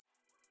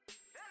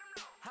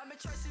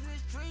chasing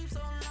this dream so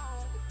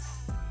long.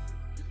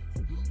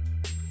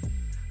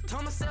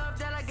 Told myself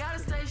that I gotta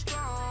stay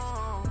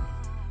strong.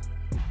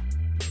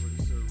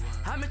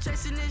 I've been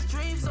chasing this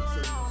dream so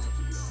long.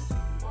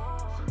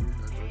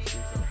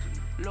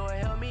 Lord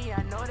help me,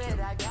 I know that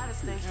I gotta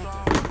stay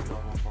strong.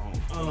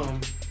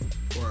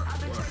 I've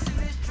been chasing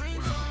this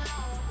dream so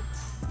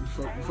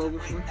long. You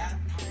focus,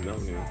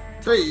 man?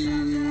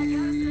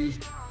 Hey,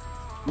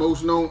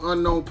 most known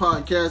unknown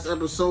podcast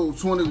episode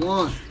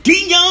 21.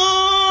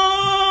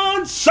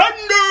 Deion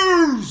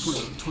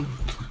Sanders.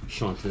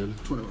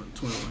 21.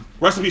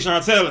 Rest in peace,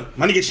 Sean Taylor.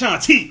 My nigga Sean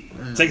T.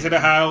 Take it to the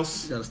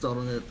house. You gotta start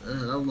on that.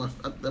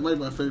 That might be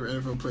my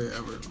favorite NFL player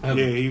ever.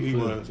 Yeah, he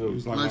was. He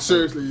was like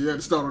seriously, you had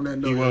to start on that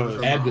note. He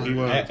was.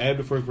 Ab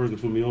the first person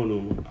to put me on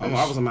him. I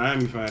was a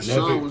Miami fan.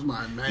 Sean was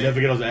my man. Never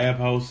forget I was at Ab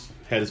House.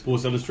 Had a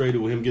Sports Illustrated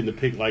with him getting the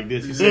pick like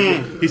this. He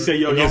said,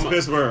 yo,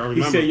 Pittsburgh.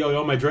 He said,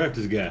 yo, might draft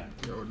this guy.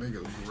 Yo,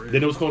 nigga was great.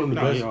 Then it was calling him the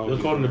best. It was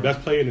calling him the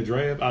best player in the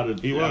draft out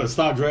of the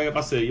stock draft.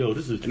 I said, yo,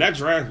 this is. And that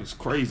draft was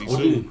crazy too.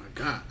 Oh my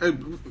god! Hey,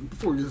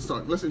 before we get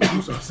started, let's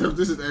introduce ourselves.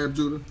 This is Ab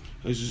Judah.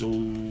 This is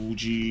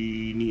OG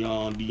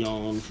Neon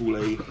Dion Fule.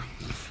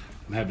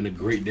 I'm having a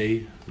great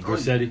day.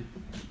 Grossetti.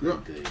 Yeah,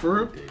 for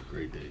real?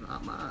 Great day. I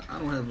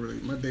don't have really.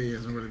 My day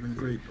hasn't really been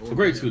great. A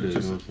great 2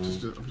 days. I'm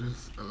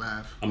just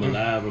alive. I'm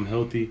alive. I'm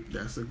healthy.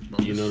 That's it.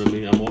 You know what I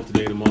mean? I'm off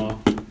today, tomorrow.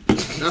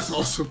 That's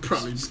also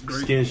probably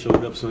great. Skin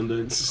showed up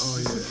Sunday. Oh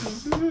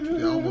yeah.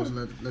 Yeah, almost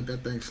let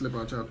that thing slip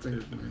out your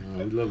fingers, man.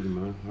 We love you,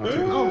 man. I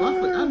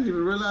didn't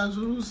even realize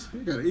you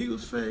got an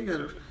Eagles fan. You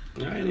got a.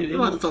 We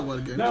don't have to talk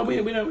about the game. No, we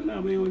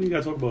ain't got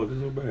to talk about it.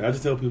 There's no bad. I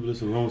just tell people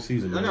it's a long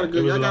season. I got a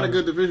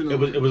good division. It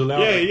was a lot.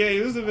 Yeah,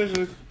 it was a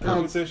division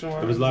competition.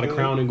 There was a lot of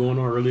crowning going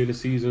on early in the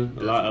season.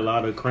 A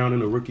lot of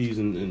crowning of rookies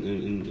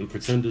and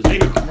pretenders.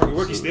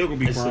 Rookies still gonna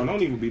be crowned.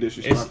 Don't even be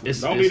disrespectful.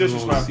 Don't be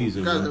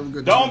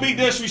disrespectful. Don't be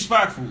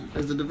disrespectful.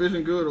 Is the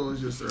division good or is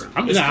just?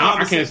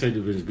 I can't say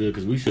division's good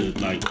because we should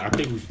I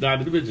think the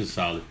division's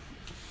solid.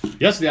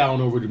 Yesterday I don't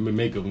know what to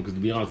make of them because to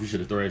be honest we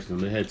should have thrashed them.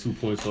 They had 2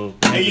 points off.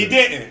 And you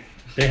didn't.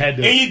 They had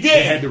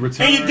to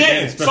return. And you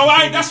didn't. So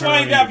that's why I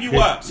ain't dap you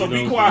up. So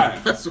be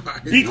quiet.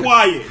 Be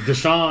quiet.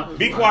 Deshaun.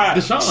 Be quiet.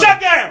 Deshaun. Shut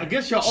down.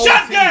 Against your old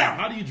Shut team. down.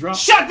 How do you drop?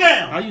 Shut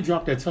down. How you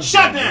drop that touchdown?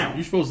 Shut down.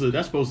 You supposed to.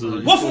 That's supposed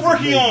to. What for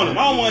rookie on him?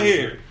 I don't want to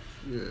hear.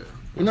 Yeah.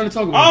 We're not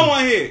talking about. I don't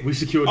want to hear. We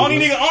secured. Only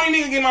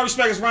nigga get my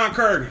respect is Ron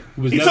Kerrigan.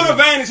 He took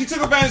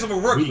advantage of a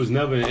rookie. He was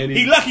never in any.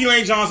 He lucky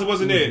Lane Johnson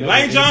wasn't there.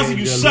 Lane Johnson,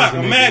 you suck.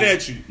 I'm mad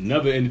at you.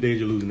 Never in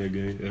danger of losing that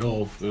game at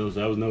all. I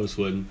was never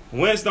sweating.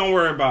 Wentz, don't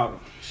worry about him.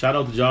 Shout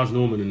out to Josh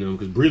Norman and them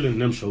because Breland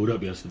and them showed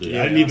up yesterday.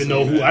 Yeah, I didn't even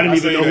know who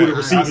the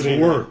receivers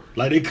were.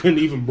 Like they couldn't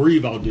even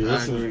breathe out there.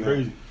 That's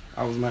crazy.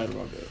 I was mad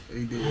about that.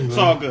 He did. It's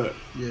all good.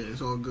 Yeah,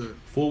 it's all good.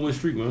 4-win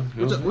streak, man.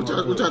 What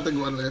y'all think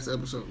about the last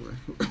episode, man?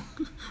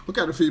 What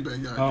kind of feedback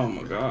y'all? Oh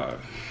my god.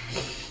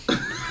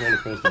 All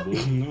across the board.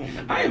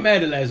 I ain't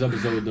mad at last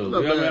episode though.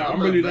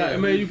 I'm really not.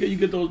 Man, you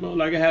get those.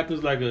 Like it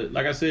happens. Like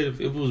I said, if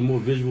it was more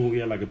visual, we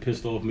had like a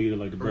pissed off meter,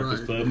 like the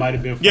Breakfast Club. It might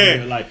have been funny.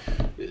 Yeah. Like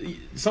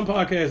some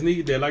podcasts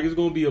need that. Like it's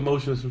gonna be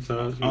emotional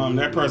sometimes.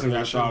 That person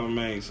got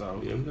Charlamagne,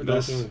 so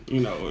that's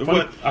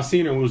I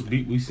seen her was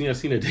I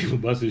seen her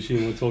David Buster. She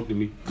didn't want to talk to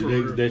me.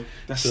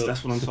 That's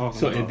what I'm talking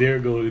about. And there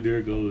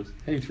goes.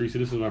 Hey Teresa,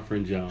 this is my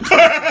friend John.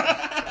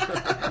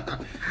 That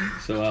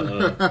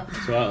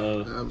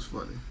was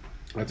funny.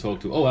 I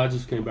talked to. I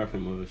just came back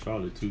from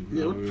Charlotte too.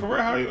 Yeah, for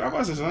real, how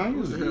was it, son?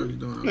 What the hell you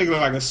doing? Nigga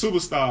look like a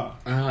superstar.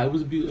 It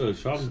was beautiful.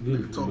 Charlotte's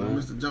beautiful. Talking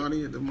to Mr.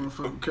 Johnny at the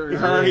motherfucking curry.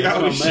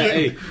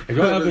 Hey, if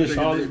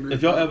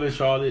y'all ever in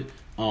Charlotte,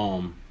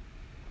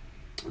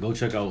 go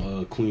check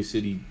out Queen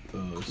City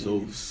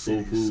Soul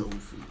Food.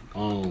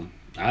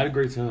 I had a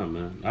great time,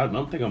 man. I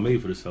think I'm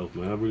made for the South,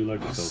 man. I really like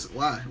the South.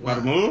 Why? Why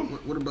the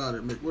move? What about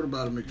it? What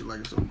about it make you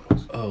like it so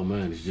much? Oh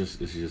man, it's just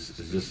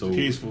so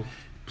peaceful.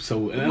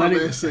 So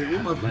it's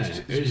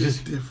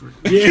just different.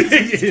 Yeah,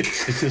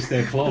 it's just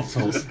that cloth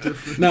talk.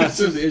 Nah, it's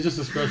just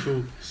a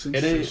special.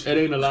 It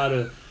ain't a lot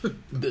of.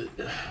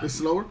 It's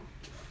slower.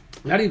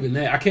 Not even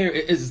that. I can't.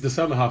 It's the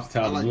Southern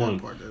hospitality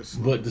one,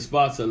 but the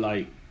spots are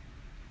like.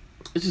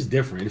 It's just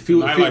different. It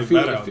feels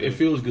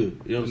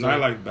good. You know what I'm saying? I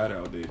like better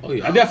out there. Oh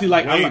yeah, I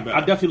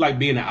definitely like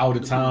being an out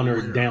of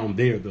towner down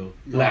there though.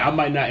 Yeah. Like I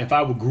might not, if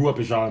I grew up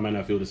in Charlotte, I might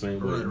not feel the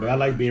same way. But I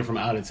like being from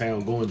out of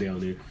town, going down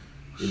there.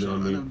 You know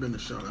what I mean? I've never been to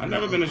Charlotte. I've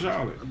never been to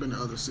Charlotte. I've been to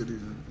other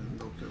cities in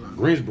North Carolina.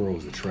 Greensboro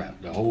is a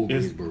trap. The whole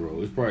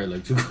Greensboro. It's probably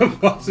like 2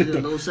 miles. Yeah,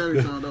 no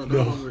Sammy found out.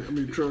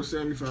 Trail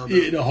Sammy found out.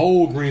 Yeah, the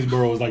whole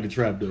Greensboro is like the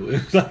trap though.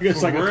 It's like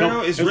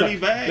it's really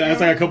bad.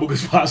 It's like a couple good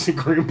spots in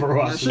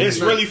Greensboro. It's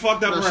really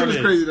fucked up. Shit is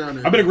crazy down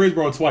there. I've been to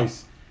Greensboro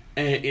twice,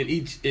 and in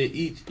each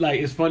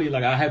like it's funny.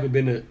 Like I haven't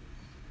been to.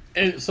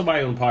 And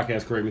somebody on the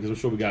podcast correct me because I'm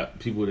sure we got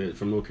people that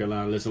from North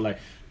Carolina listen. Like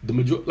the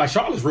majority, like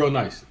Charlotte's real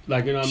nice.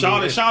 Like you know, what I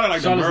mean?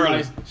 Charlotte's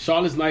nice.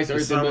 Charlotte's nice.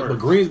 Everything, but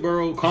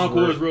Greensboro,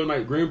 Concord is real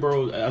nice.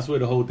 Greensboro, I swear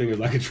the whole thing is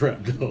like a trap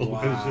though.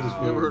 Wow.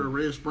 You ever heard of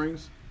Red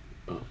Springs?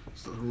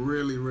 It's a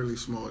really, really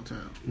small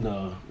town.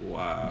 No.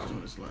 Wow.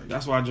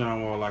 That's why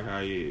John Wall like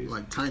how he is.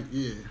 Like tiny,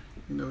 yeah.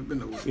 He never been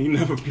nowhere. He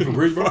never been from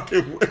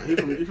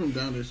Bridgeboro. He from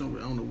down there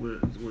somewhere. I don't know where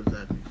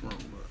exactly from,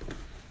 but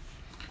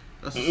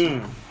that's.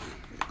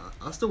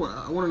 I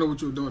want to know what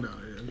you were doing down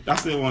there. I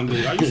still want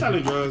to do. Are you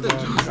selling drugs?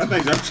 I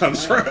think that's selling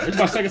drugs. It's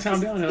my second time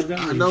down here.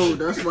 I know.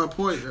 That's my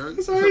point.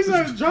 So he's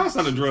selling drugs.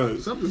 Selling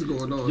drugs. Something's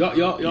going on.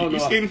 Y'all know. You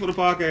skating for the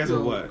podcast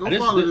or what? Go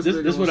follow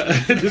this what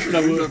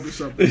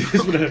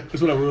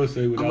I will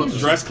say. Without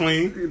dress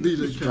clean.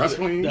 DJ dress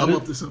clean. I'm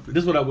up to something.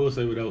 This is what I will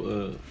say without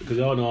because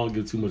y'all know I don't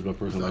give too much of my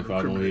personal life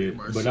out on here.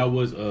 But I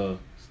was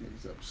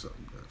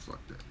Fuck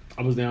that.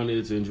 I was down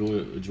there to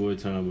enjoy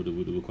time with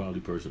a quality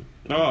person.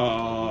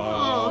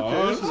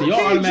 Oh, okay. So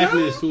y'all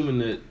automatically assuming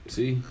that.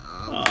 See,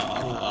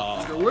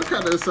 what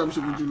kind of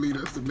assumption would you lead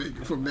us to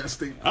make from that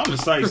statement? I'm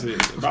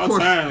decisive. About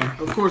time.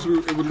 Of course,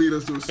 it would lead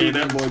us to assume. Hey,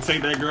 that boy,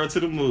 take that girl to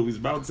the movies.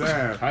 About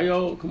time. How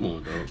y'all? Come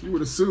on, dog. You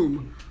would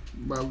assume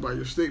by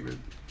your statement.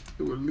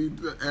 It would lead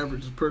the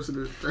average person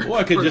to. Or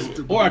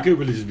I could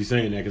really just be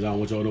saying that because I don't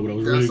want y'all to know what I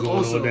was really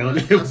going on down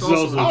there. I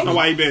don't know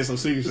why you been so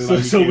serious.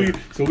 So we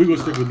gonna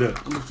stick with that.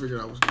 I'm gonna figure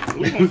it out.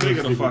 We gonna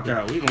figure the fuck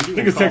out.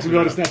 Niggas text me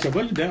on the Snapchat,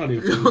 but you down there?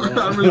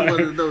 I really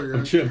wanted to know. Yeah.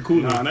 I'm chilling,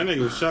 cool. Nah, that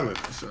nigga was chilling.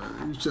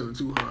 You was chilling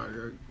too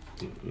hard.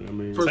 I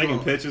mean, taking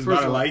pictures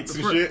by the lights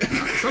and shit.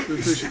 Something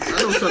fishy.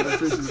 I know something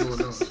fishy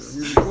going on.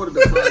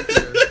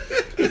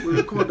 We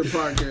recorded the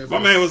podcast. My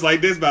man was like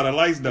this by the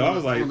lights though. I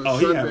was like, oh,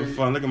 he having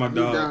fun. Look at my dog.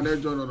 He was down there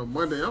joint on a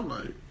Monday. I'm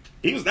like.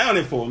 He was down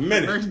there for a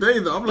minute. The next day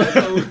though, I'm like,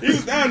 oh, he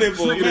was down there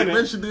for a minute.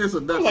 Mentioned this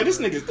or that. I'm like, this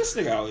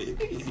nigga out here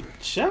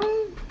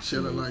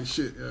chilling like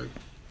shit.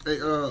 Hey,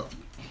 y'all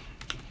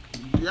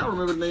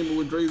remember the name of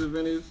what Dre's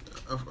event is?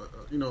 A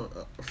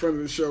friend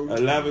of the show.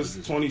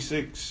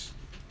 11/26.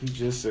 He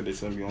just said it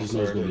to me on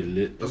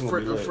Saturday. A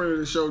friend of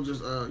the show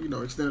just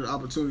extended the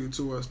opportunity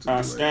to us to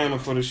scamming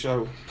for the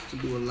show to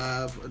do a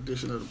live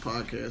edition of the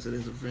podcast at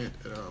his event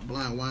at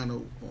Blind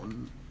Wino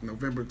on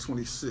November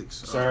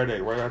 26th.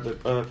 Saturday, right after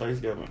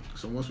Thanksgiving.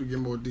 So once we get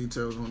more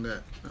details on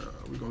that,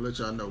 we're gonna let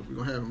y'all know. We're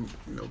gonna have him,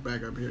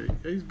 back up here.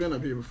 He's been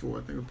up here before.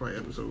 I think it's probably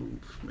episode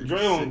maybe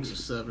 6 or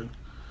 7.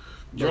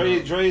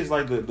 Dre is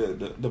like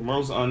the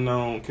most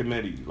unknown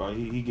committee. Like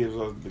he gives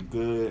us the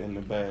good and the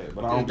bad,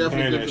 but I don't be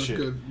hearing that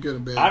shit. Good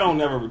and bad. I don't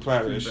never reply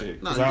to that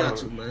shit. No, you got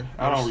to, man.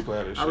 I don't reply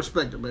to that shit. I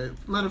respect it, man.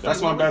 Matter of fact,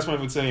 that's my best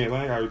friend for 10 years. I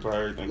ain't gotta reply to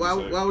everything.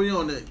 While we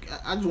on that,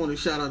 I just want to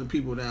shout out to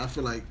people that I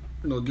feel like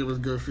give us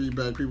good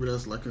feedback. People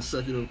that's like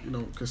consecutive,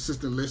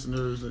 consistent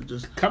listeners and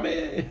just come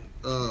in.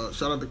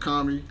 Shout out to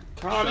Kami.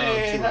 Shout out to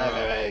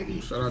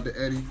Eddie.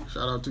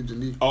 Shout out to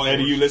Janique. Oh,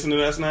 Eddie, you listening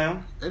to us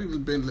now? Eddie's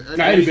been listening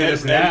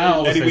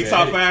now. Eddie, we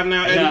top 5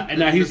 now, Eddie? And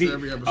now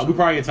we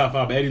probably in top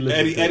 5, but Eddie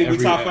listens. Eddie, we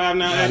top 5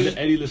 now, Eddie?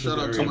 Eddie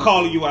listens. I'm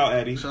calling you out,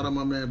 Eddie. Shout out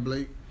my man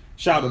Blake.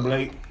 Shout out to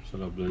Blake.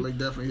 Blake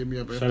definitely hit me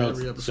up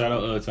every episode. Shout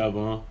out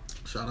Tavon.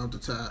 Shout out to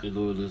Ty. Good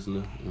little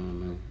listener.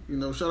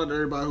 Shout out to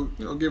everybody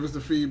who give us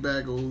the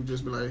feedback or who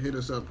just be like hit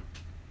us up.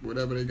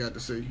 Whatever they got to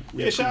say.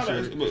 Shout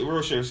out,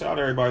 real shit. Shout out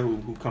to everybody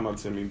who come up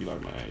to me and be like,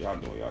 man, y'all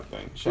doing y'all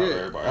thing. Shout out to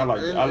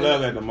everybody. I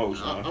love that the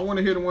most, man. I want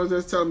to hear the ones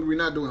that's telling me we're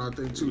not doing our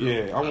thing too.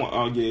 Yeah, I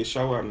want.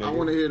 Show up, nigga. I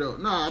want to hear though.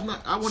 Nah, I'm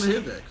not. I want to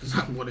hear that because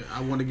I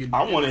want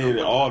to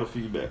hear all the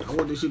feedback. I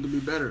want this shit to be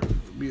better,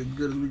 be as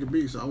good as we can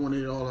be. So I want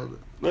to hear all of it.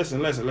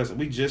 Listen.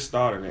 We just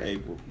started in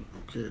April.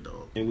 Okay,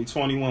 dog. And we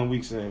 21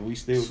 weeks in. We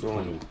still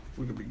doing it.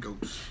 We can be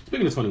goats.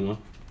 Speaking of 21.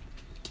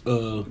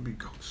 Be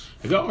goats.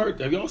 Have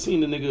y'all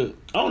seen the nigga?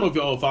 I don't know if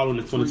y'all following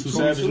the 22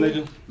 Savage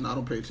nigga. No, I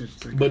don't pay attention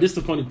to it. But this is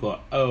the funny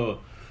part. The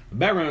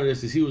background of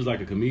this is he was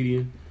like a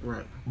comedian.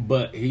 Right.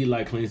 But he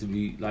claims to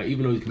be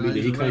even though he's a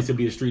comedian, he claims to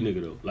be a street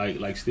nigga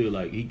though. Still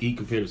he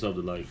compared himself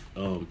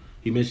to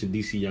he mentioned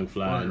DC Young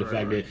Fly and the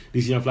fact that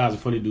DC Young Fly is a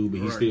funny dude,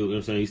 but he's still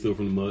he's still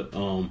from the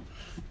mud.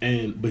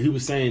 But he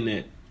was saying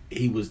that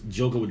he was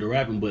joking with the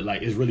rapping, but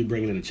it's really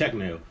bringing in a check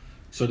now.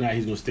 So now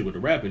he's gonna stick with the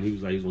rapping. He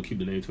was like he's gonna keep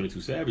the name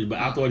 22 Savage, but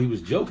I thought he was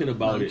joking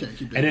about it.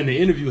 And then the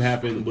interview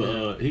happened,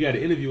 but he got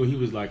an interview and he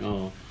was like,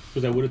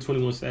 what a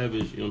 21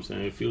 Savage, you know what I'm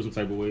saying? Feel some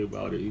type of way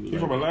about it. He was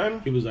from Atlanta?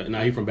 He was like,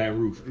 nah, he from Baton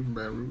Rouge. He from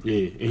Baton Rouge.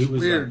 Yeah, and he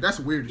was weird. That's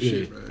weird as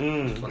shit,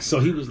 man. So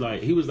he was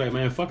like,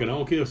 man, fuck it, I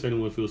don't care if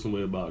anyone feels some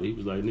way about it. He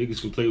was like,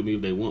 niggas can play with me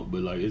if they want,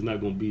 but it's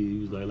not gonna be. He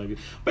was like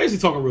basically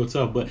talking real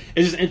tough. But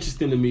it's just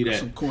interesting to me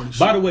that.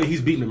 By the way,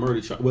 he's beating the murder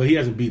charge. Well, he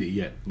hasn't beat it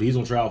yet, but he's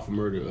on trial for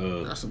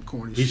murder. That's some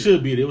corny. He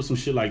should be. There was some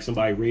shit like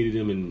somebody raided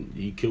him and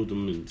he killed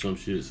him and some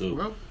shit.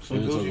 So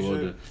some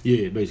shit.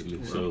 Yeah, basically.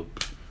 Well, so.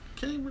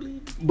 Can't really.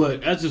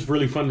 But that's just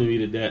really funny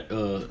to me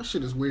that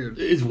shit is weird.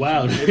 It's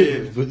wild. It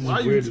is. But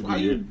why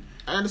you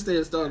I understand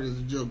it started as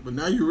a joke, but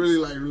now you're really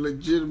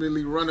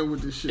legitimately running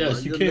with this shit.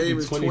 Yes, your name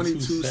is 22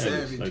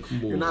 Savage.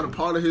 You're not a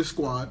part of his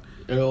squad.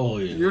 Oh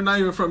yeah. You're not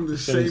even from the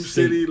same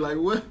city.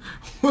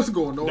 What's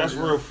going on? That's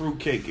real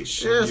fruitcake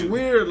shit. Yeah, it's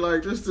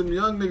weird. Just some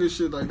young nigga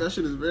shit. That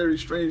shit is very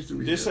strange to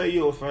me. Just say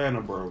you're a fan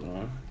of bro,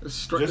 man.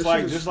 Just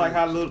like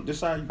how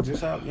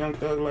Young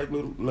Thug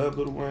love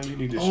Lil Wayne. You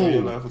need to show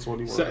your love for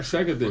 21.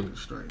 Second thing.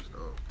 Strange,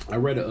 dog. I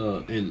read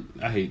and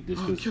I hate this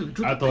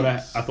because I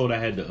thought I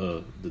had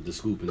the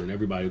scoop, and then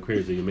everybody who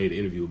cares that you made an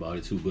interview about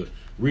it too. But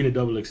Rena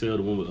XXL,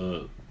 the one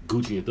with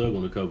Gucci and Thug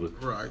on the cover.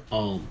 Right.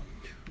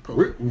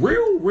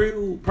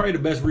 Real, probably the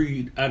best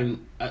read.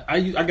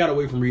 I got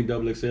away from reading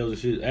XXLs and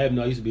shit. I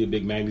used to be a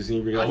big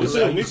magazine reader.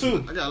 Me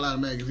too. I got a lot of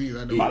magazines.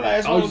 I know. My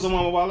last one was the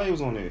one where Wale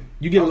was on there.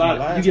 You get a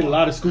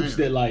lot of scoops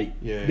that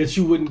that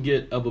you wouldn't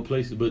get other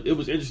places. But it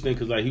was interesting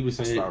because like he was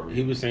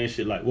saying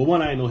shit like, well,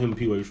 one I didn't know him and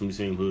Peewee from the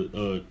same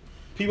hood.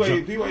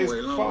 Peewee is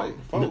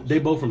folks. They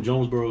both from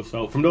Jonesboro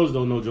South. From those who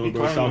don't know,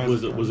 Jonesboro South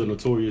was a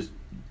notorious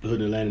hood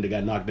in Atlanta that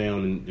got knocked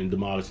down and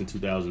demolished in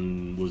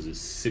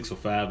 2006 or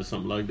 5 or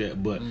something like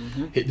that. But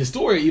the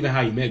story, even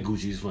how he met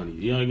Gucci, is funny.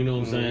 You know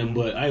what I'm saying?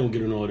 But I ain't gonna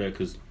get into all that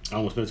because I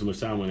don't want to spend too much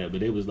time on that.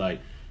 But they was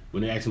like,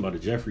 when they asked him about the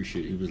Jeffrey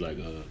shit, he was like,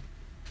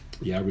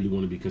 yeah, I really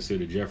want to be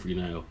considered Jeffrey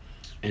now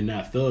and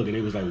not Thug. And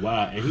they was like,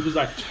 why? And he was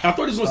like, I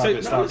thought he was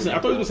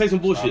gonna say some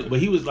bullshit, but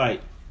he was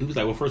like,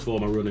 well, first of all,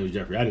 my real name is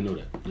Jeffrey. I didn't know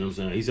that. You know what I'm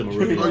saying? He said my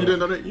real name. Oh, you didn't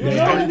know that?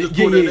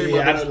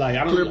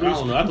 I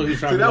don't know. I thought he was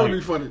trying to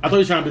be funny. I thought he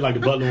was trying to be like the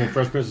Butler on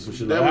Fresh Prince or some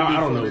shit. I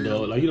don't know,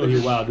 though. Like, you don't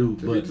hear wild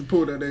dude. But just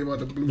pull that name out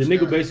the blue the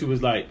nigga basically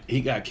was like,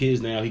 he got kids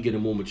now. He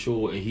getting more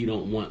mature, and he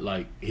don't want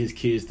like his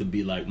kids to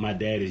be like, my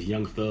dad is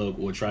Young Thug,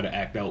 or try to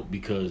act out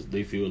because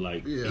they feel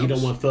like he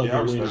don't want Thug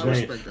to win his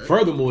name.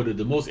 Furthermore,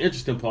 the most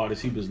interesting part is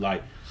he was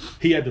like,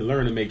 he had to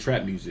learn to make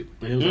trap music.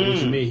 And it was like, what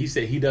you mean? He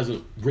said he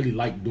doesn't really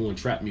like doing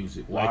trap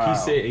music. Like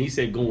he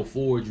said going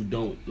forward, you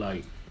don't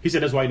like. He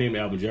said that's why he named the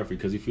album Jeffrey,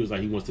 because he feels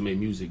like he wants to make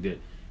music that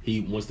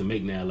he wants to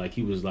make now. Like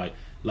he was like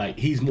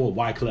he's more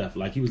Wyclef.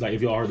 Like he was like,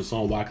 if y'all heard the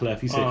song Wyclef,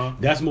 he said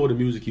that's more the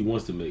music he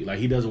wants to make. Like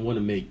he doesn't want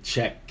to make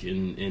check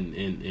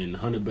and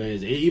 100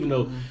 bands. Even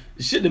though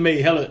shit that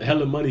made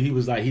hella money, he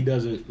was like, he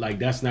doesn't like,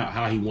 that's not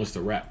how he wants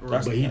to rap.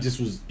 Right. But he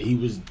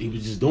was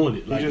just doing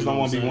it. Like, he just don't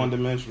want to be one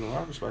dimensional.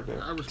 I respect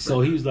that.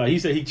 So he was like, he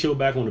said he chilled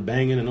back on the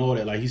banging and all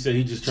that. Like he said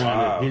he just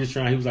trying. He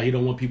was like, he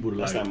don't want people to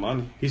that's like. That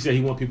money. He said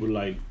he want people to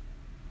like.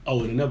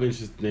 Oh, and another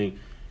interesting thing.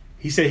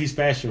 He said he's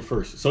fashion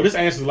first. So this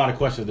answers a lot of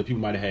questions that people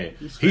might have had.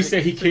 He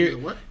said he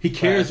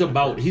cares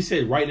about, he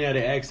said right now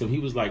they asked him, he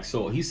was like,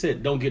 so he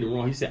said, don't get it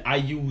wrong. He said, I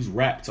use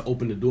rap to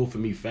open the door for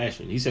me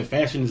fashion. He said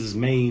fashion is his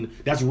main,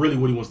 that's really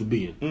what he wants to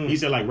be in. He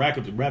said like rap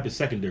is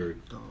secondary.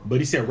 But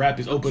he said rap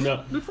is open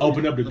up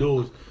the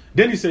doors.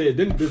 Then he said,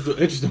 the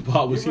interesting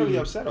part was you're really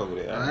upset over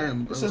there. I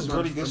am. This is a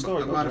pretty good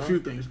story. About a few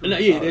things.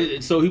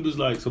 So he was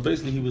like, so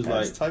basically he was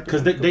like,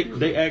 because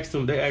they asked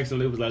him, they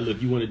was like,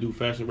 look, you want to do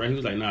fashion rap? He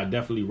was like, nah,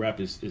 definitely rap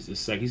is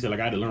sec. He said like,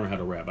 I had to learn how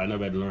to rap. I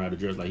never had to learn how to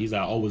dress. Like he's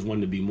like, I always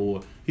wanted to be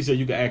more. He said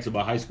you could ask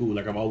about high school.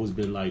 Like I've always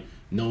been like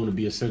known to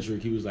be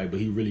eccentric. He was like, but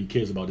he really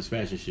cares about this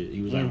fashion shit.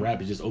 He was like,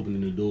 rap is just opening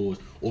the doors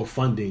or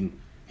funding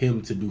him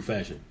to do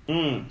fashion.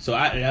 So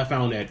I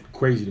found that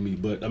crazy to me,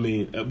 but I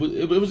mean it was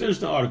an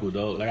interesting article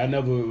though. Like I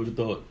never would have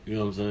thought, you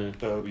know what I'm saying?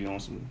 That would be on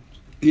some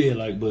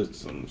but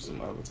some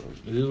other type.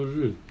 It is what it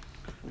is.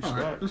 All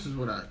right, this is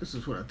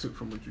what I took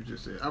from what you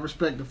just said. I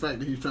respect the fact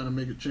that he's trying to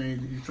make a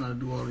change. He's trying to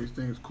do all these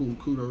things. Cool,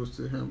 kudos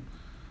to him.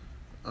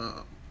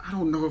 I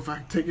don't know if I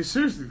can take it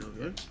seriously though.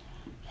 Yeah?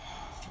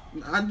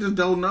 I just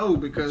don't know,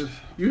 because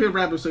you hear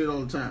rappers say it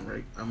all the time,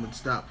 right? I'm gonna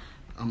stop.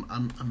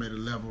 I'm at a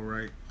level,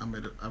 right?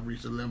 I've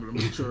reached a level of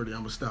maturity. I'm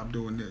gonna stop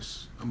doing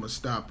this. I'm gonna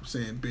stop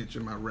saying bitch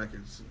in my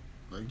records,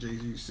 like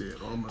Jay-Z said,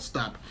 or I'm gonna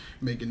stop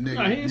making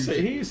negative. He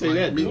didn't say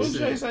that. When did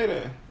Jay say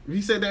that?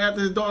 He said that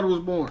after his daughter was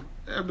born.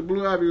 After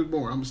Blue Ivy was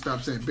born, I'm gonna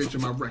stop saying bitch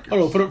in my records.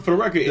 Oh, for the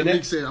record, and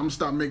Nick said I'm gonna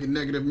stop making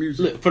negative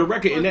music. Look, for the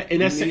record, in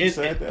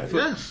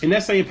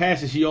that same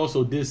passage, he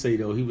also did say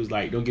though, he was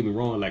like, don't get me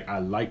wrong, like I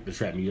like the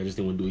trap music, I just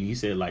didn't want to do it. He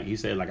said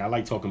like I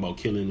like talking about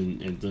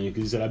killing and things,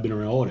 because he said I've been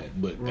around all that,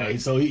 but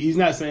so he's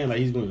not saying like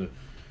he's going to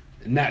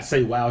not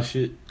say wild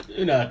shit.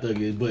 You know how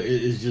Thug is, but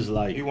it's just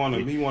like he want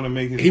to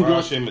make his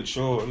wild shit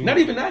mature. Not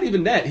even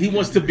that. He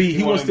wants to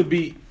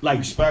be like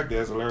respected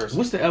as a lyricist.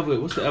 What's the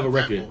ever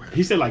record?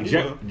 He said like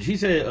he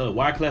said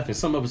Wyclef and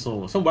some other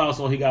song, some wild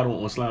song he got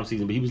on Slime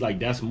Season, but he was like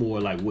that's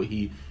more like what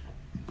he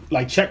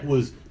like. Check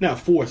was not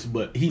forced,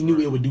 but he knew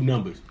it would do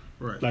numbers.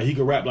 Right. Like he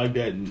could rap like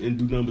that and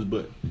do numbers,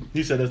 but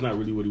he said that's not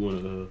really what he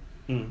want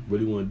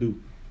to do.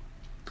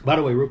 By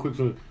the way, real quick,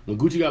 when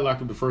Gucci got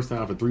locked up the first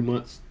time for 3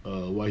 months,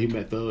 while he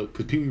met Thug,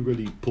 because Peewee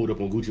really pulled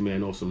up on Gucci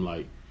Man on some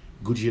like,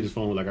 Gucci hit his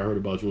phone like, I heard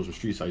about you on some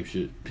street type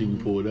shit.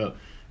 Peewee pulled up,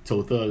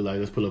 told Thug like,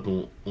 let's pull up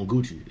on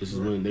Gucci. This is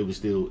when they were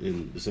still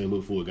in the same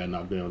boat before it got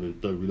knocked down,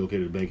 and Thug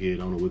relocated to Bankhead.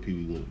 I don't know where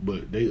Peewee went,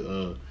 but they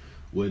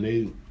when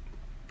they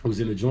was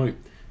in the joint,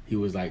 he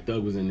was like,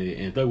 Thug was in there,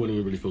 and Thug wasn't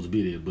even really supposed to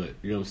be there, but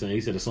you know what I'm saying?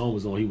 He said the song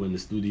was on, he went in the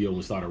studio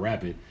and started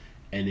rapping,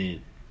 and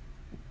then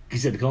he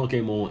said the call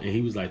came on, and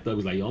he was like, Thug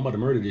was like, yo, I'm about to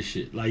murder this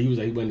shit. Like, he was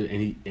like, he went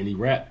and he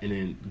rapped, and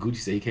then Gucci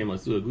said he came out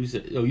to it. Gucci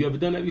said, yo, you ever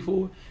done that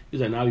before? He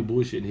was like, nah, I be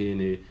bullshitting here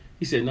and there.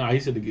 He said, nah,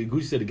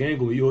 Gucci said the game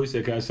going, you always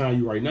said, can I sign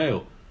you right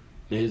now?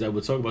 And he's like,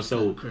 we'll talk about,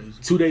 so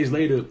 2 days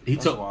later, he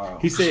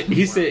said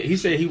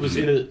he was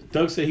in the,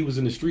 Thug said he was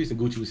in the streets, and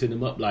Gucci was hitting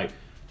him up like,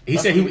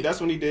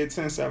 that's when he did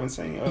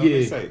 1017.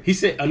 Yeah, he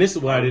said, and this is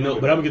why I didn't know,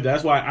 but I'm gonna get that.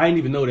 That's why I didn't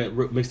even know that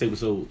mixtape was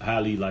so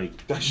highly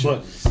like. But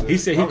he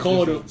said he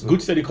called him.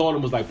 Gucci said he called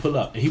him, was like pull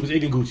up, and he was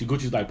egging Gucci.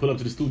 Gucci was like pull up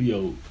to the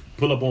studio,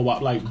 pull up on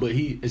what like. But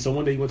so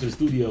one day he went to the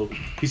studio.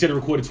 He said he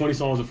recorded 20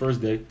 songs the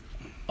first day.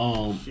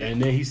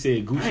 And then he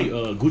said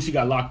Gucci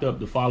got locked up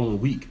the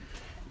following week.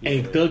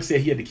 And Thug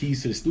said he had the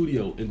keys to the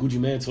studio, and Gucci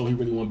Man told him he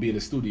really wanted to be in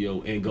the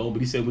studio and go. But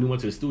he said when he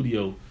went to the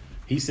studio,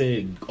 he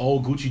said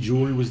all Gucci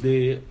jewelry was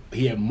there.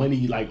 He had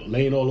money like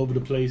laying all over the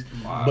place.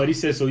 Wow. But he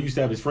said so he used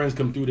to have his friends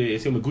come through there. And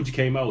said when Gucci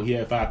came out, he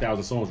had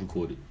 5,000 songs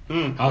recorded.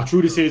 How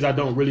true this is, I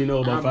don't really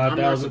know about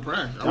 5,000.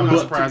 I'm not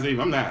surprised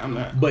either. I'm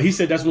not. But he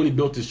said that's when he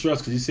built his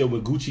trust because he said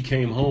when Gucci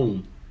came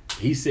home,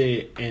 he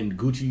said and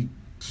Gucci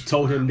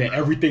told him that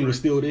everything was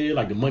still there,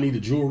 like the money, the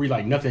jewelry,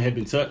 like nothing had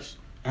been touched.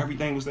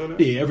 Everything was still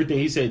there? Yeah, everything.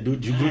 He said,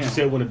 Gucci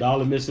said when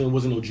 $1 missing,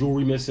 wasn't no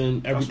jewelry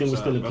missing, everything was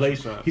still in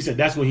place. He said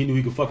that's when he knew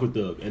he could fuck with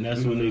Thug. And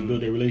that's when they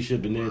built their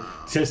relationship. And then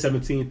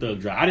 1017 Thug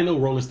dropped. I didn't know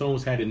Rolling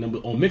Stones had it number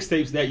on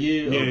mixtapes that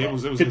year. Yeah, it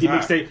was 50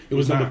 mixtape. It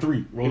was number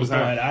 3. Rolling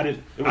Stones. I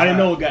didn't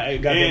know it got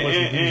that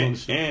much views on the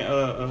shit.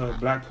 And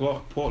Black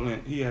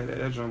Portland, he had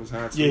that drum was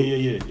high too.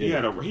 Yeah. He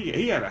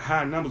had a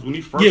high numbers when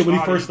he first started. When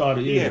he first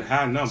started, he had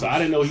high numbers. So I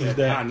didn't know he was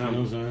that. High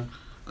numbers. You know what I'm saying?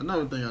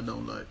 Another thing I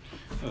don't like.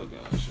 Oh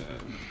gosh.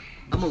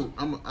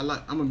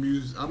 I'm a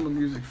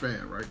music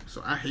fan, right?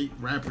 So I hate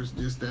rappers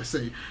just that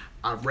say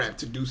I rap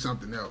to do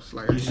something else.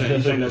 Like, you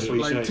saying that's what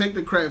you like say. Take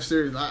the craft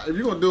serious. If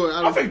you're gonna do it,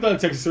 I think Thug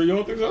takes it serious. You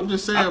don't think so? I'm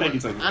just saying. I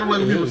don't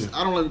like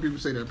when people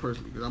say that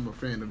personally because I'm a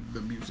fan of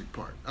the music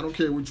part. I don't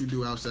care what you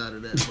do outside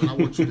of that, but I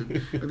want you to.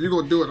 If you're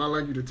gonna do it, I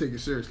like you to take it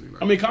seriously.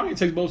 Like, I mean, Kanye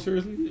takes both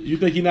seriously. You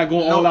think he's not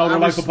going all out on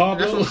Life of Pablo?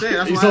 That's what I'm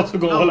saying. He's also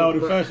going all out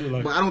in fashion.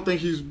 Like, but I don't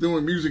think he's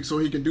doing music so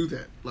he can do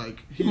that.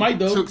 Like he might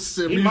though.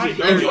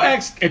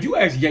 If you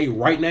ask Ye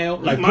right now,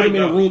 like put him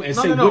in a room and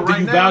say what do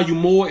you value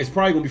more, it's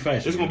probably gonna be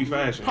fashion. It's gonna be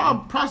fashion.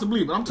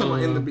 Possibly, but I'm talking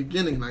about in the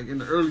beginning, like in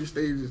the early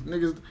stages,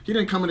 niggas. He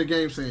didn't come in the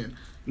game saying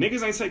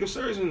niggas ain't taking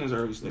serious in his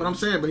early stages. But I'm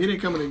saying, he didn't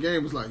come in the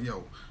game was like,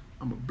 yo,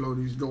 I'm gonna blow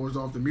these doors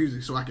off the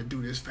music so I can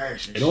do this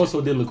fashion. It also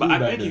didn't look cool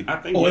back then.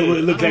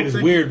 It looked like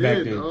it's weird back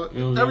then.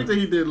 You know everything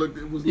he did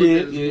looked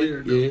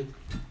weird. Yeah.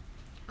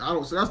 I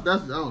don't. So that's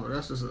I don't know.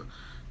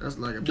 That's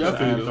like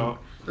a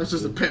that's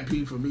just a pet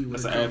peeve for me.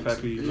 That's an pet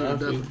peeve. Yeah,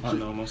 definitely. I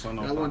know.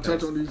 I want to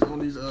touch on these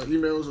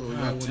emails or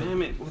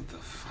damn it! What the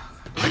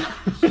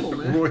fuck? Come on,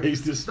 man.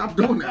 Stop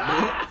doing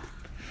that, man.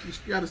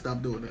 You gotta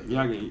stop doing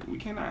that. We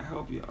cannot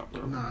help y'all,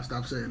 bro. Nah,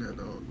 stop saying that,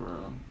 dog.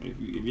 Bro,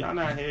 if y'all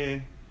not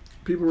here,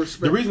 people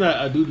respect. The reason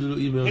I do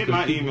emails, hit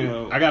my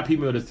email. I got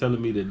people that's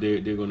telling me that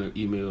they're gonna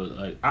email.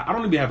 Like I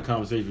don't even have a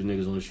conversation with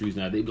niggas on the streets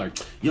now. They be like,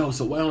 "Yo,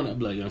 so why don't I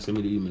be like, yo, send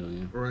me the email?"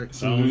 Yeah. Right.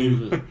 So I don't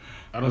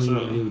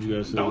even hear what you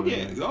guys say.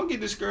 Don't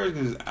get discouraged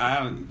because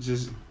I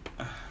just.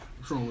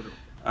 What's wrong with it?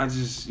 I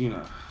just,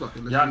 y'all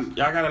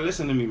gotta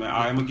listen to me, man.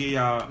 I'm gonna give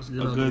y'all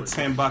a good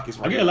 10 buckets.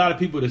 I get a lot of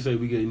people that say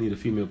we need a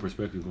female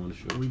perspective on the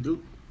show. We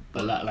do.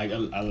 A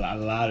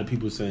lot of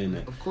people saying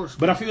that. Of course.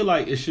 But I feel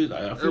like it should.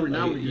 I feel every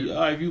now and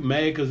then. If you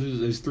mad because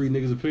it's 3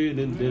 niggas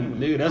opinion, then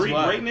nigga, that's three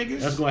why. Great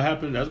niggas? That's gonna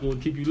happen. That's gonna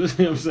keep you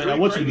listening. I'm saying I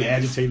want you to be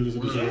agitated.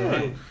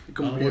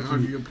 Come on,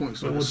 argue your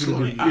points. I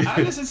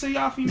listen to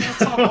y'all females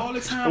talk all the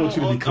time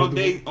on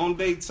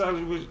day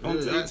television.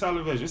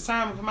 It's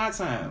time for my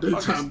time.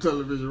 Daytime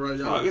television, right,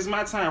 y'all? It's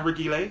my time,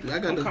 Ricky Lay. I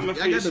got the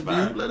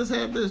view. Let us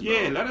have this.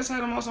 Yeah, let us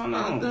have them on something.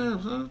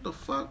 Damn, son, what the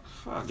fuck?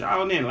 Fuck,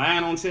 y'all then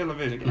lying on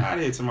television. Get out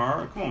of here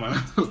tomorrow. Come on,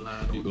 man.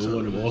 You go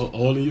on them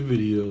all in your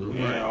videos.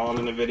 Yeah, all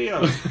in the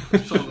video.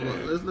 So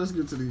let's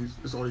get to these.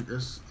 All right,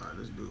 let's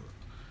do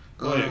it.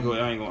 Go ahead.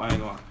 I ain't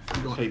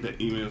gonna hate the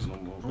emails no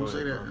more. Don't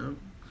say that, man.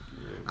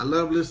 I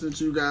love listening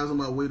to you guys on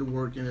my way to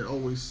work, and it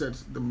always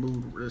sets the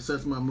mood. It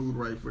sets my mood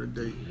right for the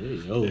day.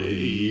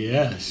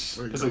 Yes.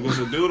 It's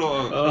a dude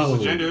or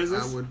what gender is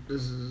this?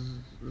 This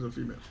is a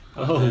female.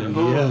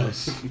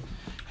 Yes.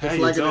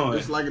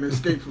 It's like an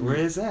escape from me. Where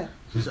is that?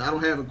 She said, I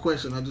don't have a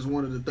question. I just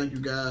wanted to thank you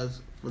guys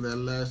for that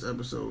last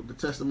episode. The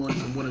testimony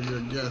from one of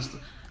your guests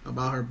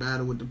about her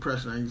battle with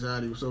depression and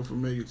anxiety was so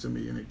familiar to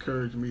me and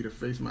encouraged me to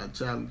face my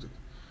challenges.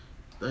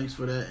 Thanks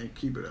for that and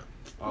keep it up.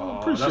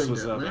 That's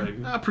what's up, man.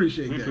 baby. I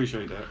appreciate that. We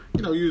appreciate that.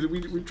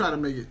 Usually we try to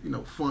make it,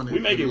 fun. We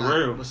make it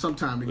real, but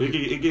sometimes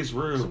it gets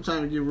real.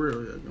 Sometimes it gets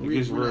real. Yeah. It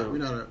gets real. We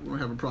don't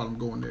have a problem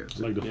going there. I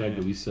like the fact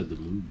that we set the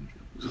mood.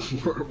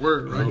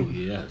 Word, right? Oh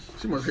yes.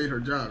 She must hate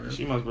her job. Man.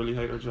 She must really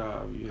hate her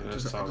job. Yeah, I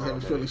just have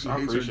a feeling she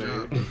hates her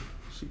job.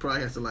 She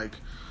probably has to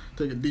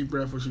take a deep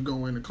breath when she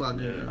go in the clock.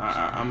 Yeah,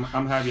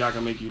 I'm happy I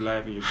can make you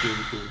laugh in your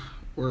cubicle.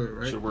 Word,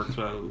 right? Your work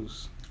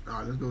clothes. All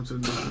right, let's go to the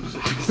next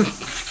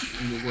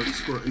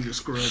in your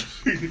scrubs.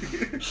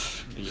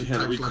 And your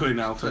Hillary Clinton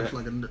outfit.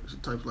 She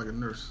types like a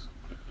nurse.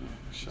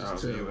 Shout out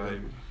to you,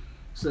 baby.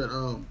 Said,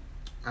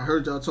 I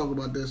heard y'all talk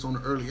about this on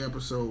an early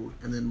episode,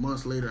 and then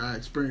months later I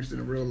experienced it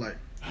in real life.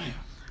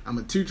 I'm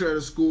a teacher at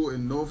a school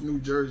in North New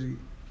Jersey,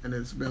 and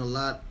it's been a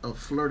lot of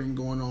flirting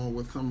going on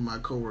with some of my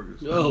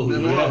coworkers.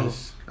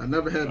 I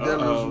never had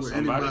dealings with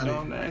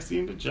anybody. Nasty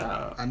in the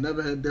job. I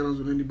never had dealings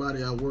with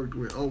anybody I worked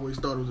with. Always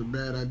thought it was a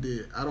bad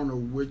idea. I don't know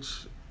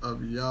which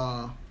of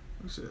y'all.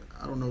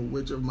 I don't know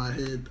which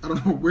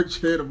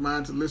head of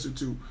mine to listen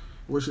to.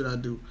 What should I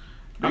do?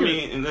 I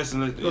mean, and listen.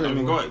 Go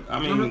ahead. I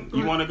mean,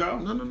 you want to go?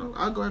 No.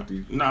 I'll go after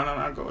you.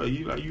 No. Go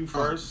ahead. You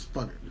first.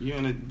 Fuck it. You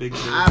in a big.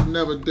 I've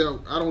never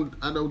dealt. I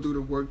don't do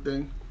the work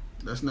thing.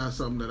 That's not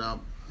something that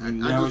I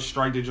never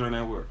strike to join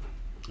that work.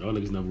 Y'all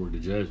niggas never worked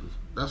at Jazz's.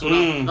 That's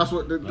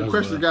what the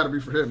question's got to be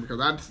for him, because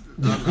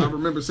I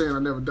remember saying I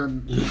never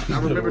done. I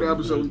remember the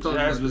episode we talked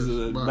about. Jazz's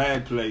is a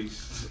bad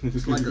place.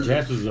 It's like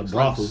Jazz's is a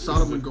brothel.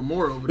 Sodom and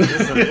Gomorrah over there.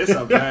 It's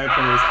a bad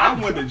place. I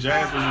went to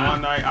Jazz's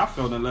one night. I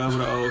fell in love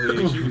with the old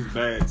head. She was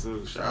bad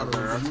too. Shout out to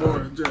her.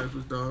 Gomorrah,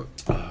 Jazz's, dog.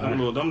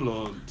 Them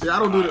little. Yeah, I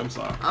don't do I'm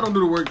sorry. I don't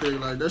do the work thing.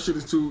 Like that shit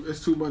is too.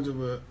 It's too much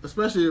of a.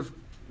 Especially if.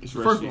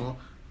 First of all,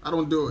 I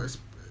don't do it.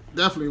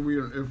 Definitely,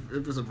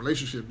 if it's a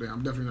relationship, then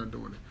I'm definitely not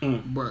doing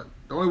it. But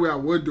the only way I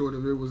would do it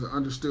if it was an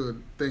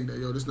understood thing that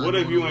this not. What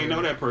if you ain't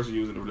know that person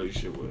you was in a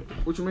relationship with?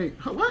 What you mean?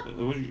 What?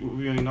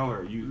 You ain't know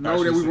her. You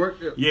know that we work.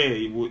 Yeah,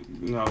 you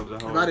would. The whole.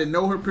 If I didn't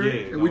know her,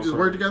 period, and we just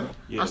work together,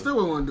 I still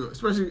wouldn't want to do it.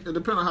 Especially it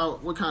depends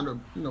on what kind of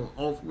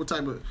what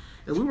type of.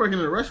 If we working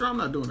in a restaurant, I'm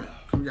not doing that.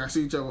 We gotta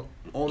see each other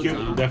all the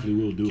time.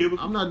 Definitely will do it.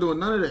 I'm not doing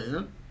none of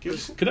that. Can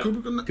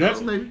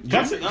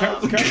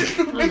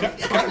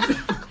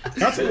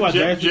I tell you why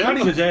Jazz's, not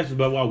even Jazz's,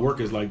 but why work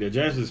is like that.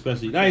 Jazz's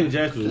especially, not even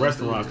Jazz's,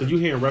 restaurants, because you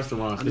hear in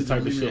restaurants this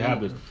type of shit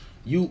happens.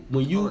 It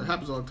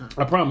happens all the time.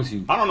 I promise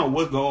you. I don't know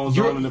what goes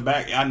on in the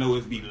back. I know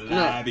it's be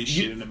live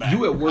shit in the back.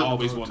 You at work. I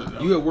always want to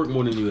know. You at work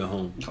more than you at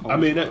home. I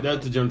mean,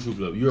 that's the general truth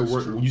of it. You at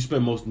work. You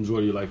spend most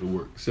majority of your life at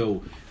work.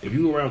 So if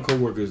you around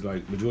coworkers,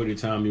 like majority of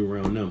the time you're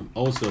around them.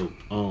 Also,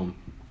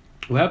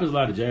 what happens a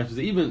lot of Jazz's,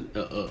 even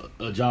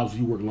jobs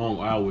you work long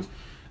hours.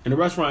 And the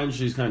restaurant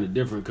industry is kind of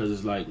different because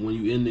it's like when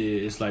you in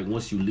there, it's like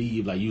once you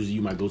leave, like usually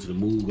you might go to the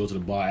move, go to the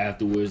bar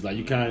afterwards. Like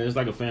you kind of, it's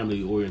like a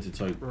family oriented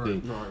type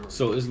thing. Right.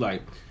 So it's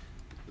like,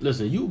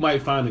 listen, you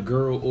might find a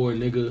girl or a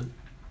nigga.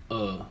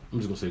 I'm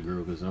just gonna say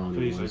girl because I don't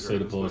even want to say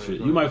the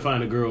bullshit. You might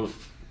find a girl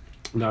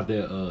not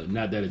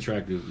that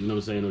attractive. You know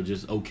what I'm saying, or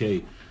just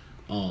okay.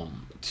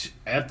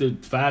 After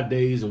 5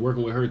 days and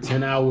working with her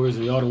 10 hours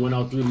and y'all done went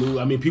out 3 moves,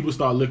 I mean, people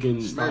start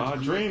looking.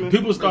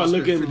 People start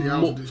looking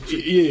more.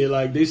 Yeah,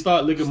 like they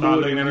start looking more.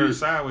 Looking at her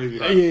sideways.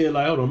 Like, yeah,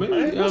 like hold on, man.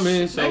 Hey, I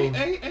mean, so.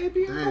 Hey,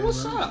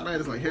 what's up? Man,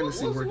 it's like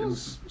Hennessy working.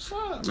 What's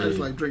up? Man, it's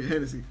like drinking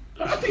Hennessy.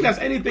 I think that's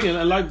anything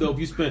in life though. If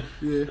you spend,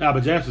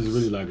 but Jackson is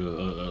really like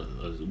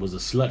was a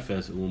slut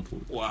fest at one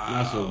point. Wow.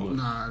 Not so much.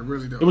 Nah, it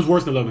really don't. It was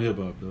worse than Love and Hip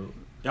Hop though.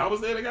 Y'all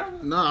was there together?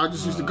 Nah, I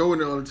just used to go in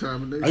there all the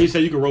time. And I used to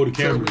say you could roll the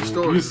camera.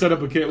 You set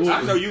up a camera.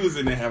 I know you was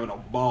in there having a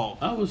ball.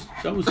 I was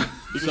celibate.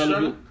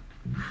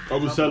 I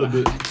was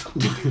celibate.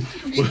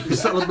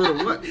 Celibate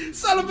of what?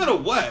 Celibate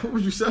of what? What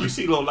was you selling? You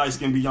see little light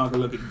skinned Bianca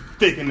looking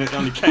thick on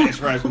the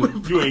cash register.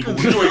 You ain't gonna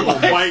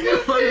bite. You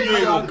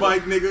ain't gonna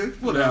bite, nigga.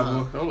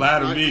 Whatever. Don't lie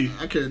to me.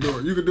 I can't do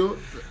it. You can do it.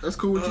 That's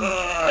cool with you.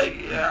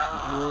 Yeah.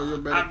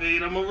 I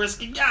mean, I'm a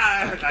risky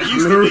guy. I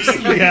used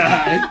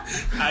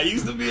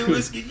to be a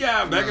risky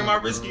guy. Back in my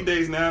risky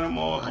days. Now I'm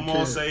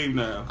all saved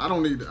now. I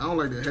don't need that. I don't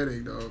like that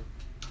headache, dog.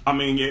 I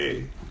mean,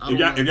 yeah.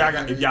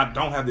 If y'all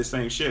don't have the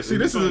same shit. See,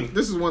 this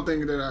is one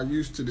thing that I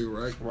used to do,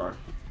 right? Right.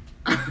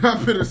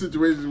 I've been in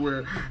situations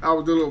where I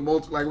was doing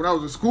like when I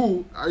was in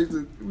school,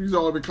 we used to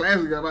all be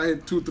classes together. I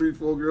had 2, 3,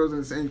 4 girls in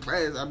the same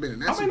class. I've been in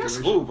that situation. That's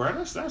cool, bro.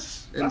 That's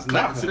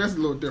nothing. See, that's a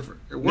little different.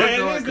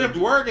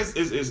 Work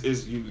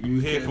is you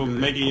here for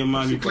making your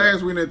money.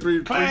 Class, we in there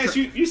 3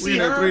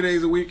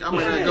 days a week. I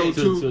might not go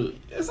 2.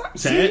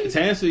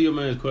 To answer your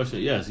man's question,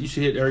 yes, you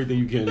should hit everything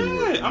you can.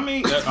 Yeah, I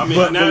mean,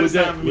 but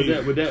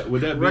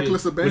with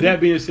that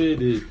being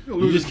said,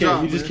 you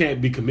just can't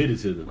be committed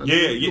to them.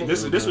 Yeah.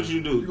 This what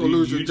you do. You gonna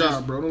lose your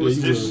job, bro. Don't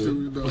listen to this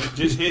dude, dog.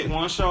 Just hit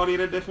one shorty at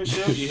a different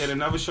shift. You hit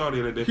another shorty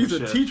at a different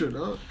shift. He's a teacher,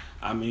 dog.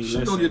 I mean,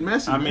 shit don't get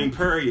messy.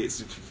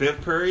 Periods.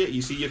 5th period,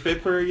 you see your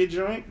 5th period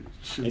joint,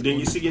 and then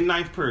you see your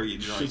 9th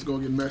period joint. Shit's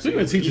gonna get messy. Speaking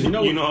of teachers, you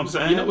know what I'm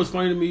saying? You know what's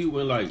funny to me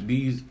when like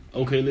these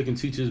okay looking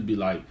teachers be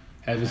like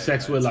having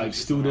sex with like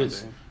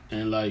students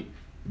and like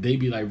they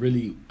be like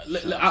really.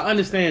 I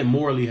understand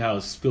morally how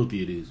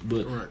filthy it is,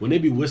 but when they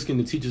be whisking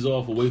the teachers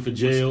off away for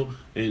jail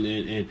and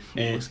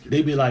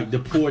they be like the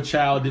poor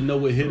child didn't know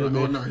what hit him.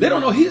 They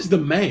don't know he's the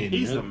man.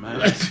 He's the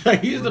man.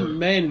 He's the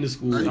man in the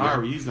school.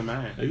 Sorry, he's the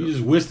man. You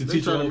just whisk the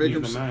teacher off.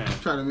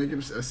 Trying to make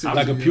him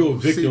like a pure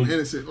victim,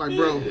 innocent. Like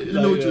bro, you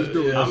know what you was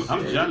doing.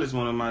 I'm jealous.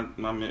 One of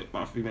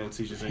my female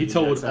teachers. He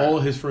told all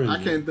his friends.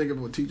 I can't think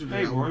of a teacher.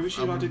 Hey, boy, what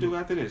she about to do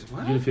after this?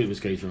 What? Get a fit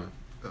with K-Tron.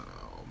 Oh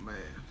man,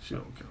 she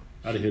don't count.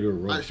 I'd have hit her a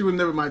roll. She was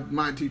never my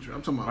teacher.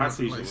 I'm talking about my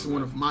teacher, like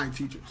one of my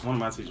teachers.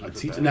 One of my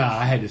teachers. Nah,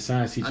 I had the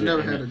science teacher. I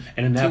never had an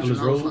Annapolis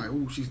teacher. Road. I was like,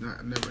 ooh, she's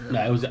not. Never had.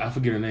 Nah, it was. I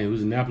forget her name. It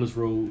was Annapolis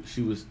Road.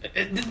 She was.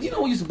 You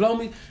know what used to blow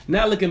me?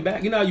 Now looking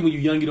back, you know when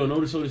you're young, you don't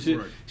notice sort of shit.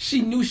 Right.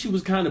 She knew she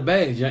was kind of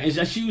bad,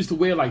 and she used to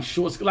wear like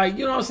shorts, like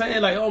you know what I'm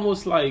saying, like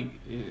almost like.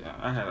 Yeah,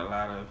 I had a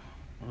lot of.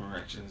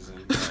 Erections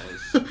and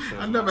guys.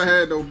 I never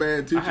had no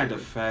bad teacher. I had the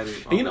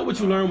fattest. And you know what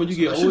you learn when you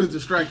get older? That shit is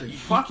distracting.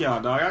 Fuck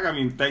y'all, dog. I got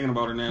me thinking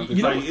about it now.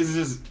 You know, like, it's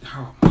just.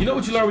 You know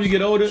what you learn when you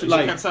get older? She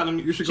like, kept telling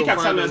me, you should she go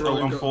kept find telling us,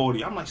 her. I'm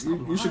 40. I'm like,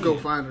 you should go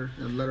find her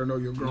and let her know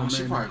you're a grown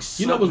man.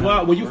 You know what's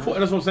wild? When you, that's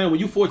what I'm saying. When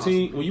you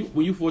 14,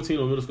 when you 14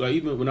 on middle school, like,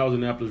 even when I was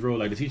in Annapolis Road,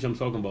 like the teacher I'm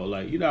talking about,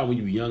 like you know how when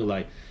you were young,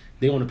 like.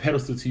 They on a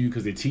pedestal to you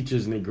because they're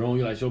teachers and they're grown.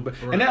 You're like, so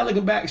bad. Right. And now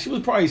looking back, she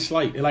was probably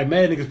slight. And like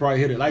mad niggas probably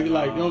hit it. Like you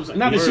know what I'm saying?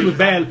 Not that she was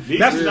bad.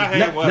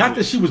 Not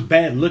that she was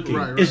bad looking.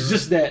 It's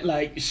just that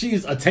like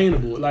she's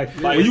attainable. Like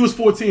when you was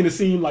 14, it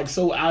seemed like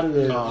so out of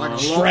the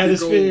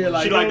stratosphere.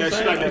 Like she like that.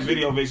 She like that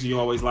video vixen you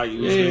always like.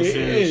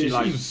 She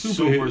like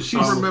super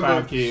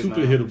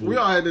hittable. We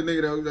all had the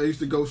nigga that used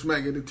to go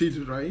smack at the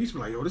teachers, right? He used to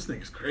be like, yo, this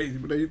nigga's crazy.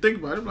 But then you think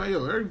about it, like,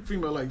 yo, every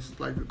female likes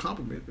like a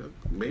compliment.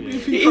 Maybe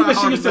if he tried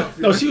hard enough.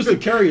 No, she was the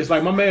curious.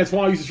 Like my man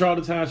Swan used to try all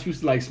the time. She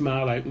used to like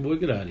smile, like, "Boy,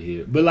 get out of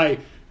here." But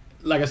like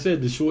I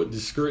said, the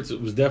skirts,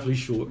 it was definitely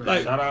short.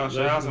 Like shout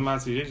out to my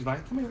teacher. She's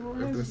like, "Come here,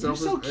 Roy. You're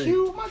so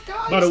cute, my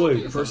God." By the way,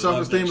 if her self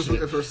esteem is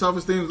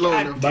low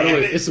enough. By the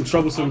way, it's some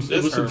troublesome.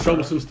 It was some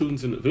troublesome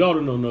students in. If y'all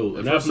don't know,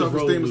 if her self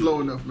esteem is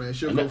low enough, man,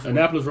 she'll go for it.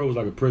 Annapolis Road was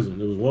like a prison.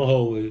 There was one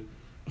hallway,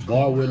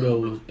 bar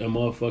windows, and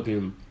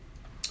motherfucking.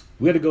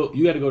 You had to go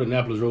to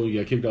Annapolis Road. You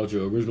got kicked out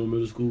your original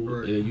middle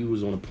school, and then you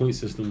was on a point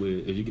system where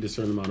if you get a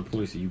certain amount of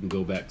points, you can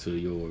go back to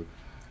your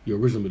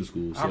original middle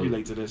school. So, I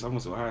relate to this. I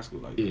went to a high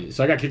school like that. Yeah,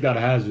 so I got kicked out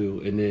of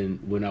Highsville, and then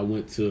when I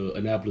went to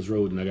Annapolis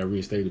Road, and I got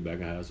reinstated back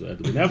in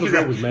Highsville. Annapolis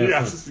Road was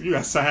mad fun. You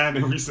got signed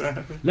and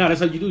re-signed. Nah, that's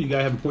how you do. You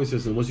gotta have a point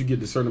system. Once you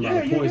get a certain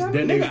amount of points,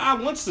 then I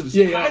went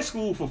to high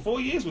school for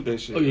 4 years with that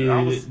shit. Oh yeah,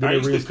 I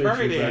used to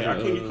curry there.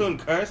 You couldn't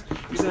cuss. You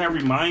used to have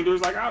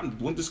reminders. Like I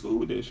went to school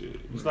with that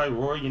shit. It's like,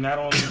 Roy, you're not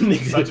on such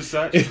and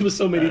such. It was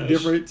so many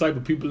different type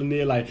of people in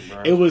there. Like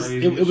it was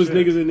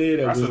niggas in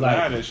there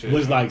that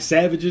was like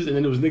savages, and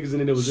then there was niggas in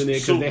there that was in there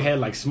because they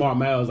had like smart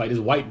mouths. Like this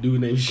white dude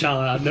named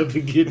Sean. I'll never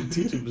forget.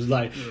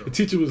 The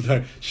teacher was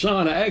like,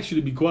 Sean, I asked you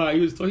to be quiet.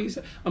 He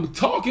said, I'm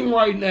talking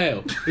right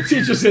now. The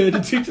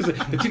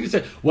teacher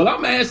said, well,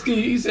 I'm asking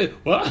you. He said,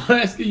 well, I'm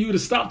asking you to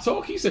stop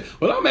talking. He said,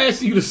 well, I'm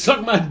asking you to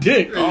suck my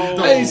dick.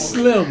 Hey,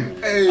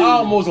 Slim. I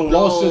almost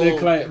lost in that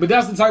class. But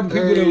that's the type of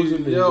people that was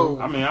in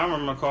there. I mean, I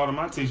remember calling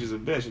my teachers a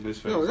bitch in this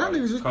face. Yo, that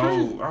nigga's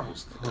cold. I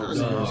was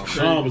cold.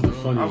 Sean was the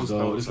funniest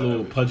dog. This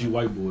little pudgy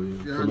white boy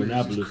from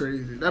Annapolis.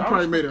 Crazy. That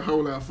probably made it a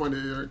whole lot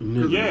funnier.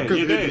 Because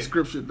of the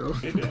description, though.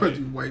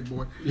 Pudgy white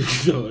boy.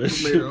 Yo, that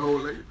shit. Made a whole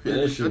like.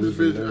 I just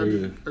envisioned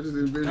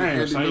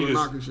Andy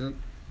Milonakis.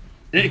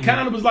 It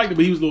kind of was like that,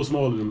 but he was a little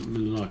smaller than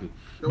Milonakis.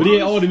 But he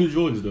had all the new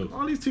Jordans though.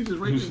 All these teachers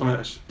raping,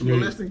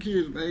 molesting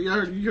kids, man. You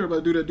heard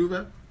about Do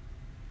That?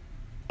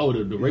 Oh,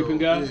 the raping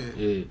guy?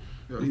 Yeah.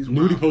 Yo,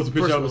 Nudie posted a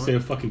picture of him saying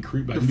fucking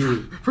creep. I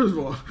knew it. First of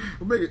all,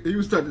 he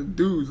was touching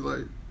dudes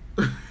like.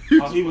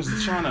 He was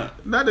trying to.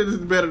 Not that it's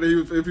better than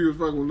if he was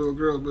fucking with little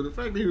girls, but the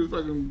fact that he was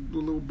fucking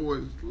with little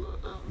boys.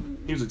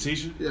 He was a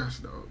teacher? Yes,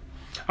 dog.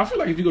 I feel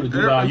like if you go to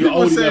Dubai, you're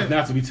old enough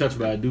not to be touched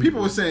by a dude.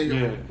 People were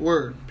saying,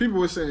 word. People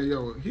were saying,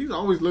 yo, he's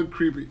always looked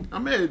creepy. I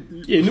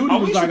mean, yeah, Nudie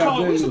was like,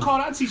 we used to call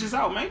our teachers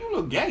out, man. You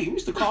look gay. We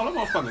used to call them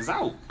motherfuckers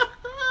out.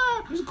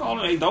 We used to call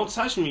them, hey, don't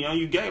touch me,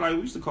 you gay. Like,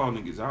 we used to call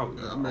niggas out.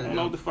 I don't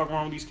know what the fuck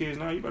wrong with these kids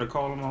now. You better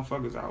call them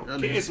motherfuckers out.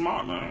 Kids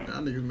smart, man.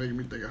 Y'all niggas making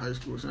me think of high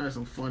school. So I had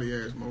some funny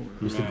ass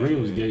moments. Mr.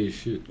 Green was gay as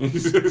shit.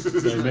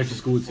 Elementary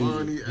school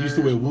teacher. He used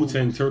to wear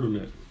Wu-Tang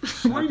turtleneck.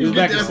 Where do you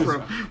get that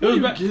from?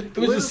 It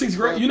was the sixth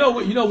grade. You know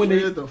when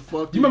they. You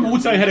remember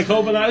Wu-Tang had a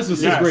clothing line? This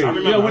was sixth grade.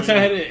 You know Wu-Tang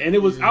had it, and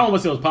it was. I don't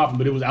want to say it was popping,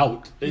 but it was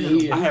out. I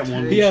had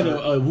one. He had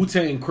a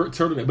Wu-Tang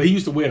turtleneck, but he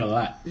used to wear it a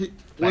lot.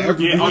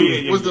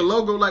 Was the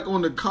logo like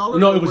on the collar?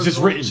 No, it was just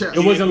written.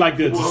 It wasn't like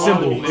the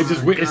symbol. It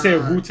just it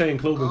said Wu-Tang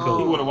clothing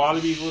code. He wore the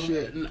Wallabies with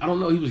him? I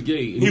don't know. He was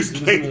gay. He was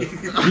gay.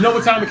 You know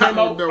what time it came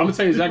out? I'm gonna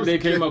tell you exactly day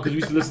it came out because we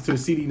used to listen to the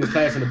CD in the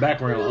class in the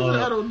background.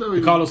 I don't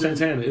know. Carlos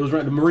Santana. It was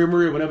right the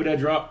Maria. Whenever that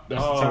dropped,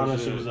 that's the time that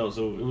shit was out.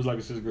 So it was like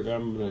a sixth grade. I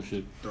remember that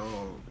shit.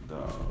 Dog.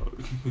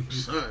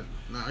 Son.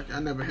 Nah, I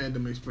never had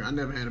them experience. I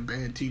never had a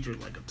bad teacher,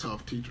 like a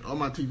tough teacher. All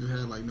my teachers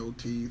had like no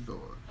teeth or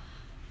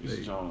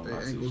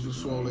their ankles were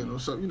swollen or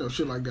something,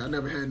 shit like that. I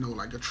never had no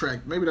like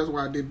attract. Maybe that's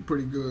why I did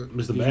pretty good.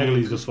 Mr.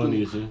 Bagley's the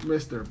funniest.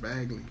 Mr.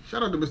 Bagley.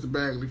 Shout out to Mr.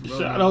 Bagley.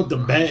 Shout out to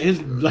Bag.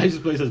 His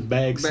license plate says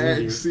Bag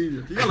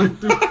Senior. He got like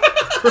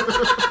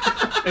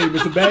Hey,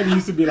 Mr. Bagley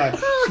used to be like,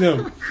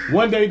 Slim,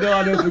 one day, dog,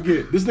 I'll never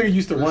forget. This nigga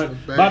used to run.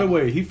 By the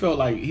way, he felt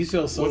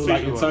so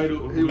like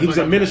entitled. He was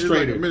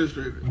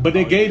administrator. But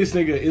they gave this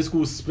nigga in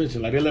school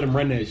suspension. Like they let him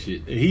run that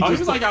shit. And he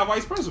was like our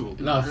vice principal.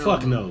 Nah,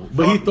 fuck no.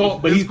 But he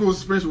thought. But school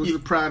suspension was his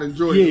pride and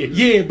joy.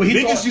 Yeah. But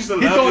he thought. Used to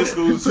love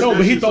school suspension. No,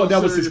 but he thought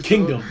that was his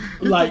kingdom.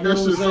 Like, you know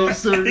what I'm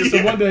saying?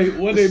 So one day,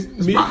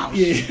 me and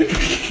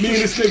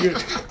this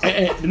nigga,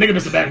 and the nigga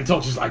Mr. Bagley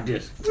talks just like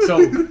this. So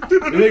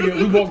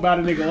we walked by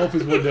the nigga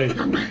office one day.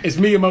 It's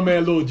me and my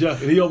man Lil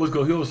Jeff, and he always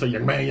say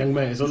young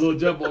man. So Lil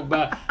Jeff walked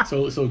by.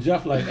 So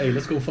Jeff like, hey,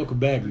 let's go fuck with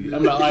Bagley.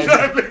 I'm like, all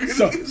right.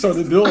 So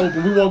the door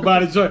open. We walk by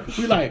the joint.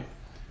 We like,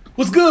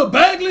 what's good,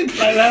 Bagley?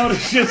 Like loud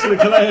as shit to the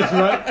class,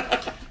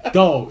 right?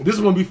 Dog, this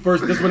is when we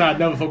first. This is when I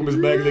never fuck with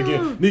Mr. Bagley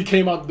again. And he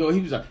came out the door. He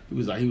was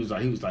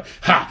like,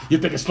 ha! You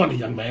think it's funny,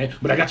 young man?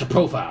 But I got your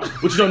profile.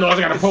 What you don't know is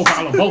I got a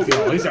profile on both of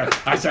y'all. He said,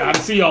 I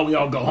see y'all when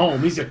y'all go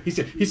home. He said,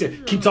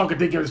 keep talking,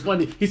 thinking it's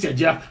funny. He said,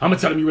 Jeff, I'm gonna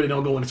tell him you really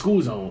don't go in the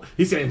school zone.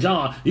 He said,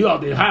 John, you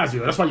out there in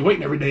Highsville. That's why you're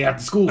waiting every day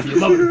after school for your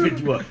mother to pick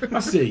you up. I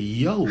said,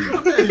 yo.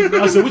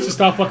 I said, we should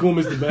stop fucking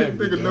with Mr.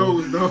 Bagley. Nigga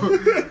knows, dog.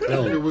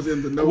 It was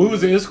in the nose. We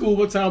was in school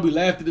one time. We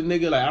laughed at the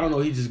nigga. Like, I don't know.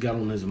 He just got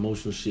on his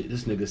emotional shit.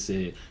 This nigga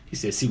said,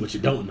 see what you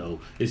don't know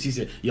is he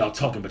said, y'all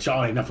talking, but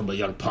y'all ain't nothing but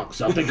young punks.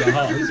 Y'all think y'all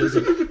hard.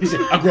 He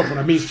said, I grew up on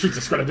the mean streets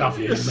of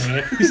Philadelphia,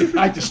 man. He said,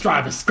 I had to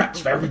strive and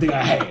scratch for everything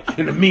I had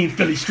in the mean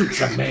Philly streets,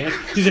 young man.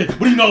 He said,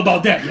 what do you know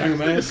about that, young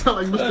man? It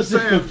sound like Mr.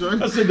 Sam,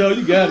 John. I said, no,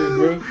 you got it,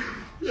 bro.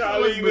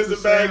 Y'all leave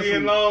Mr. Bagley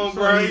alone,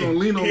 bro.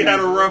 He had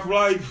a rough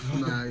life.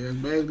 Nah, yeah,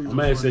 Bagley. My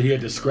man said he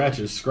had to scratch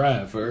and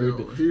scribe for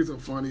everything. He's a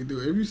funny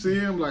dude. If you see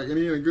him like and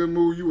he in a good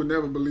mood, you would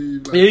never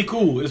believe. Like, yeah, he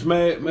cool. It's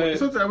mad.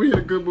 Sometimes we in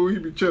a good mood, he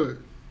be chilling.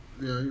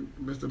 Yeah,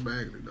 Mr.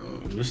 Bagley,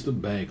 dog. Mr.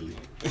 Bagley.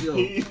 Yo.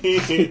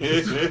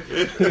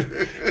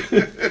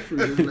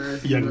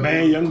 Young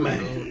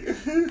man.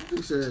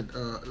 He said,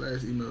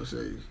 last email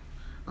says,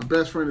 my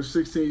best friend of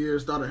 16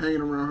 years started hanging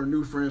around her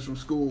new friends from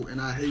school,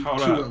 and I hate two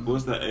of them.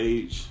 What's the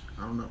age?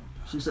 I don't know.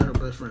 She said her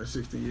best friend is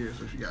 16 years,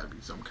 so she got to be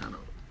some kind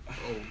of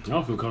old. I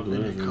don't feel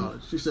comfortable in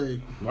college. She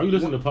said, why you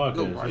listen to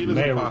podcasts? Why you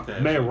listen to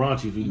podcasts? Mad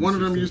raunchy. One of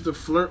them used to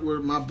flirt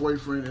with my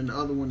boyfriend, and the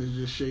other one is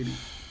just shady.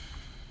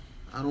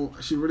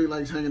 She really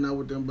likes hanging out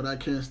with them, but I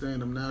can't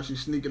stand them. Now she's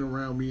sneaking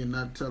around me and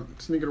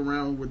sneaking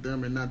around with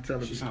them and not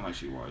telling me. She sound like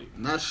she white.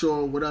 Not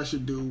sure what I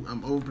should do.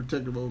 I'm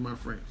overprotective over my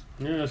friends.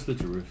 Yeah, that's the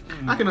truth.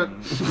 I cannot.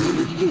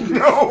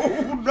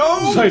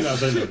 No. Say no.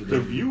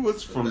 The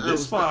viewers from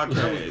this podcast.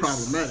 That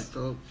was problematic,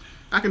 though.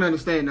 I can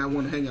understand I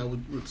want to hang out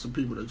with some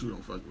people that you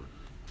don't fuck with.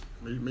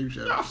 Maybe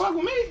shut up. Y'all fuck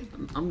with me.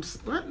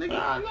 What, nigga?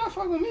 Nah,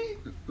 fuck with me.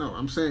 No,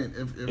 I'm saying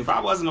if I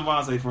wasn't a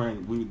Vontae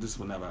friend, this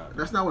would never happen.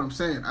 That's not what I'm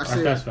saying. I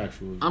said that's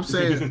factual. I'm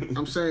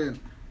saying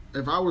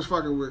if I was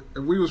fucking with,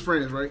 if we was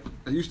friends, right,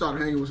 and you started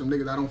hanging with some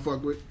niggas I don't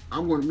fuck with,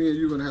 me and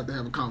you gonna have to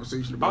have a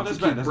conversation about it.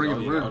 Keep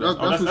bringing it around.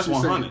 That's what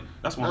she's saying.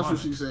 That's what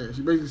she's saying.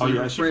 She basically said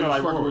her friend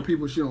is fucking with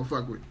people she don't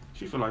fuck with.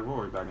 She feel like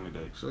Rory back in the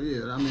day. So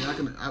yeah, I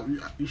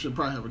mean, you should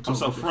probably have a talk. I'm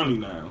so friendly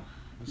now.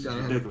 It's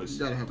ridiculous. You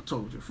gotta have a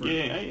talk with your friend.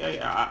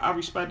 Yeah, I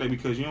respect that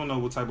because you don't know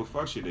what type of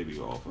fuck shit they be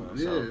offering.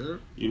 Yeah, so,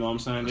 you know what I'm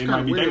saying? They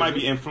might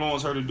be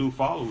influence her to do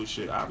followers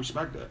shit. I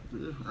respect that.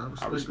 Yeah,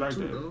 I respect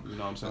too, that. though. You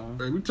know what I'm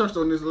saying? We touched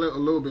on this a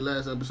little bit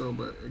last episode,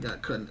 but it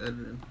got cut in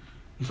editing.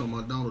 Talking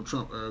about Donald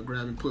Trump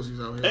grabbing pussies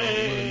out here.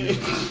 Hey. Did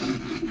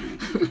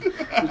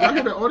y'all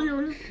hear the audio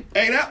here?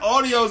 Hey, that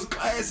audio's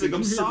classic.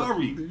 I'm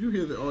sorry. Did you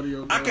hear the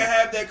audio? I can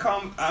have that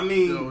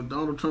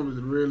Donald Trump is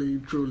really,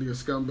 truly a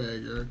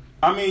scumbag, yo.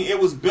 I mean, it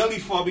was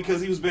Billy's fault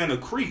because he was being a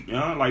creep, you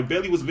know? Like,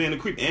 Billy was being a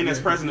creep. And that's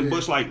President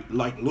Bush, like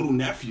little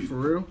nephew. For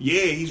real?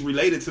 Yeah, he's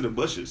related to the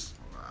Bushes.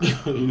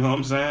 You know what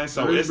I'm saying?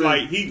 So it's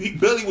like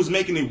Billy was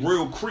making it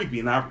real creepy,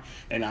 and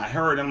I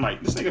heard him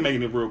like, this nigga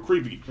making it real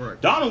creepy.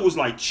 Right. Donald was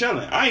like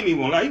chilling. I ain't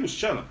even gonna lie, he was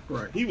chilling.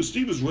 Right. He was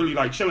really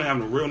like chilling,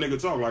 having a real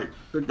nigga talk.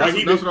 That's what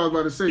I was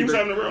about to say. He was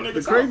having a real nigga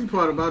talk. The crazy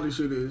part about this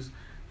shit is,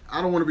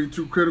 I don't want to be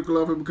too critical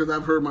of it because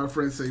I've heard my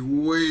friends say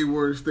way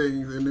worse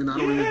things, and then I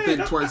don't even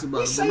think twice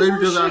about it. But maybe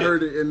because I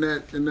heard it in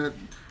that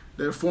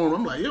form,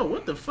 I'm like, yo,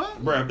 what the fuck?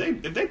 Bro,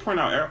 if they print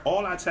out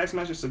all our text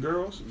messages to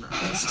girls,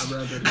 I'd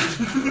rather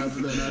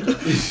that not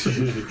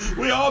happen.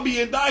 We all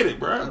be indicted,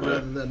 bro. I'd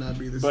rather that not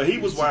be the But he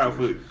was wild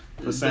for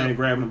saying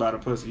grabbing by the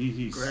pussy.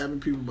 He's grabbing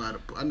people by the.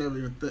 I never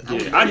even.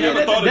 I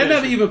never thought of that. That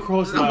never even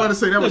crossed my mind. I'm about to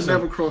say that would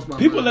never cross my mind.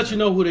 People let you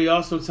know who they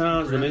are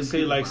sometimes when they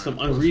say like some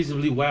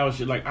unreasonably wild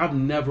shit. Like, I've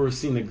never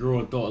seen a girl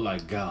and thought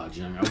like, God,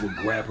 young, I would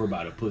grab her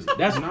by the pussy.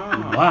 That's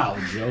wild,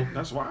 Joe.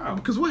 That's wild.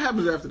 Because what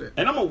happens after that?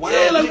 And I'm a wild.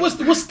 Yeah, like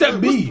what's step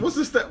B? What's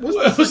the step?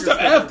 What's step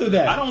after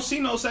that? I don't see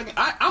no second.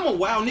 I'm a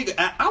wild nigga.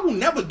 I will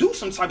never do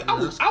some type. I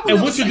will.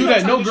 And once you do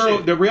that, no girl,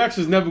 the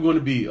reaction is never going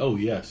to be, oh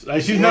yes.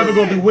 Like, she's never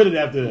going to be with it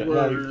after that.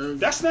 Like,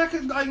 that's not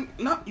like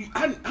not.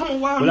 I'm a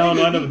wild. But nigga. I don't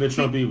know. I never been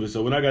Trump either.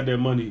 So when I got that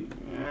money,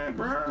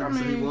 bro. I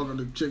mean, walking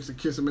to chicks to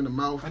kiss him in the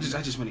mouth. I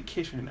just want to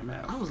kiss her in the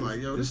mouth. I was like,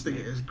 yo, this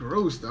nigga is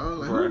gross, dog.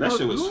 Like, bro, that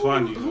shit was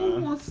funny.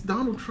 Who wants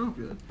Donald Trump?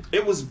 Yeah?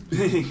 It was.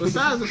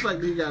 Besides the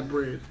fact that he got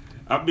bread.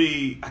 I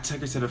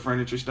took her to the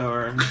furniture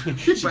store.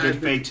 She get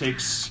fake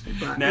tits.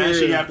 Now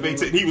she got fake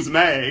tits. He was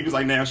mad. He was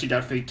like, now she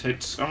got fake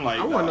tits. I'm like,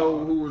 I want to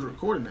know who was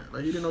recording that.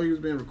 Like, he didn't know he was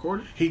being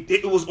recorded?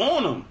 It was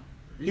on him.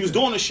 He was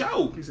doing the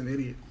show. He's an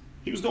idiot.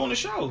 He was doing the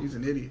show. He's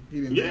an idiot.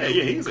 He didn't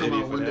he's an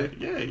idiot for that.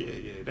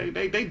 Yeah.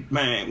 They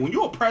man, when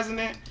you're a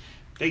president,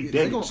 they digging. They digging.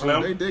 They gonna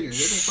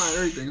find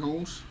everything,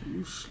 Holmes.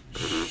 You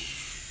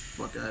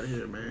fuck out of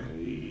here, man.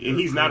 And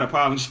he's not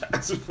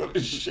apologizing for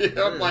the shit.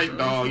 I'm like,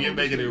 dog, you're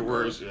making it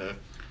worse, yeah.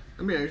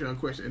 Let me ask you a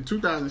question. In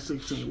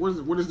 2016,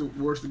 what is the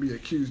worst to be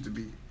accused to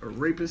be? A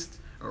rapist,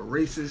 a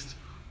racist,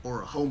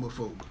 or a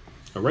homophobe?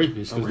 A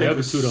rapist, because the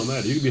other two don't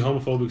matter. You can be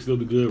homophobic, still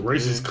be good.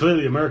 Racist,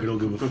 clearly America don't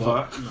give a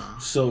fuck. Nah.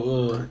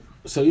 So,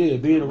 So yeah,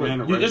 being a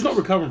rapist. There's no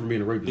recovering from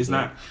being a rapist. It's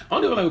not. I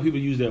don't even like when people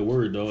use that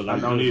word though. Like, I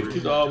don't either.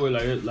 People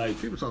always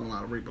like people talking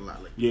about rape a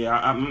lot. Like,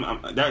 yeah,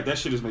 that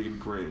shit is making me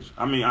cringe.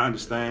 I mean, I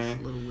understand.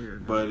 It's a little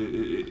weird, but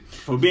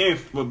for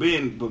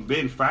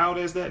being fouled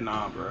as that,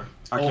 nah, bro.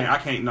 I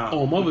can't. Nah.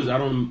 Oh, mothers, I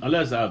don't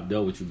unless I've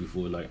dealt with you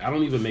before. Like, I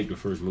don't even make the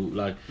first move.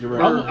 Like,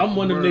 I'm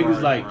one of them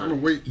niggas. Like,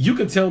 you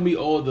can tell me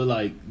all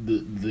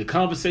the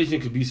conversation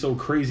could be so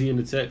crazy in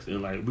the text,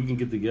 and like we can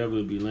get together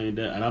and be laying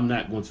down, and I'm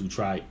not going to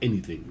try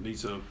anything. Me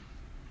too.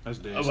 That's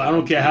dead. I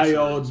don't care how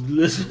y'all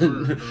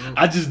listen.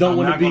 I just don't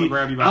want to be.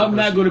 I'm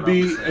not going to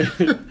be.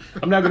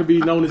 I'm not going to be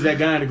known as that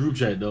guy in the group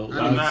chat though.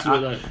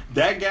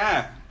 That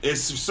guy.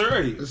 It's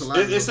serious.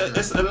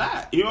 It's a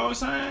lot. You know what I'm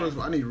saying? First of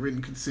all, I need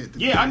written consent.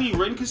 I need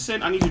written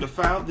consent. I need you to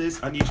file this.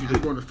 I need you to.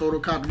 I'm going to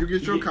photocopy. You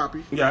get your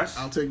copy. Yes.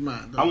 I'll take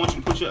mine. I want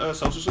you to put your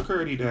social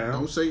security down.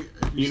 Don't say.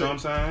 You know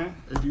what I'm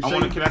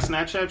saying? Can I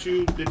Snapchat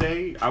you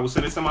today? I will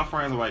send it to my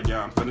friends. I'm like,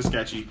 yeah, I'm finna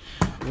sketchy.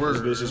 Word.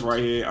 This bitch is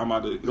right here. I'm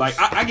about to like.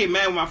 I get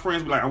mad when my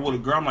friends be like, I'm with a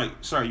girl. I'm like,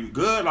 sorry, you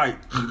good? Like,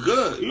 you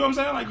good? You know what I'm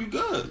saying? Like, you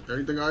good?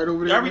 Everything all right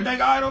over there?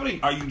 Everything all right over there?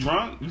 Are you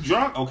drunk? You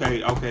drunk? Okay.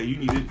 You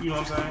need it. You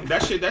know what I'm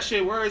saying? That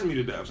shit worries me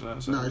to death. So.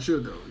 Nah, it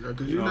should though,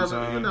 because you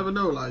never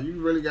know. Like,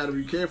 you really got to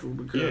be careful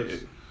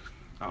because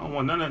I don't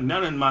want none of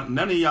my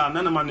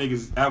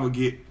niggas ever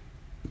get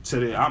to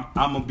that.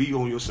 I'm gonna be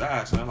on your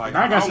side, son. Like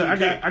I got two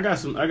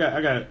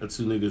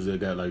niggas that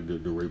got like the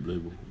rape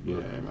label. Yeah,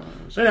 man.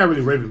 They're not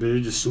really raping, but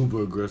they're just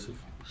super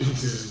aggressive.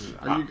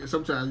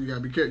 Sometimes you gotta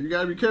be careful. You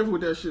gotta be careful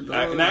with that shit.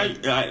 Like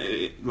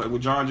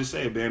what John just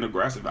said, being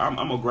aggressive. I'm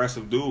an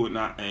aggressive dude,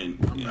 I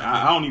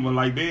don't even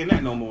like being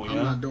that no more. I'm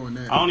not doing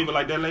that. I don't even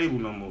like that label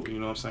no more. You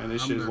know what I'm saying?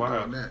 This shit is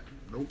wild.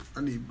 Nope.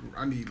 I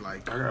need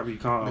like I gotta be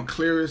calm. The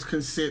clearest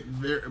consent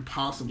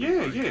possible.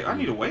 Yeah. I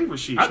need a waiver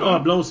sheet. I know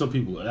I've blown some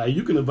people. Like,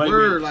 you can invite me.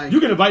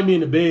 You can invite me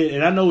in the bed,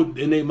 and I know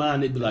in their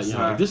mind they'd be like,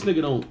 "Yo, if this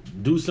nigga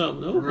don't do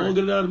something, don't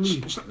get it out of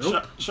me."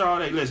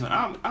 Sade, listen,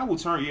 I will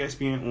turn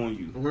ESPN on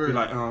you. Be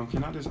like,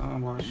 can I just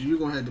watch? You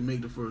gonna have to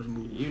make the first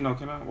move. You know,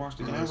 can I watch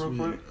the game real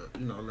quick?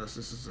 Unless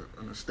this is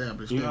an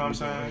established. You know what I'm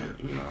saying?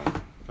 You know.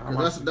 Can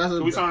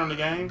we turn on the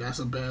game? That's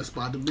a bad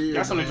spot to be.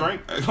 Got something to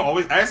drink?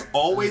 Always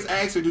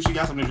ask her, do she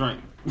got something to drink?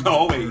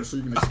 Always. So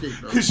you can escape,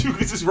 though. Because you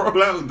can just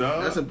roll out,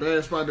 dog. That's a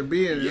bad spot to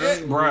be in.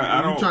 Yeah,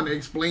 bro. You trying to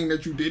explain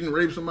that you didn't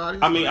rape somebody?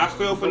 I mean, I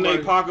feel for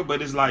Nate Parker,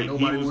 but it's like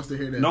nobody wants to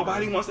hear that.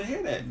 Nobody wants to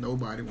hear that.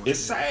 Nobody wants. It's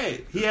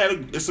sad.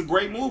 It's a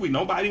great movie.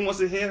 Nobody wants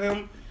to hear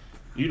him.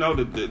 You know,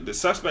 the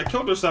suspect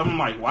killed herself. I'm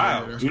like,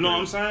 wow. You know what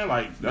I'm saying?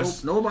 Like,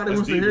 nobody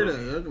wants to hear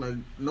that. Like,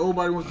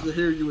 nobody wants to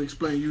hear you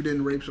explain you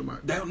didn't rape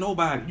somebody.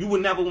 Nobody. You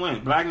would never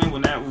win. Black men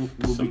will be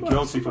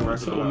guilty for the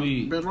rest of their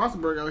life. Ben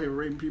Roethlisberger out here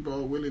raping people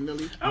all willy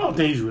nilly. I don't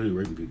think he's really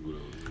raping people though.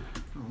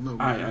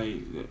 I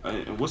don't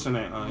know. What's in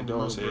that?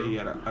 Dog said he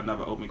had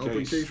another open case.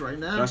 Open case right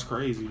now. That's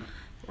crazy.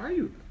 Why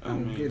you? I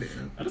don't get it.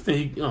 Man. I just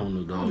think I don't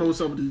know, dog. I don't know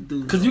some of these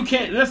dudes. Because you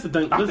can't. That's the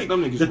thing. I think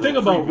them niggas. The thing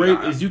about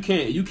rape is you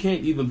can't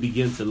even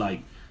begin to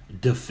like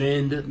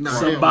defend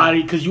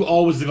somebody because you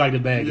always look like the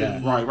bad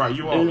guy. Right.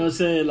 You know what I'm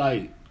saying?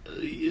 Like,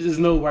 there's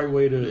no right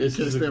way to. It's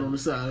just stand on the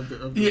side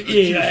of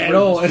the at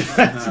all.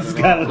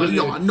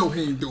 Yo, I know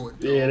he ain't doing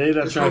it. Yeah, they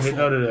not trying to get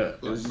none of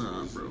that. Like,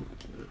 nah, bro.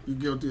 You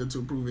guilty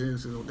until proven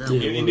innocent on that.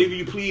 And if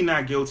you plead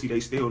not guilty,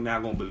 they still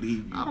not gonna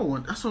believe you. I don't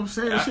want. That's what I'm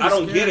saying. I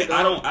don't get it.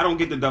 I don't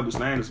get the double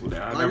standards with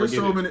that.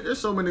 There's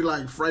so many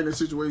like frightening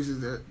situations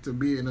that to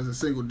be in as a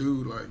single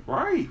dude. Like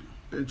right.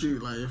 That you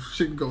like if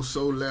shit can go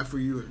so left for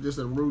you, just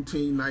a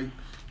routine night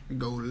and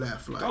go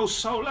left. Like go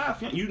so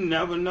left. You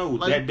never know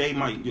that day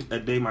might go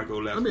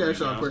left. Let me ask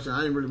y'all a question.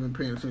 I ain't really been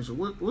paying attention.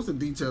 What's the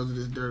details of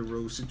this Derrick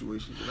Rose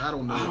situation? I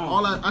don't know.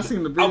 All I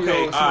seen the video.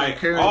 Okay,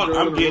 all right.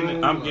 I'm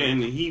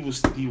getting it. He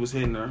was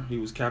hitting her. He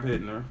was cap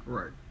hitting her.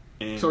 Right.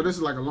 And so this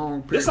is like a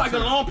long period. It's like a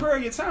long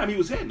period of time. He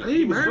was hitting her.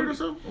 He married or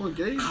something? Or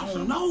engaged? I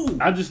don't know.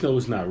 I just know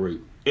it's not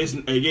rape. That's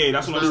what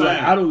I'm saying.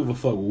 I don't give a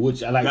fuck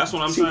which. Like, that's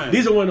what I'm saying.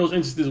 These are one of those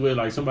instances where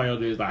like somebody out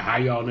there is like, how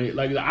y'all name?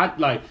 Like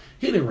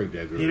he didn't rape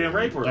that girl. He didn't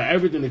rape her. Like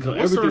everything that comes.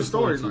 What's her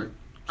story like?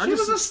 She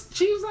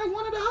was like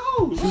one of the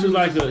hoes.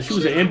 She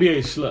was an NBA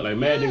slut. Like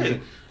mad nigga.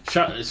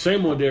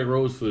 Shame on Derrick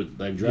Rose for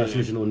like dry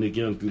snitching on Nick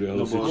Young through that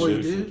whole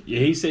situation. Yeah,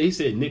 he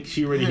said Nick.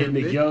 She already hit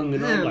Nick Young,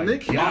 and I'm like,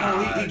 Nick, he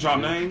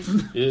dropped names.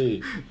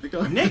 Yeah,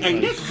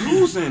 Nick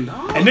losing,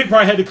 dog. And Nick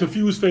probably had the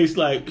confused face,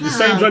 like the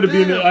same trying to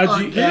be in the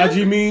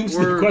IG memes,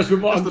 the question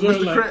mark. Like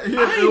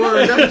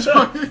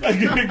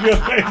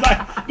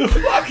the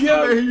fuck,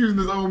 yo. He using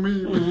his own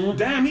meme.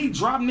 Damn, he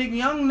dropped Nick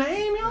Young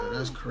name, yo.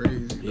 That's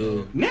crazy.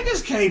 Yeah.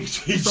 Niggas can't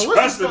be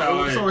trusted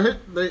out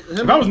here.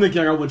 If I was Nick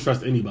Young, I wouldn't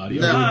trust anybody.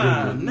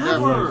 Never.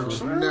 Never.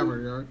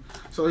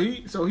 So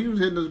he was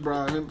hitting his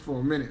bra for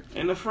a minute.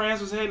 And the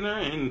friends was hitting her,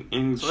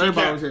 and so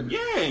everybody was hitting her.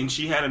 Yeah, and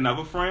she had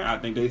another friend. I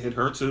think they hit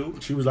her too.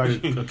 She was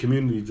like a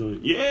community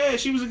joint. Yeah,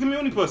 she was a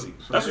community pussy.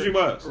 So that's what she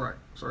was. Right.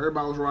 So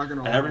everybody was rocking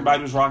on.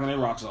 Everybody was rocking their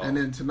rocks off. And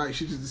then tonight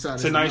she just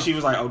decided. Tonight she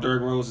was like, "Oh,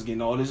 Derrick Rose is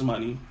getting all this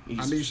money.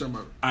 I need some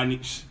of it. I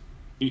need."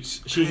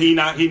 He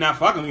not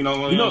fucking. You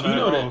know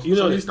that.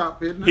 So he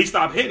stopped hitting her. He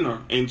stopped hitting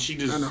her, and she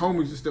just. And the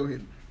homies are still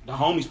hitting. the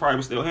homies probably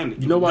was still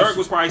handling. You know why Dirk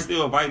was probably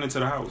still inviting her to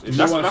the house.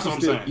 That's what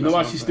I'm saying. You know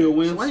why she still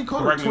wins? Why he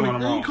called her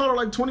 20? He called her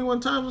like 21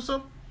 times or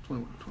something.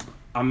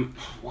 21.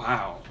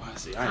 Wow. I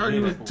see. I heard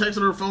he was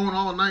texting her phone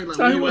all night. Like,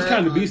 so he was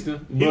kind of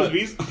beasting. He was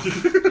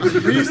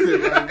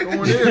beasting. Like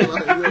going in.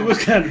 Like, he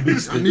was kind of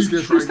beasting. I need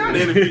this right now.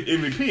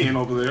 MVPing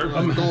over there.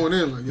 Like, going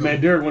in. Like, yo.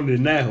 Man, Derek wanted it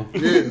now.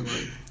 Yeah.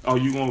 Like, oh,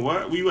 you going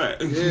what? Where you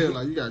at? Yeah,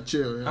 like you gotta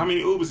chill. Yeah. How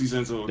many Ubers he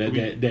sent to her?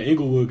 That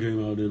Inglewood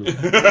came out then.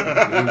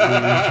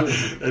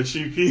 That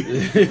cheapy.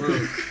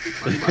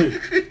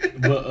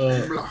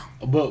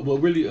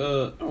 but really, I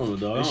don't know,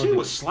 dog. And she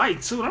was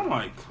slight too. I'm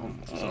like, come on.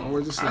 It's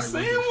always a slight. I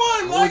seen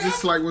one. Always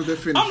just like when's that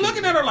finish? I'm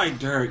looking at her like,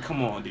 Derek,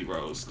 come on,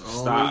 D-Rose.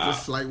 Stop. Always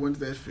just like when's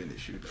that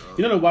finish? You dog.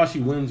 You know why she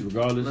wins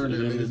regardless at the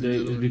end of the day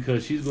is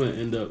because she's going to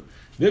end up.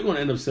 They're going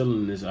to end up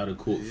selling this out of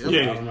court for I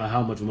don't know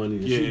how much money.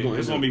 Yeah,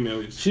 it's going to be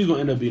millions. She's going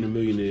to end up being a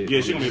millionaire. Yeah,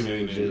 she's going to be a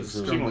millionaire.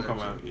 She's going to come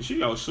out. She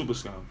got super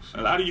scum.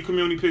 A lot of you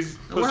community pussies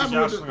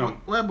y'all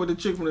scum. What happened with the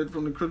chick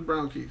from the Chris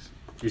Brown case?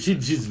 Yeah, she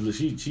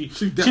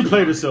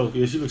played herself.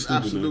 Yeah, she looks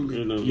stupid. Absolutely.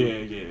 You know?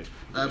 Yeah.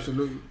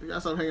 Absolutely. You gotta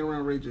stop hanging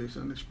around Ray J,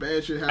 son. This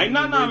bad shit happens. Hey,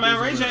 no, man.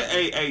 Ray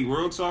J, hey,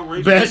 real talk.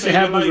 Ray J. Bad shit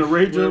happens with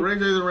Ray J. When Ray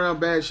J's around,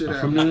 bad shit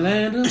happens. From the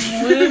land of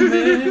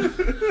women,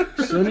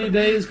 sunny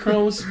days,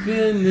 chrome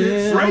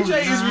spinning. Ray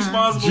J is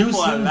responsible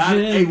for a lot.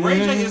 Hey, Ray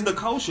J is the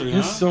culture,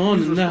 It's on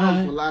He's responsible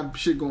tonight. for a lot of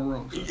shit going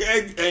wrong. So. Yeah,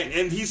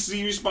 and he's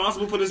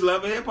responsible for this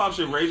love of hip hop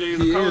shit. Ray J is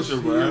the culture,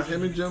 He bro. is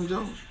him and Jim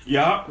Jones.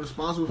 Yeah.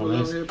 Responsible for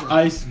love of hip hop.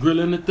 Ice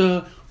grilling at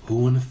the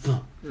who in the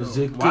thump.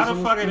 Why the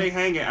fuck are they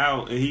hanging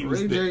out? And he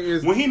was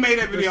when he made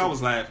that video, I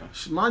was laughing.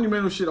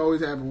 Monumental shit always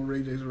happens when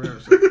Ray J's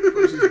around. So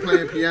first he's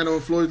playing piano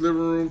in Floyd's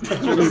living room. The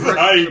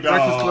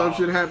Breakfast Club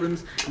shit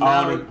happens.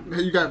 Now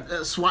you got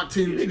SWAT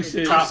team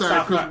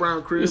outside Chris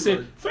Brown crib. They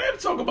said, fam,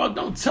 talk about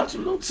don't touch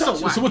him, don't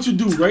touch him. So what you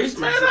do, Ray?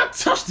 Man, I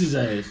touched his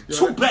ass.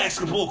 Two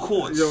basketball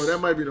courts. Yo, that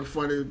might be the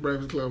funniest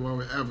Breakfast Club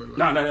moment ever.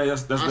 Like, no,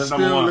 that's number one. I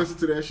still listen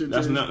to that shit.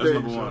 That's number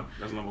one. So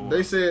That's number one.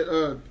 They said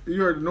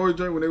you heard the noise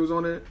joint when they was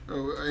on there.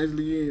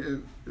 Angela Yee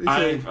and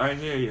I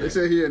hear you. They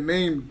said he had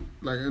named,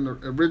 like in the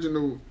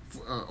original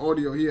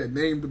audio, he had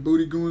named the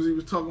booty goons he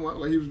was talking about,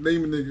 like he was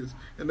naming niggas,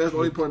 and that's the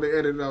only part they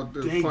edited out.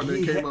 The part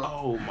that came out.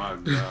 Oh my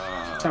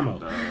god! Come on.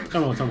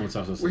 Well,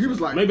 he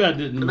was like, maybe I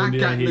didn't. And I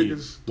got hear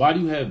niggas. You. Why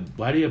do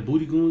you have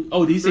booty goons?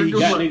 Oh, he said he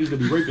got niggas to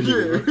be raping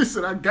niggas. Yeah, right? he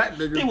said I got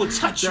niggas. They will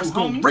touch you, that's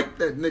gonna homie. break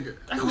that nigga.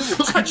 They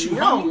will touch you,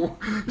 homie.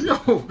 Yo,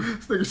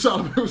 this nigga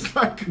Charlamagne was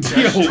like,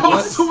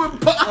 what? so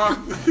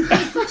impossible.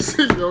 I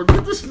said, yo,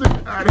 get this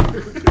nigga out of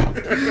here.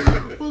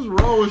 What's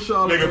wrong with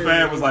Charlamagne? Nigga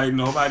Fab was like,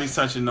 nobody's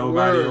touching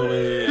nobody over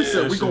there. He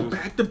said, we gonna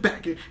back to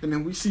back it, and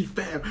then we see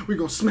Fab, we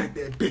gonna smack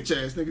that bitch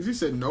ass niggas. He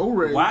said, no,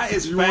 Ray. Why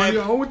is you Fab?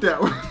 on with that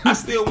one? I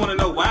still want to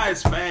know why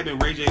is Fab and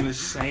Ray J in the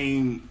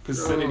same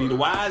vicinity?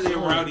 Why is they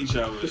around each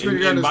other? This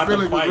nigga got his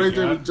feelings because Ray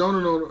J was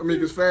joning on him. I mean,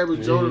 because Fab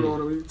was joning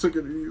on him. He took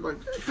it. He like,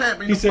 hey, Fab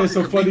ain't He no said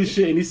some funny comedian.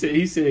 shit, and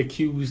he said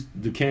accused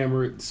the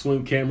camera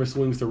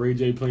swings to Ray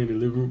J playing the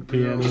living room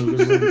piano. In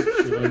the living room,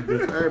 shit like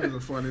that. Fab is a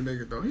funny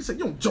nigga though. He said,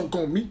 you don't joke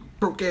on me,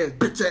 broke ass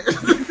bitch ass.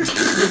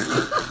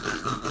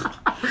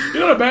 You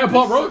know the bad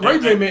part, Ray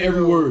J meant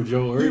every word,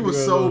 Joe. He was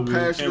so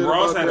passionate. And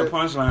Ross about had a that.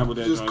 punchline with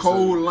that. Just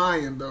cold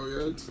lying though,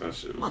 yeah. That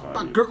shit was My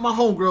funny.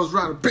 homegirl's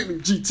riding Bentley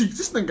GT.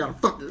 This thing got a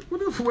fucking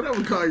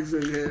whatever car he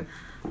said he had.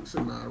 I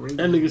said, nah, Ray J.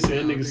 That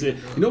nigga said,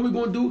 you know what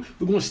we're gonna do?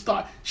 We're gonna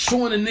start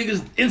showing the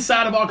niggas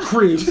inside of our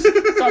cribs,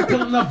 start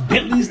pulling up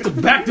Bentleys to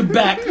back,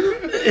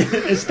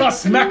 and start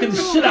smacking the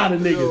shit out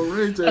of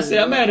niggas. Yo, I said,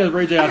 I'm mad at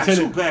Ray J. I got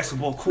two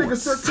basketball Nigga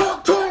courts. said,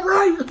 talk to him,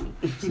 Ray.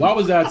 Why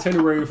was the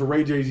itinerary for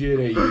Ray J's year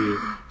that year?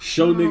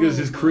 Show niggas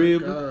his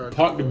crib,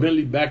 park the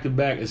Bentley back to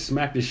back, and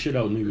smack the shit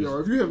out niggas. Yo,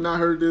 if you have not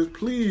heard this,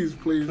 please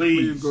go to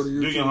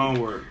YouTube. Do your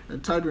homework.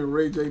 And type in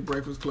Ray J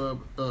Breakfast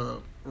Club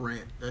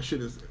rant. That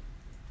shit is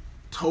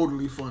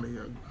totally funny,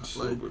 yo.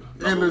 Like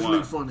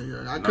endlessly funny,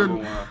 yo. I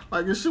couldn't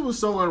like this shit was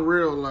so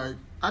unreal. Like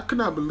I could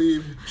not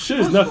believe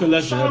shit is nothing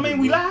less than Charlamagne,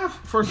 we laugh.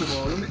 First of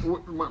all,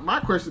 my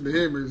question to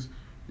him is: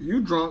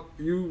 you drunk?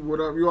 You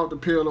off the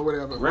pill or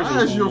whatever?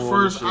 Why is your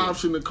first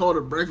option to call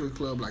the Breakfast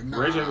Club? Like, nah,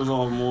 Ray J was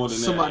on more than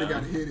somebody that.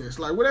 got to hear this.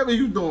 Like, whatever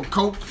you doing,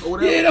 coke or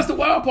whatever. Yeah, that's the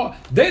wild part.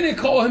 They didn't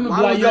call him and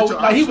be like, yo,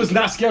 like he was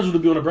not scheduled to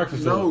be on the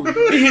Breakfast Club. No.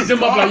 He hit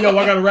them up like, yo,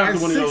 I got to rap At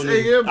to one of 6 those.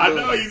 a.m. I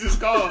know he just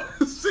called.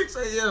 6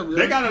 a.m.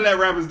 They gotta let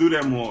rappers do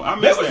that more. I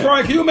That miss was that.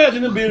 probably, can you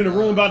imagine them being in the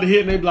room about to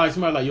hit and they be like,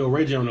 somebody like, yo,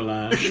 Ray J on the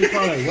line. They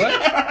probably like,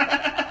 what?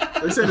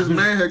 They said his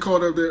man had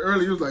called up there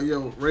early. He was like,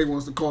 yo, Ray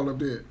wants to call up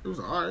there. It was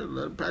like, all right,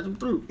 let him patch him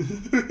through.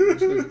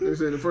 They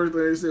said the first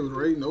thing they said was,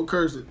 Ray, no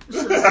cursing. The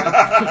first thing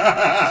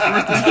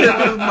came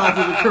out of his mouth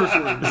was a curse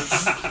word.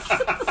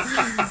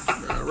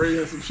 Nah, Ray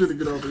had some shit to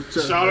get off his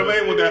chest.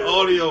 Charlamagne with that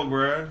audio,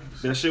 bruh.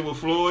 That shit with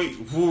Floyd.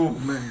 Woo.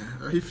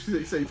 Man, he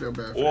said he felt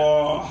bad for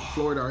Whoa. that.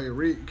 Floyd out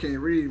here can't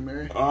read,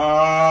 man. It's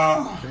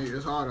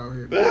hard out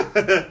here, man.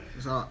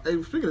 It's hard. Hey,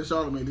 speaking of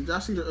Charlamagne, did y'all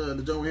see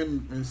the joint with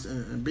him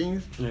and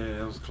Beans? Yeah,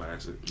 that was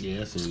classic.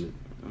 Yeah, I seen it.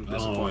 I'm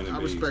disappointed in I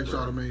Beans, respect bro.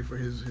 Charlamagne for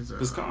his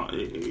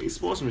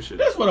sportsmanship.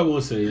 That's what I will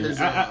say.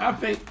 I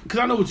think, because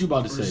I know what you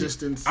about to say.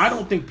 Resistance. I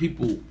don't think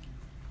people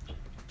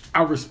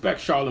I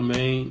respect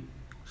Charlamagne,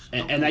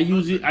 and I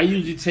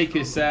usually take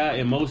his side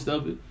in most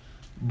of it.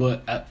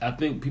 But I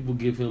think people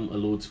give him a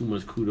little too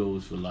much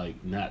kudos for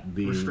like not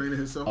being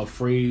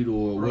afraid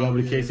or whatever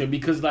the case is.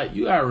 Because like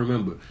you gotta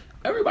remember,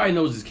 everybody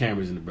knows his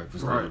cameras in the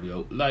Breakfast Club,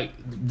 yo. Like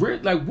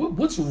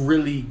what's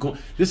really going?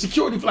 The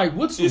security, like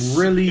what's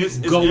really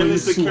going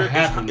to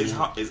happen? It's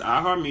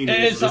iHeartMedia.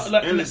 It's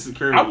endless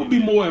security. I would be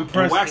more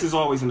impressed. And Wax is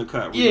always in the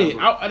cut. Yeah,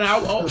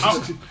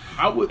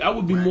 I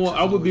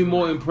would be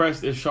more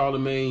impressed if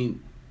Charlamagne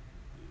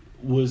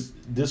was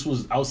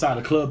outside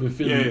the club in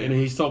Philly, and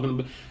he's talking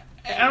about.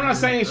 And I'm not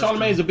saying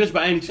Charlamagne's a bitch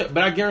by any chance,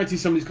 but I guarantee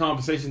some of these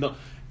conversations though.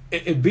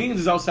 If Beans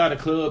is outside the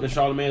club and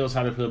Charlamagne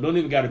outside the club, don't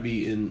even got to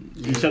be in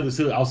each other's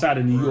hood outside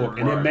of New York,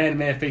 and then man to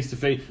man, face to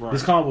face.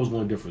 This convo's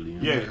going differently.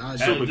 You know?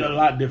 A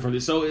lot differently.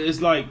 So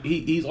it's like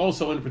he's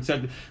also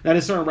unprotected. Now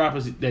there's certain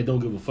rappers that don't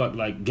give a fuck.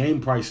 Like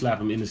Game Price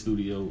slap him in the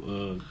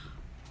studio.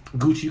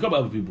 Gucci, a couple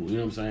other people. You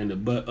know what I'm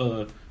saying? But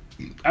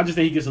I just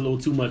think he gets a little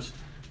too much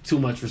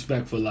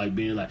respect for like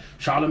being like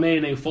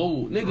Charlamagne ain't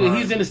fold, nigga.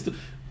 He's in the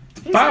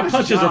 5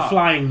 punches are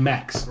flying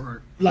max. Right.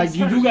 Like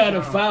you got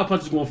a 5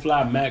 punches going to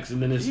fly max,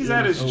 and then he's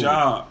at his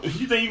job.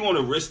 You think you want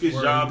to risk his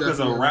job because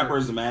a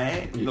rapper's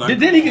mad? Like,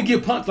 then he could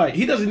get punched. Like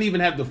he doesn't even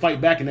have to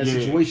fight back in that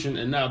situation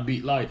and not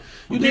be like.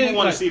 People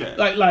want to see that.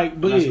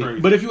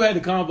 But if you had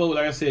the convo,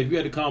 like I said, if you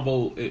had the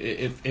convo,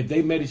 if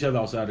they met each other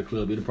outside the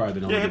club, it'd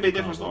probably been it'd be a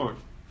different story.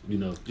 You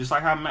know, just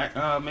like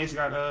how Mace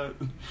got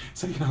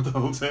taken out the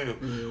hotel.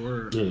 Yeah,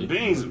 word. Yeah.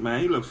 Beans,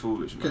 man, he looks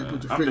foolish, man.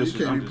 You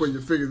can't be putting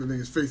your fingers in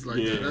niggas' face like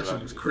that. That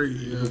shit was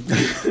crazy.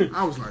 Yeah.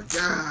 I was like,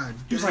 God.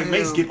 He was like,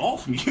 Mace, get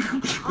off me.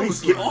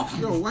 Mace, get off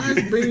me. Yo, why has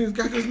Beans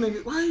got this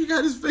nigga? Why you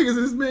got his fingers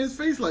in this man's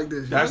face like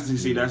this? That's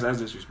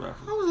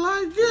disrespectful. I was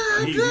like,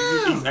 yeah,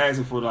 he's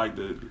asking for like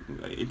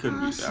it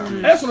couldn't be that.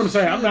 That's what I'm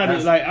saying. I'm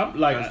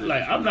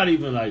not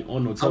even like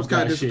on no tough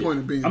guy shit.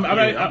 I'm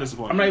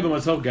not even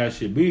on tough guy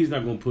shit. Beans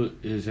not gonna put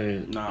his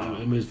hand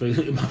in his face,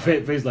 in my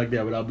face like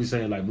that, but I'll be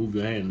saying like, move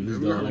your hand.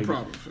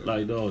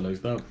 Like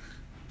stop.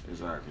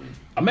 Exactly.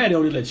 I'm mad they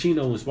only let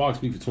Chino and Sparks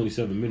speak for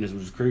 27 minutes,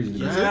 which is crazy to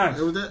me.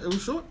 It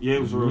was short. Yeah,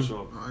 it was real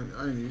short. I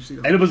didn't even see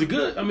that. And it was a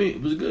good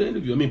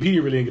interview. I mean, P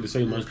really didn't get to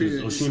say much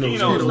because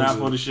Chino's not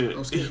for the shit.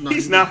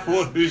 He's not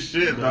for this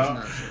shit,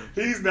 bro.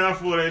 He's not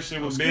for that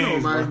shit with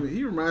Beans.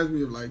 He reminds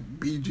me of like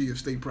BG of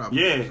State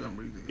Property.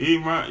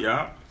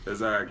 Yeah,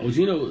 exactly.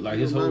 Gino, like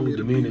his whole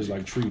demeanor is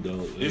like tree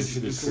though.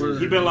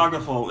 He been locked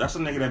up for. That's a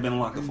nigga that been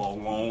locked up for a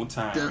long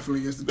time.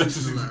 Definitely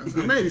institutionalized.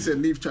 Man, he said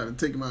Neef tried to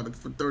take him out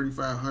for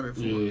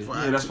 $3,500 for.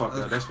 Yeah, that's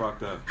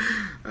fucked up.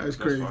 That's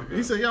crazy.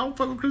 He said, "Y'all don't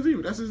fuck with Chris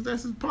Evans.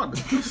 That's his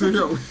partner." I said,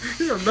 "Yo,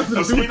 he got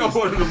nothing to do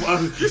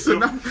with this."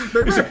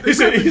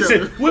 He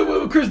said,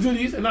 "What Chris do?"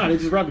 He said, "Nah, they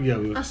just rap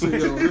together." I said,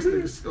 "Yo, this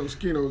nigga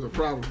Skino is a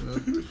problem."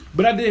 Man.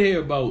 But I did hear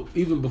about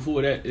even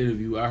before that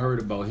interview. I heard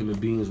about him and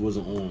Beans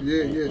wasn't on.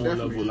 Yeah, definitely.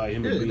 Level, like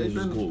him and Beans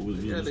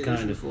was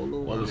kind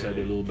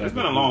of. It's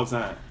been a long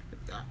time.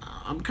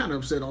 I'm kind of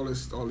upset. All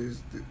these,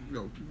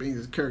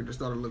 Beans' character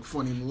started to look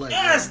funny in the light.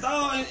 Yes,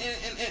 dog,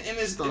 and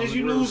as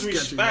you lose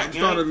respect,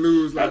 started to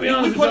lose. Like, we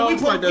put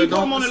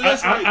him on the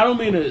list. I don't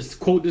mean to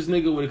quote this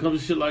nigga when it comes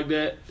to shit like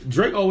that.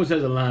 Drake always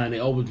has a line.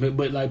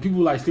 But like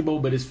people like skip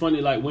over. But it's funny.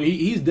 Like when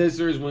he's dead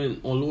serious. When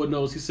on Lord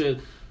Knows he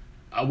said,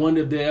 I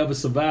wonder if they ever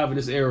survive in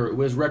this era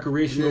where it's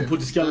recreational, put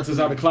the skeletons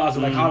out of the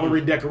closet like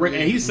Halloween decorate.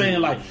 And he's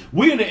saying like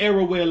we in the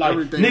era where like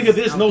nigga,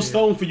 there's no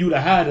stone for you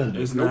to hide under.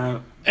 It's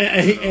not.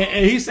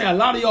 And he's saying a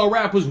lot of y'all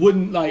rappers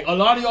wouldn't like. A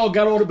lot of y'all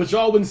got on it, but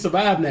y'all wouldn't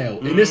survive now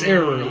in this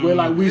era where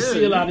like we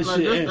see a lot of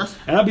shit.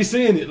 And I be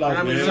seeing it like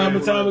time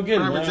and time again.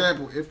 For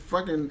example, if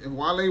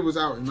Wale was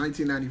out in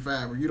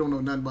 1995, where you don't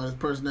know nothing about his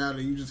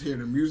personality, you just hear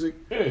the music,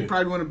 he's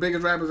probably one of the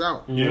biggest rappers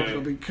out. Yeah.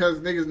 So because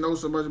niggas know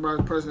so much about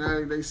his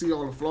personality, they see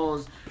all the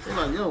flaws. They're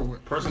like, yo,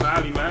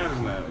 personality matters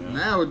now.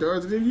 Now it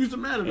does. It didn't used to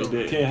matter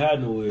though. Can't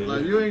hide nowhere.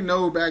 Like you ain't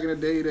know back in the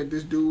day that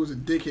this dude was a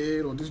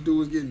dickhead or this dude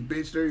was getting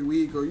bitched every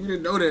week, or you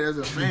didn't know that as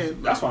a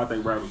fan. That's why I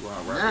think rappers go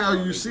out. Now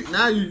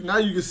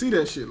you can see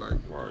that shit. Like,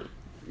 right.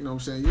 You know what I'm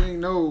saying? You ain't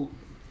know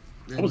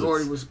that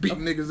Gordy was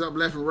beating niggas up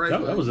left and right.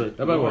 That was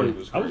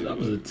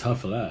a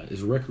tough lie.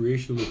 It's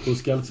recreational to pull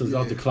skeletons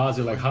out the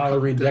closet like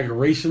Halloween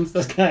decorations.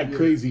 That's kind of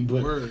crazy,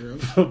 but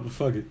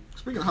fuck it.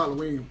 Speaking of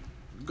Halloween,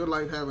 Good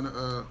Life having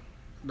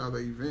another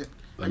event.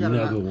 I got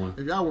another one.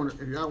 If y'all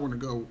want to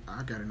go,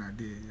 I got an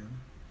idea.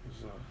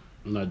 Yeah.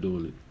 I'm not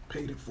doing it.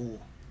 Paid it full.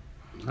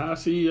 I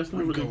see. That's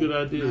not really a good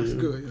idea. That's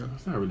good. Yeah.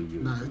 That's not really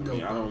good. Nah, it's dope.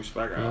 I don't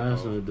respect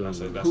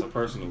it. That's a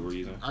personal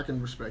reason. I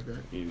can respect that.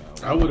 You know,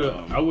 I would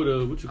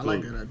have. What you call I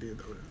like that idea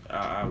though.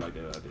 I like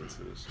that idea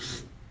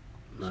too.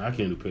 Nah, I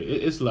can't do pay.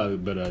 It's a lot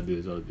of better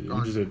ideas out there.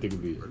 You just didn't think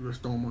of it. Let's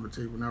throw them on the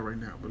table. Not right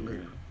now, but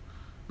later.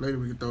 Later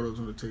we can throw those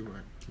on the table.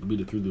 It'll be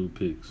the 3 little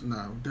pigs.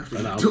 Nah,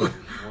 definitely not doing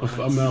I'm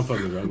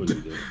fucking. I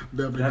wouldn't do that.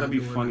 Definitely that'll be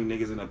funny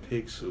niggas in a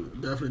pig suit.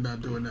 Definitely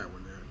not doing that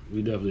one.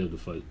 We definitely have to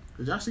fight.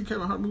 Did y'all see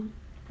Kevin Hart movie?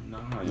 Nah,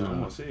 I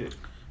don't want to see it.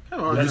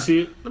 Did you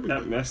see it?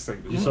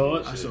 You saw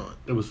it? I saw it.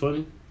 It was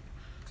funny?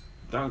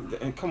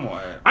 Come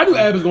on, Ab. I knew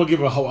Ab was gonna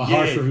give a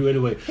harsh review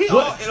anyway.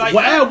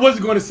 What Ab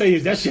wasn't going to say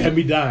is that shit had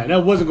me dying.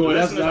 That wasn't going.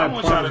 I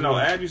want y'all to know.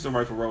 Ab used to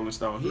write for Rolling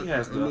Stone. He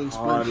has the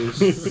hardest.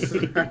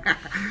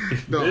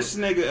 This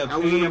nigga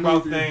opinion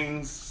about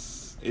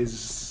things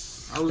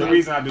is the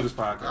reason I do this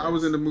podcast. I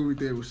was in the movie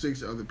theater with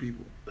 6 other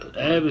people.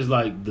 Ab is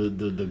like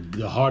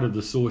the heart of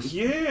the source.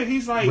 Yeah,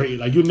 he's like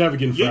you're never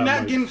getting. You're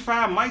not getting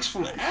 5 mics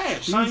from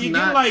Ab, son. You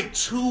get like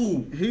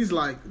 2. He's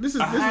like this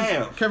is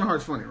Kevin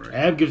Hart's funny, right?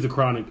 Ab gives the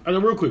Chronic.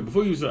 Real quick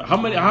before you say how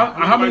many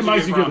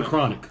mics you give the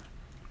Chronic?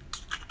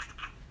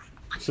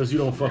 Since you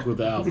don't fuck with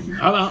the album,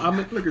 how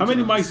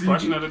many mics?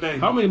 Question of the day.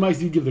 How many mics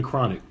do you give the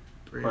Chronic?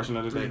 Question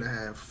of the day.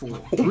 3.5, 4.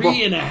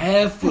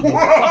 3.5 for the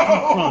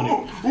fucking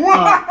Chronic.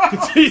 What?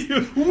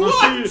 Continue.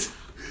 What?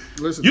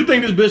 Listen, You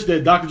think this bitch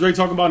that Dr. Dre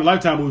talking about in the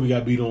Lifetime movie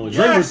got beat on?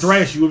 Dre would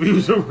thrash you if he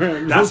was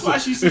around. That's why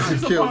she said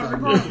she's a part of the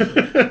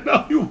problem.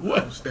 No, you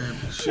what? stab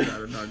the shit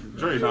out of Dr.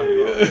 Dre,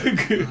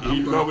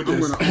 I'm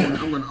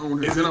gonna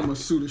own him, and I'm gonna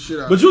sue the shit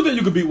out. But you think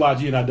you could beat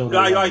YG and I don't know?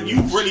 Like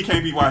you really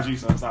can't beat YG,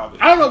 son. Stop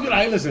it. I don't know if you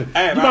like. Listen,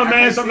 Hey, you my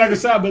man, something like a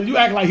side, but you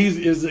act like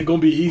is it gonna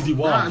be easy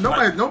wash?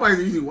 Nobody's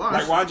easy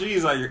wash. Like YG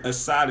is like a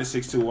solid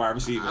 6'2" wide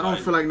receiver. I don't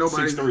feel like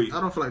nobody's. 6'3".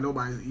 I don't feel like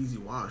nobody's easy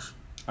wash.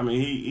 I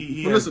mean,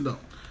 he But listen though,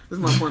 this is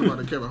my point about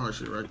the Kevin Hart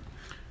shit, right?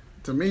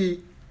 To me,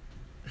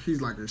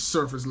 he's like a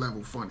surface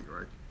level funny,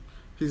 right?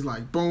 He's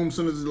like, boom,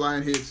 soon as the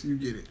line hits, you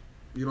get it.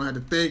 You don't have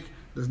to think.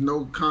 There's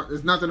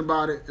nothing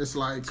about it. It's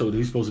like. So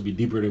he's supposed to be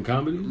deeper than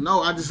comedy?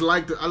 No, I just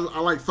like I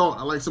like thought.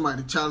 I like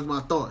somebody to challenge my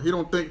thought. He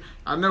don't think.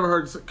 I never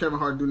heard Kevin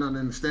Hart do nothing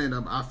in the stand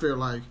up. I feel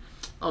like,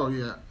 oh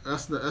yeah,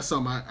 that's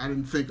something I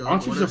didn't think of.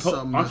 Aren't you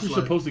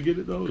supposed to get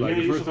it though? Like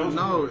Yeah, the first time?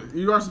 No,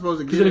 you are supposed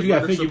to get it. If you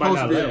gotta but it's think, you might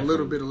supposed not to be laugh, a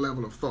little right? bit of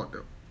level of thought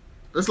though.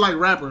 It's like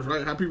rappers,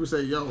 right? How people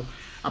say, yo,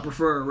 I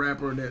prefer a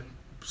rapper that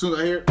as soon as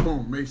I hear it,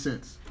 boom, makes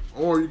sense.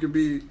 Or you can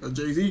be a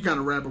Jay-Z kind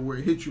of rapper where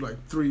it hits you like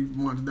 3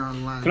 months down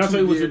the line. Can I tell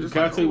you what years,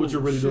 what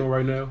you're really doing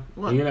right now?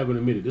 What? And you're not going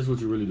to admit it. This is what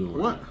you're really doing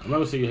right What? now. I'm not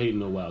going to say you're hating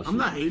no wild shit. I'm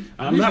not hating.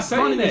 I'm He's not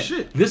saying funny that. as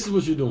shit. This is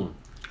what you're doing.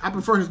 I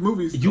prefer his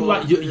movies. You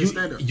like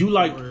stand-up. you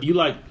like.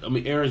 I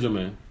mean, Aaron's your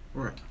man.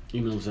 Right.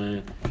 You know what I'm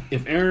saying?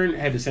 If Aaron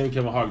had the same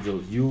Kevin Hart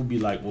jokes, you would be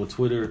like on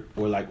Twitter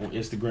or like on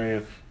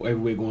Instagram or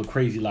everywhere going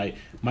crazy. Like,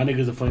 my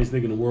nigga's the funniest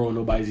nigga in the world.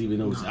 Nobody's even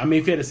noticing. I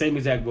mean, if he had the same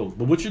exact vote.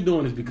 But what you're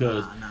doing is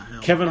because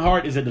Kevin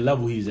Hart is at the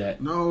level he's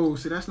at. No,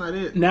 see, that's not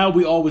it. Now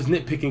we always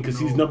nitpicking because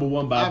he's number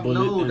one by a bullet.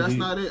 No, that's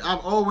not it.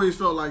 I've always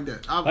felt like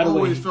that. I've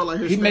always felt like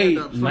his he made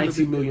stand-up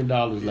 $19 million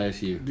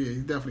last year. Yeah, he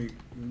definitely.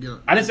 Yeah.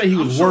 I didn't say he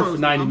was worth $90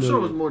 million. I'm sure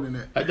it was more than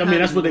that. I mean,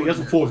 that's what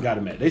Forbes got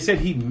him at. They said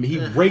he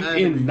raked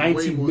in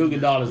 $19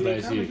 million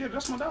last year. Yeah,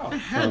 that's my dog. It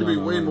had to be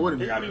way more than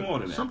that. It gotta be more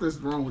than that. Something's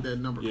wrong with that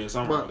number. Yeah,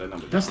 something wrong with that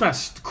number. That's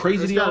not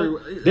crazy to y'all.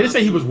 They They didn't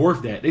say he was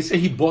worth that. They said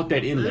he bought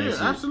that in last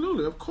year.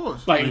 Absolutely, of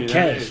course. Like in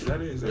cash.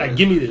 That is. Like,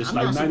 give me this. I'm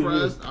like not 90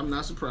 million. surprised. I'm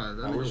not surprised.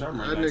 That I wish I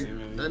remember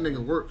that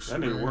nigga works.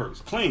 That nigga man.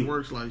 works. Clean.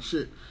 Works like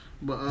shit.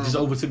 But Just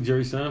overtook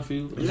Jerry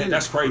Seinfeld. Yeah,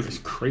 that's crazy. That's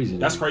crazy.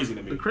 That's crazy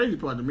to me. the crazy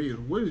part to me is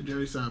what is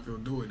Jerry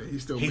Seinfeld doing that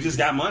he just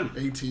got money.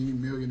 $18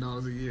 million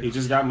a year. He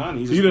just got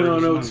money. So you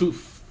don't know,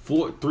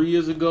 3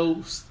 years ago,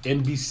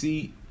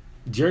 NBC,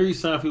 Jerry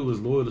Seinfeld was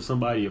loyal to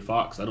somebody at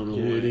Fox. I don't know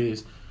who it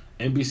is.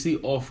 NBC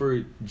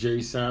offered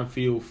Jerry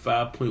Seinfeld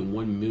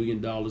 $5.1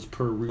 million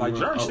per rerun. Like,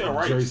 Jerry's still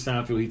right. Jerry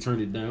Seinfeld, he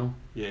turned it down.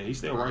 Yeah, he's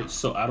still right.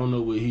 So I don't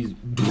know what he's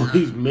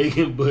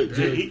making, but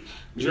Jerry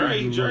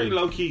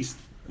low key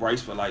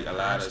writes for like a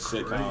lot of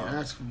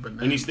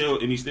sitcoms, and he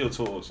still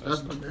tours.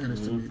 That's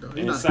bananas to me though.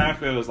 And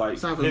Seinfeld is like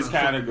his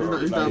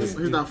category.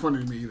 He's not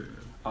funny to me either.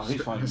 Oh,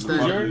 he's funny.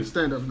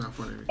 Stand up is not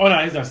funny to me. Oh no,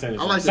 he's not stand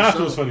up. I like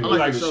Seinfeld's funny. I You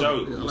like the the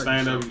show?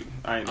 Stand up.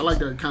 I like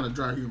that kind of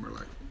dry humor.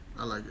 Like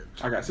I like it.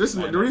 I got this is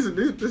the reason.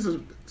 This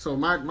is so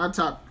my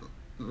top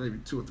maybe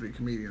 2 or 3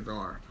 comedians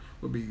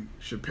would be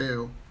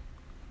Chappelle,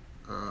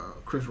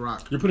 Chris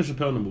Rock. You're putting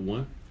Chappelle number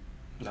 1.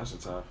 That's a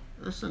tough.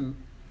 It's in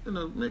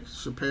a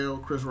mix.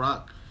 Chappelle, Chris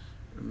Rock,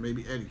 and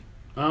maybe Eddie.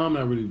 I'm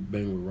not really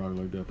banging with Rock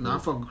like that. No, I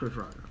fuck with Chris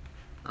Rock.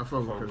 I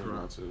fuck with Chris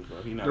Rock too,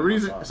 but he not the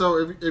reason. So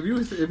if you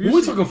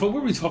what are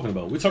we talking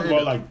about? We're talking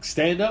about like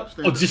stand up.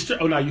 Oh, just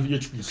no, you're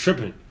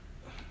tripping.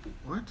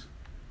 What?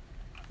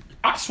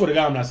 I swear to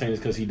God, I'm not saying this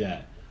because he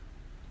died.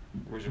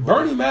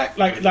 Bernie Mac,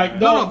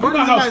 no,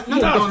 Bernie's you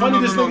know how funny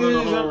this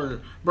nigga is.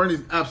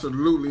 Bernie's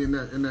absolutely in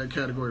that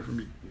category for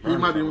me. He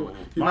might be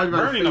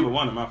Bernie number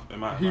 1 in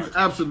my. He's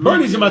absolutely.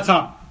 Bernie's in my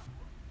top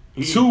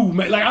 2.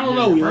 Like I don't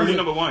know. Bernie's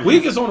number 1. We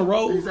gets on the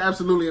road. He's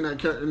absolutely in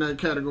that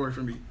category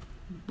for me.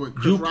 But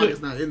Chris Rock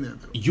is not in there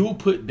though. You'll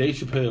put Dave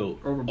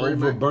Chappelle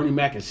over Bernie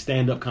Mac in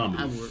stand up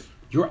comedy. I would.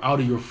 You're out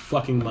of your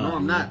fucking mind. No,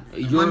 I'm not. My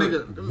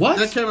nigga, what?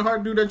 That Kevin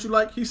Hart dude that you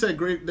like, he said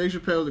Dave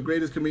Chappelle is the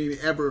greatest comedian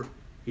ever.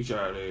 He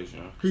tried age,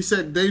 yeah. He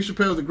said Dave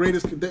Chappelle is the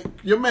greatest.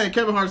 Your man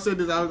Kevin Hart said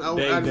this out of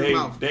his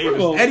mouth. Dave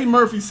Eddie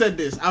Murphy said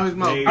this out of his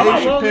mouth. Dave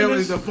Chappelle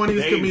is the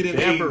funniest comedian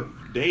ever.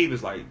 Dave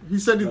is like... He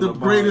said he's the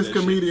greatest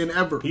comedian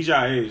ever. He's your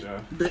age,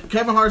 huh?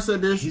 Kevin Hart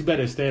said this. He's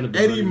better at stand-up.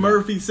 Eddie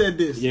Murphy said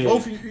this. Yeah.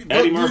 Both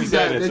Eddie Murphy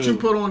said that you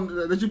put on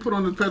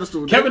the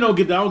pedestal. Kevin don't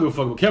get that. I don't give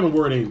a fuck. Kevin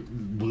Word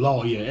ain't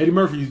law yet. Eddie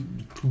Murphy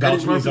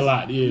Belts means a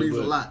lot. Yeah, means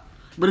a lot.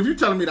 But if you're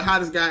telling me the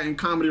hottest guy in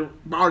comedy,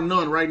 bar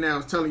none, right now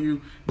is telling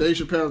you Dave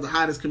Chappelle is the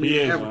hottest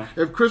comedian ever. Man.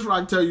 If Chris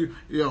Rock tell you,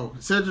 yo,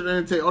 Cedric the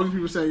Entertainer, all these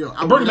people saying, yo,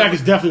 Bernie Mac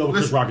is definitely over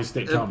Chris Rock's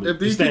comedy. If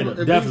these stand-up,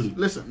 people, definitely.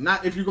 listen,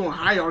 not if you're going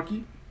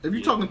hierarchy. If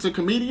you're talking to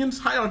comedians,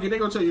 hierarchy, they're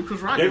going to tell you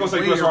Chris Rock. They're going to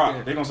say Chris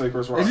Rock. They're going to say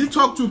Chris Rock. If you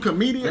talk to a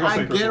comedian,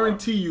 I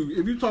guarantee you,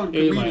 if you talk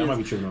to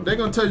comedians, they're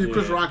going to tell you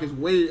Chris Rock is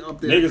way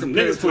up there.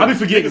 Niggas I be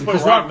forgetting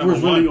Chris Rock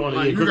was really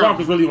on it. Chris Rock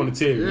was really on the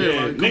tier.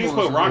 Yeah, niggas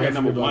put Rock at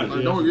number one.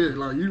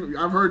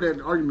 I've heard that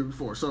argument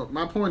before. So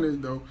my point is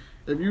though,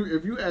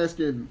 if you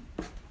asking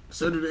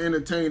Cedric the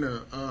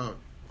Entertainer,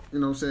 you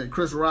know what I'm saying,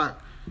 Chris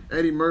Rock,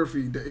 Eddie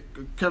Murphy,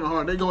 Kevin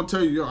Hart, they gonna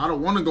tell you, yo, I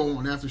don't want to go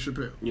on after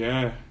Chappelle.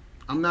 Yeah.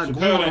 I'm not Chappelle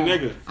going on.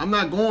 Nigga. I'm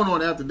not going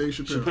on after Dave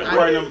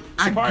Chappelle.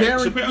 I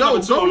guarantee.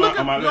 Yo, go look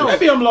at.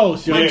 Maybe I'm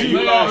lost. Go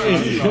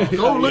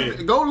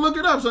look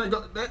it up. So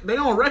they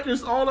on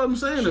records. All of them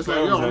saying it's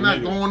like, yo, I'm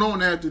not going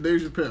on after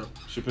Dave Chappelle.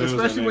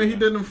 Especially when he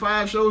did them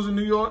 5 shows in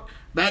New York,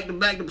 back to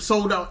back,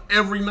 sold out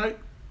every night.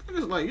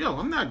 It's like, yo,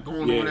 I'm not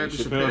going on after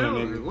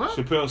Chappelle. Like, what?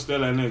 Chappelle's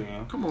still that nigga,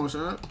 yo. Come on,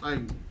 son.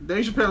 Like,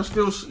 Dave Chappelle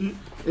still,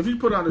 if he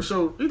put out a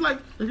show,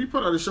 if he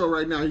put out a show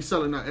right now, he's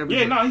selling out everywhere.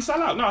 Yeah, no, he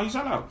sell out.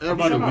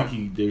 About a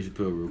wiki Dave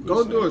Chappelle real quick.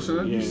 Go do it,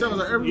 son. Yeah. He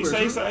sells out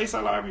everywhere. He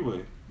sell out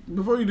everywhere.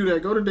 Before you do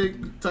that, go to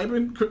type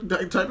in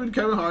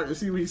Kevin Hart and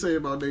see what he say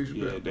about Dave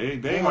Chappelle. Yeah,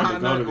 they on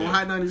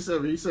Hot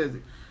 97, he says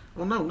it.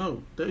 Oh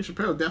no, Dave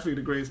Chappelle is definitely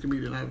the greatest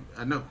comedian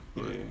I know.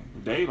 Yeah,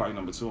 Dave like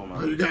number 2 on my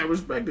list. You gotta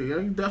respect it,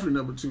 yeah. He's definitely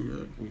number 2,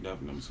 yeah. He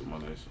definitely number 2 on my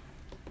list.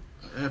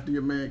 After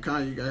your man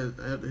Kanye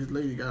after his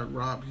lady got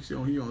robbed, he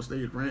on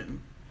stage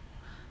ranting,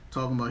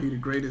 talking about he the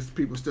greatest,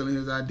 people stealing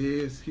his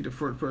ideas. He the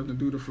first person to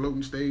do the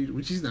floating stage,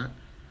 which he's not.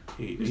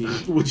 He's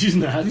not.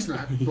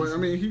 But I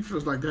mean, he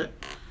feels like that.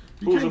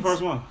 Who was the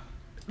first one?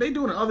 They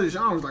doing other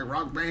genres like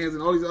rock bands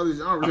and all these other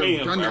genres. I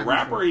mean, a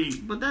rapper.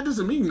 But that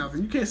doesn't mean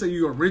nothing. You can't say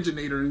you're an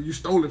originator and you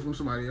stole it from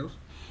somebody else.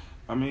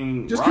 I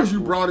mean, just because you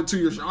brought it to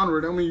your genre,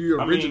 don't mean you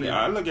originated.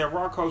 I look at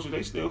rock culture;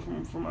 they steal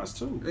from us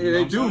too. Yeah,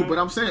 they do. But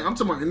I'm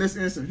talking about in this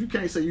instance, you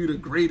can't say you the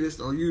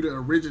greatest or you the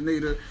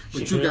originator,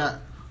 but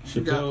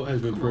Chappelle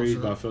has been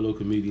praised by fellow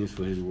comedians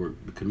for his work.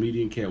 The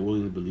comedian Cat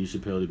Williams believes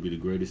Chappelle to be the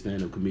greatest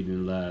stand-up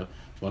comedian alive,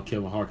 while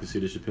Kevin Hart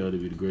considers Chappelle to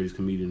be the greatest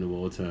comedian of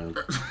all time.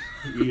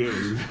 Yeah.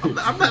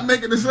 I'm not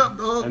making this up,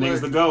 dog. That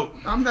nigga's the GOAT.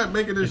 I'm not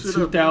making this shit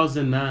up. In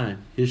 2009,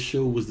 his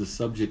show was the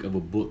subject of a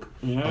book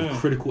of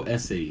critical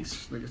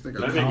essays. The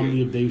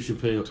Comedy of Dave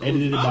Chappelle,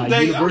 edited by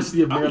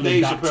University of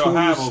Maryland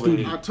doctoral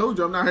student. I told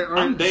you I'm not here.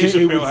 I'm Dave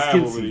Chappelle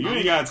Hive over here. You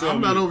ain't gotta tell me.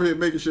 I'm not over here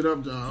making shit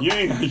up, John. You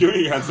ain't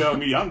gotta tell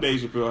me. I'm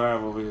Dave Chappelle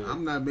Hive over here.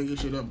 I'm not making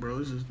shit up, bro.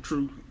 This is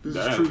true.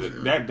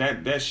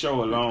 That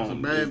show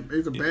alone.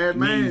 It's a bad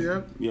man,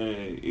 yeah. Yeah,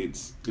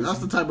 it's that's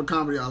the type of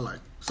comedy I like.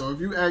 So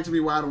if you ask me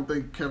why I don't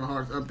think Kevin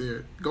Hart's up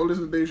there, go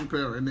listen to Dave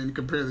Chappelle and then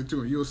compare the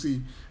two, and you'll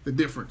see the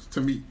difference to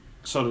me.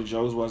 So the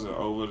jokes wasn't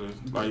over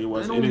it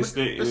was.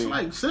 It's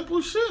like simple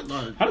shit.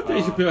 Like, how does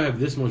Dave Chappelle have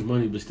this much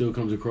money but still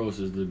comes across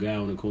as the guy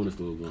on the corner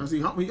store? Because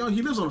he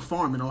lives on a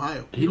farm in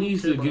Ohio. He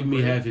needs to give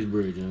me half his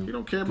bread, John. He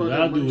don't care about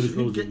that money.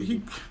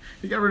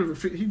 He got rid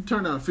of he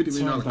turned down a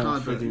 $50 million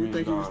contract. You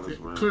think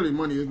clearly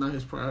money is not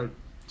his priority.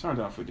 Turned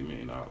down $50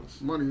 million.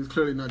 Money is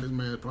clearly not this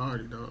man's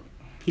priority, dog.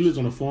 He lives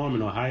on a farm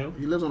in Ohio?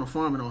 He lives on a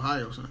farm in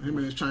Ohio, son. Him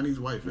and his Chinese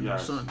wife and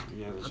his son. I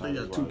think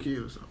he got 2 kids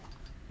or something.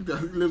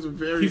 He lives a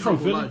very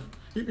humble life.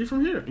 He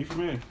from here. He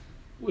from here.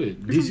 Where? He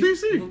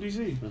from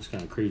DC. That's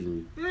kind of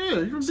crazy.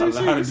 Yeah, he from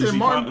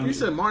DC. He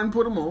said Martin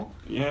put him on.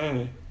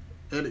 Yeah.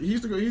 And he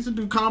used to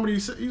do comedy.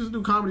 He used to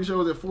do comedy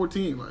shows at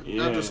 14. Like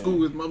after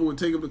school, his mother would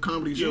take him to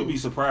comedy shows. You'll be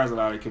surprised a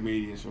lot of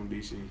comedians from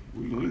DC.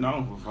 We know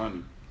him for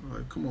funny.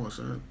 Like, come on,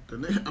 son.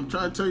 I'm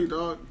trying to tell you,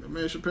 dog. That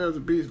man Chappelle's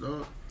a beast,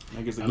 dog.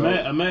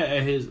 I'm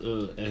at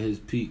his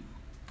peak.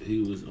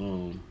 He was I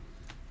mean,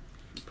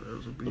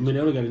 they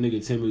only got a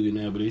nigga 10 million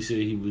now, but they said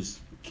he was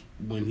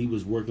when he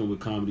was working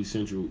with Comedy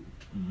Central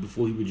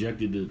before he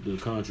rejected the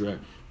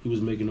contract. He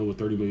was making over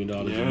 $30 million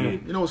a year.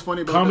 You know what's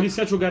funny about Comedy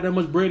Central got that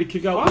much bread to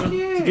kick out to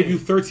give you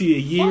 $30 a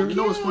year. You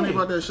know what's funny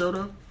about that show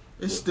though?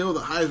 It's still the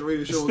highest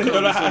rated show. It's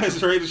still the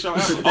highest rated show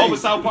ever. Over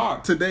South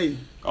Park. Today.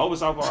 Over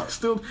South Park.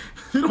 Still.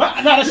 The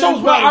show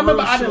was I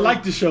remember I didn't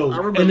like the show.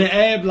 And the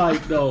ad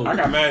though. I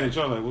got mad at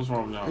y'all like, what's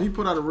wrong with y'all? He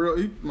put out a real,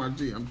 I'm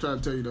trying to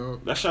tell you,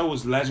 dog. That show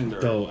was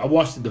legendary. Though I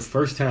watched it the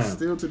first time.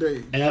 Still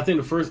today. And I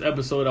think the first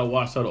episode I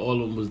watched out of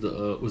all of them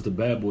was the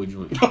Bad Boy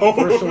joint.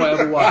 First show I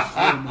ever watched.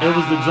 It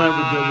was the joint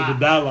with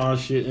the Dylon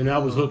shit, and I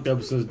was hooked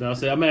ever since then. I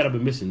said, I'm mad I've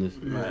been missing this.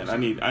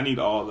 Man, I need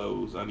all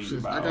those. I need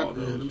to buy all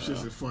those. Them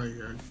shits is funny,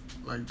 guys.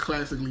 Like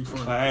classically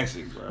funny.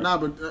 Classic, bro. Nah,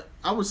 but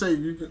I would say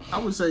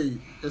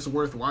it's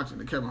worth watching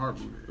the Kevin Hart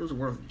movie. It was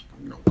worth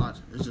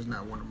watching. It's just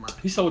not one of mine.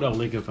 He sold out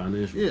Lincoln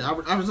Financial. Yeah, I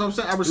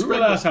respect. You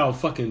realize how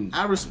fucking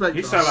I respect.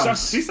 He sell out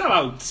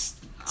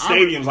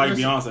stadiums like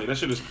Beyonce. That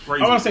shit is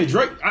crazy. I want to say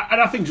Drake.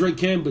 I think Drake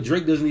can, but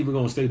Drake doesn't even go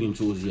on stadium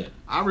tours yet.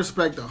 I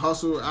respect the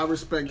hustle. I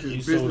respect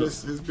his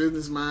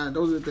business mind.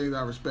 Those are the things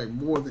I respect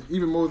more than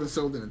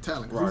so than the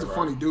talent. He's a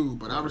funny dude,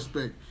 but I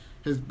respect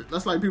his.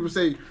 That's like people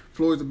say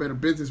Floyd's a better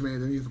businessman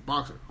than he's a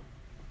boxer.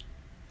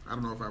 I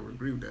don't know if I would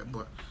agree with that,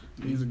 but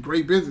he's a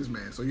great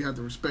businessman, so you have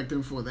to respect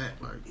him for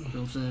that. Like, you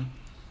know what I'm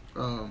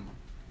saying?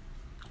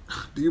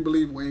 Do you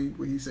believe Wayne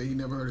when he said he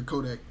never heard of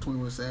Kodak,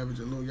 21 Savage,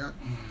 or Lil Yachty?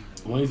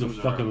 Wayne's a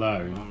fucking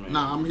liar.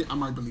 Nah, I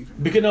might believe him.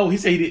 Because no, he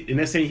said he did, and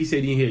that's saying he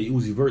said he didn't hear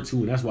Uzi Vert too,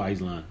 and that's why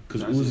he's lying.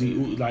 Because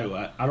Uzi,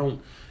 like I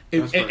don't.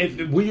 If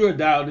when you're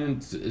dialed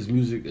into his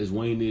music as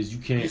Wayne is,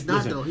 you can't. He's not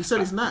listen, though. He said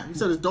he's not. He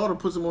said his daughter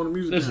puts him on the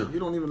music. Listen, now. He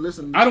don't even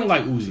listen. I don't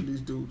like Uzi. To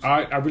these dudes.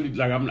 I really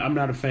like. I'm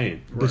not a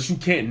fan. Right. But you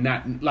can't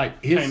not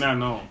like his. Can't not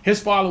know. His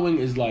following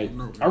is like.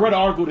 No. I read an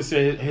article that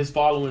said his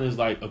following is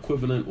like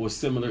equivalent or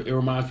similar. It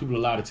reminds people a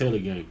lot of Taylor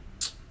Gang.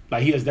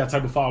 Like he has that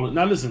type of following.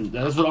 Now listen,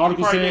 that's what the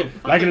article said.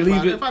 Like it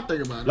leave it. If I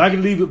think about it, like it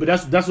leave it.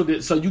 But that's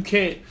what. So you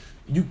can't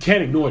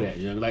ignore that.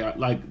 You know?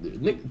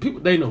 Like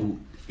people they know who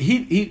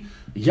he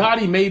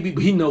Yachty maybe,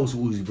 but he knows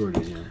who Uzi Vert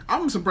is. You know?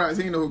 I'm surprised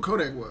he didn't know who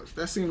Kodak was.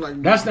 That seemed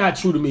like that's not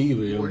true to me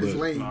either. You know,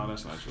 Wayne. No,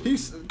 that's not true.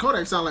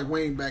 Kodak sounded like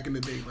Wayne back in the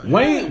day.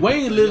 Like,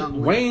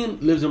 Wayne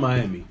lives in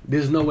Miami.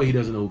 There's no way he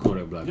doesn't know who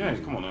Kodak Black is. Yeah,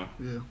 come on now.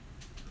 Yeah. You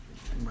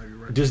might be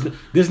right.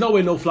 There's no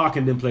way no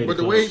Flockin didn't play. But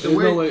the way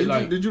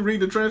did you read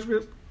the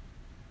transcript?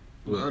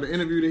 Or the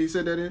interview that he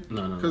said that in?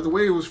 No. Because the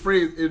way it was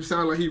phrased, it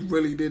sounded like he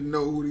really didn't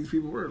know who these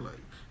people were. Like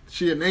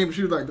she had named.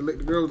 She was like the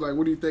girl was like,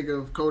 "What do you think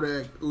of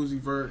Kodak, Uzi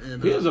Vert?"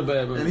 And he was a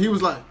bad man. And he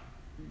was like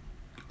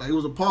it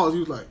was a pause. He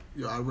was like,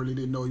 "Yo, I really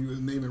didn't know you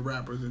was naming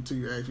rappers until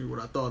you asked me what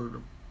I thought of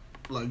them."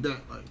 Like that.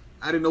 Like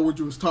I didn't know what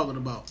you was talking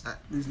about.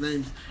 These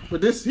names.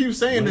 But this he was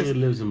saying Wayne this.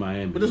 lives in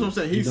Miami. But this is what I'm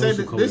saying. He said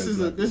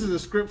that this is a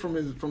script from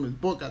his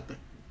book, I think.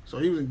 So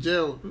he was in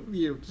jail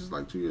just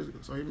like 2 years ago.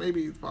 So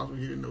maybe it's possible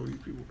he didn't know who these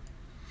people were.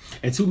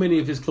 And too many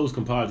of his close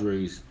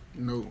compadres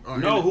know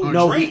who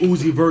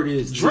Uzi Vert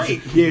is.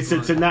 Drake. Yeah,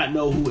 to not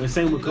know who. And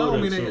same with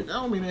Kodak. That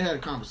don't mean they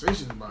had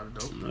conversations about it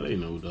though. No, they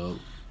know, dog.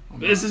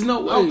 This is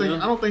no way. I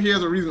don't think he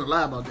has a reason to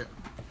lie about that.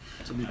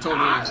 To be totally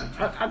honest.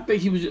 I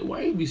think he was.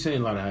 Why he be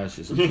saying a lot of hash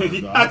shit?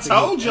 I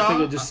told y'all. I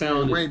think it just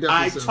sounded.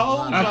 I told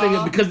y'all. I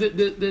think because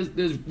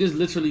there's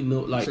literally no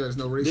like. There's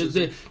no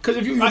racism. Because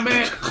if you're your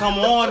man, come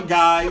on,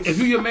 guys. If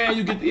you're your man,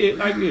 you get the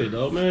like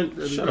dog, man.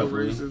 Shut up,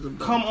 racism.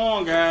 Come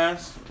on,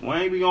 guys.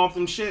 Wayne be off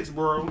them shits,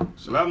 bro.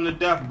 Love him to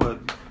death,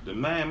 but the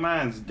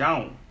mine's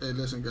gone. Hey,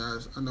 listen,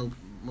 guys. I know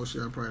most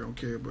of y'all probably don't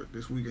care, but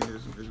this weekend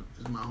is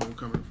my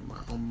homecoming from my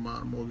alma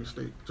mater, Morgan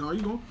State. John, are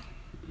you going?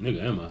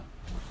 Nigga, am I?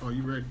 Oh,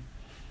 you ready?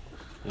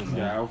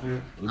 Yeah,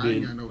 outfit.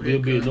 It'll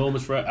be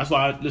enormous Friday. That's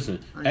why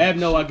Ab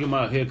know I get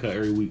my haircut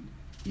every week.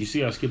 You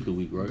see, I skipped a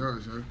week, right? It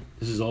does, right?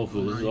 This is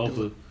awful.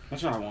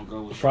 That's why I won't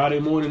go with Friday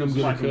morning. I'm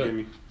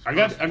getting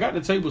cut. I got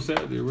the table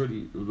Saturday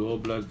already. The all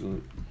black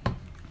joint.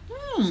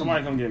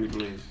 Somebody come get me,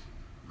 please.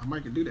 I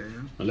might could do that,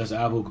 yeah. Unless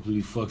Avo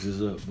completely fucks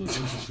us up, but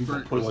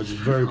which is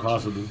very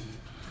possible.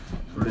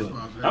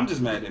 I'm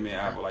just mad that me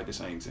and Apple like the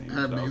same team.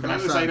 Can I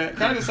just say that?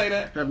 Can I just say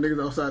that? Have niggas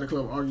outside the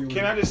club arguing.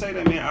 Can I just say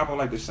that me and Apple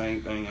like the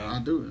same thing? I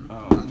do.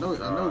 I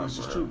know this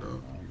is true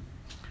though.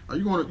 Are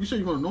you going? You say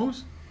you going to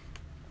Normus?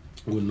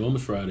 With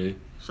Normus Friday.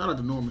 Shout out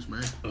to Normus,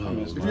 man.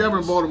 If you're ever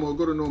in Baltimore,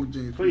 go to Normus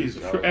Jeans. Please,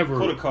 for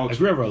the culture. If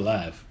you're ever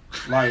alive.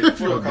 Like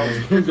for the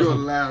culture. If you're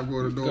alive,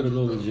 go to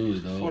Normus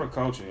Jeans, dog. For the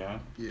culture, yeah.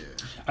 Yeah.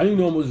 I think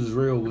Normus is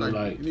real when you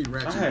need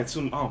ratchet. I had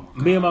two. Oh,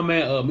 me and my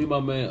man, Eric.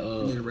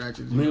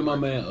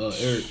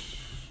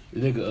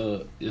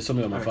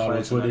 Somebody on my follow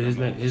on Twitter. His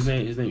name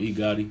E.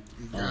 Gotti.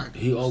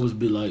 He always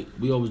be like,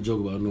 we always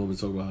joke about Norman,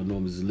 talk about how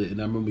Norman is lit. And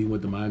I remember he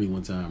went to Miami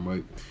one time,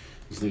 right?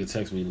 This nigga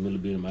texted me in the middle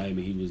of being in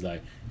Miami. He was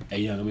like, "Hey,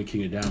 young, I'm in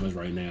King of Diamonds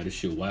right now. This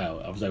shit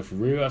wild." I was like, "For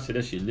real?" I said,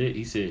 "That shit lit."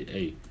 He said,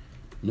 "Hey,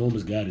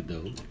 Norman's got it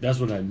though." That's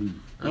what I knew.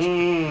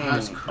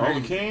 That's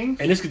crazy. King.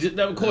 And this could just,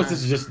 of course,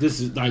 this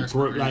is like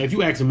if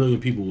you ask a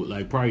million people,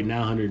 like probably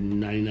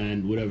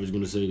 999 whatever is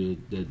gonna say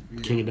that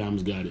King of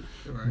Diamonds got it.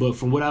 Right. But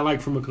from what I like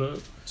from a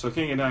club. So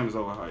King of Diamonds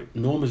overhyped.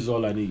 Normus is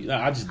all I need.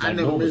 I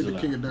never made the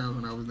King of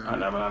Diamonds when I was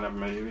down. I never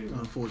made it either.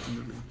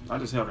 Unfortunately. I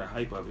just held the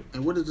hype of it.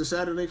 And what is the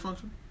Saturday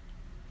function?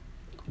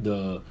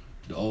 The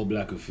all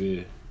black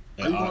affair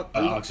at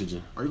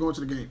Oxygen. Are you going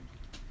to the game?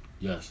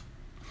 Yes.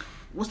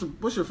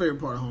 What's your favorite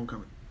part of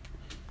homecoming?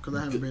 Because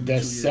I haven't been.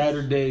 That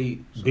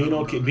Saturday, being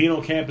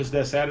on campus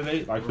that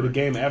Saturday, like for the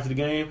game, after the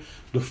game,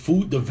 the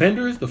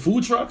vendors, the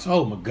food trucks.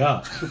 Oh my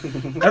god!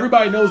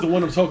 Everybody knows the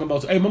one I'm talking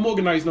about. So, hey, my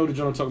Morganites know the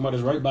joint I'm talking about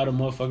is right by the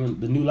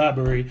new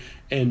library,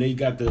 and they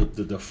got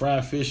the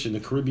fried fish and the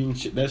Caribbean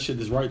shit. That shit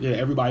is right there.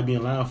 Everybody be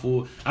in line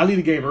for. I leave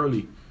the game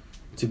early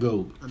to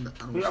go.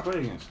 Who y'all play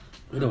against?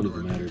 It don't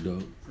even matter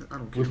though. I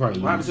don't care. What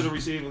happened to the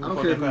receiver? I don't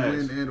care if we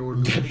win and or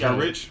lose. He got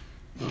rich.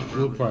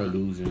 We'll probably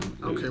lose. I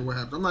don't care what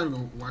happens. I'm not even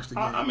gonna watch the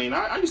game. I mean,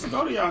 I used to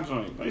go to y'all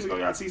joint. I used to go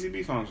to y'all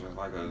TCB functions,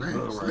 like a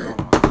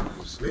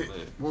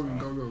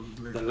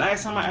Morgan The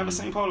last time I ever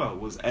seen Polo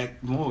was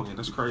at Morgan.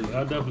 That's crazy.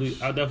 I'll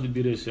definitely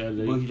be there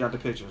Saturday. Well, you got the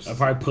pictures. I'll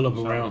probably pull up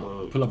around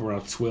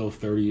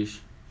 12:30ish.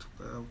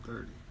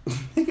 12:30.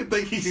 Nigga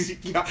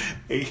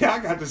think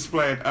y'all got this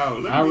planned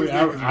out.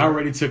 I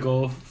already took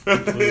off. So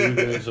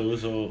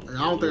it's all. I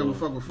don't think I'm gonna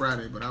fuck with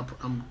Friday, but I'm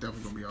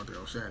definitely gonna be out there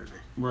on Saturday.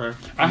 Right.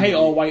 I hate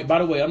all white. By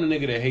the way, I'm the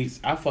nigga that hates.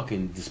 I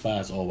fucking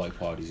despise all white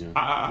parties. You know?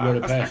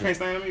 I can't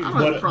stand them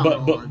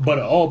either. But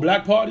an all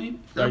black party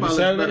like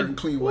Saturday. Better than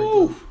clean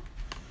white.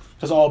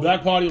 That's all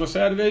black party on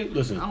Saturday.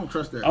 Listen, I don't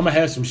trust that. I'm gonna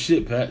have some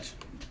shit, Patch.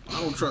 I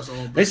don't trust all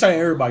black. They say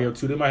everybody up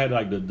too. They might have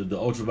like the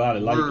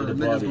ultraviolet light at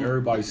the party.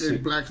 Everybody's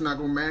sick. Black's not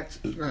gonna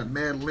match.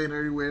 Mad lint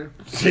everywhere.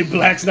 Say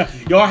black's not.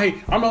 Yo, I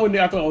hate. I'm not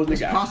I thought I was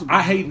nigga.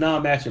 I hate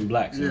non-matching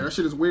blacks. Yeah, that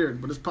shit is weird,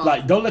 but it's possible.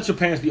 Like, don't let your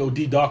pants be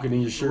OD darker than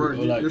your shirt.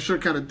 Or like, your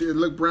shirt kind of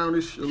look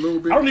brownish a little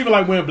bit. I don't even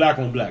like wearing black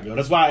on black, yo.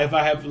 That's why if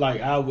I have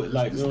like I would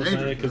like, you know what I'm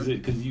saying? Because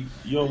you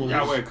don't want.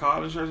 Y'all wear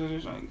collar shirts and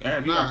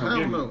shit. Nah, I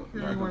don't know.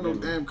 You ain't wearing no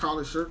damn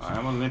collar shirts. I'm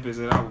gonna Olympics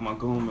it out with my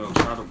goon milk.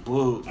 Try to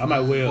book. I might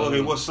wear.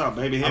 Hey, what's up,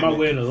 baby? I might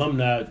wear an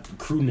alumni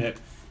crew neck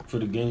for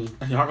the game.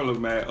 Y'all gonna look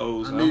mad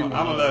old. I'm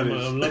gonna love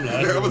this. I'm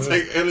gonna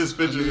take endless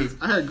pictures.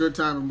 I had a good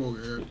time in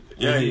Morgan.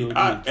 Yeah,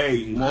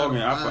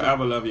 Morgan, I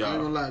forever love y'all. I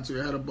ain't gonna lie to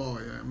you. I had a ball.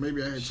 Yeah,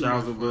 maybe I had too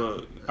much fun.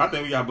 Bud. I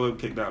think we got Bud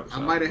kicked out. I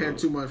might have had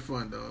too much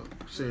fun, dog.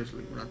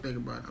 Seriously, when I think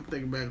about it, I'm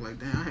thinking back like,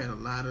 damn, I had a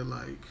lot of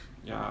like.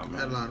 Yeah, man. I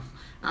had a lot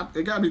of.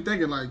 It got me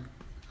thinking like,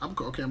 I'm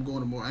going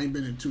to more. I ain't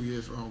been in 2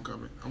 years for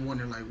homecoming. I'm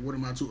wondering like, what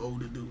am I too old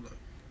to do? Like.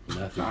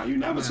 Nah, you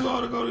never too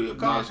old to go to your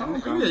college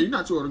homecoming. Yeah, you're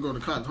not too old to go to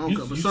college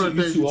homecoming. But certain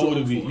you things too you're old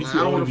to be. You too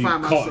old to be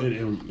caught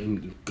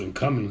in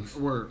Cummings.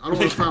 Word. I don't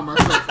want to find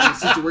myself in a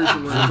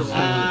situation where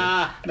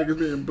niggas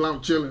being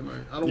blount chilling.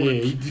 Like I don't. Yeah,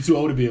 you too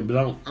old to be in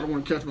blount. I don't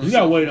want to catch myself. You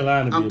got to wait in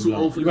line to be I'm in too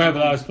blount. old for You gonna have a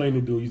lot of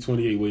explaining to do. You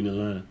 28 waiting in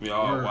line.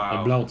 Oh wow.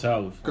 At Blount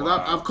Towers. Because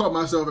I've caught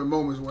myself in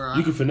moments where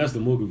you can finesse the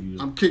Morgan view.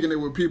 I'm kicking it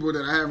with people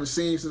that I haven't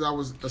seen since I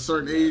was a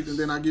certain age, and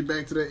then I get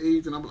back to that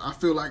age, and I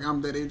feel like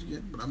I'm that age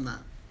again, but I'm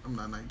not. I'm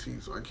not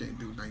 19, so I can't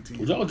do 19.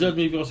 Would y'all judge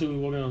me if y'all see me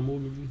walking out of a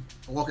movie?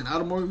 Walking out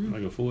of a movie?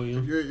 Like at 4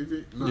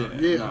 a.m.?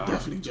 I'm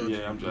definitely judging.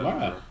 Yeah, I'm judging.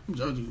 Why? I'm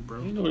judging you,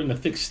 bro. You know, in a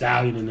thick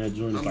stallion in that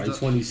joint, it's like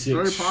 26. It's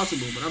very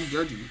possible, but I'm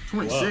judging you.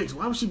 26?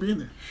 Why would she be in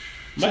there?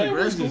 Man,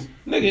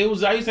 nigga, it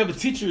was. I used to have a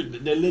teacher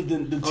that lived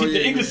in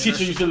the English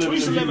teacher used to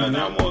live in the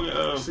now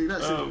Morgan. See,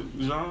 that's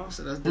John.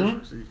 So that's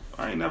different. See,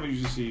 I ain't never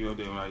used to see you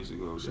there when I used to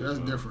go. See, that's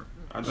different.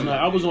 I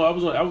was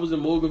in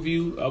Morgan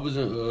View. I was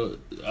in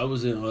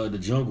the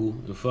jungle.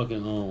 The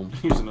fucking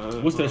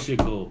what's that shit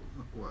called?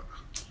 What?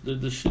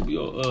 The shit be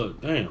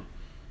damn.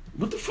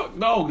 What the fuck,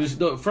 dog? This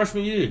the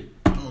freshman year.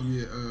 Oh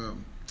yeah.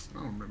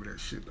 I don't remember that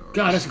shit, dog.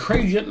 God, that's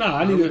crazy. Nah,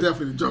 I need to.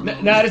 Definitely a joke.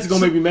 Nah, this is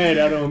gonna make me mad.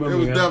 I don't remember. It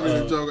was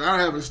definitely a joke.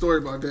 I have a story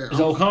about that. Is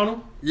it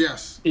O'Connell?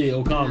 Yes. Yeah,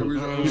 O'Connell. We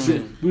was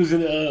in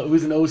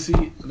OC.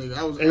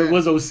 Nigga, it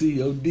was OC,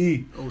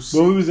 OD.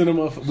 But we was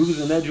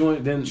in that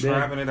joint. Then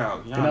trapping it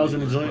out. Then I was in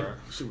the joint.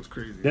 Shit was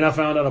crazy. Then I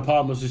found out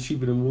apartments was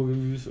cheaper than Morgan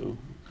View. So.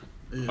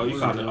 Yeah, you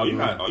got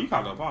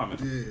the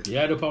apartment. Yeah. Yeah,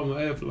 I had the apartment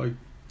I had for like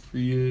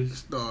 3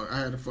 years. Dog, I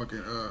had a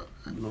fucking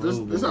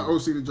this how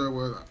OC the joint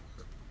was.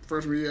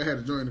 Freshman year, I had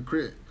to join the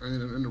crib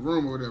in the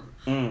room or whatever.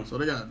 So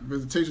they got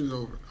visitations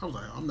over. I was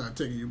like, I'm not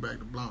taking you back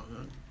to Blount.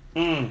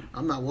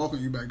 I'm not walking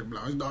you back to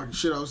Blount. It's dark as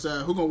shit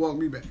outside. Who gonna walk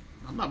me back?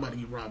 I'm not about to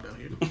get robbed out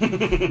here.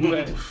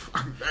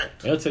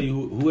 I'll tell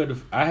you who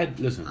had.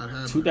 Listen,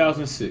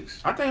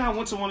 2006. I think I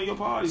went to one of your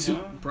parties.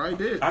 Probably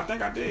did. I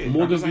think I did.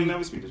 Morgan View.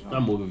 Never speak to you.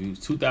 Not Morgan View.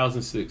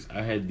 2006.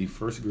 I had the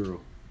first girl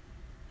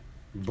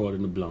brought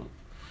in the Blount.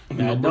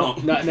 Now,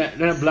 not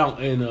Blount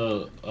and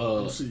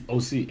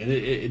OC. And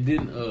it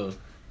didn't.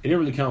 It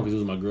didn't really count because it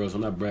was my girl, so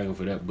I'm not bragging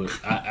for that. But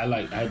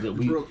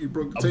you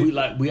broke the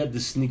tape. We had the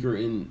sneaker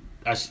in.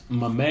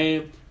 My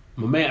man.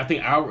 I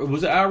think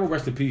was it Ira?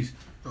 Rest in peace.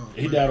 Oh,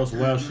 he died on some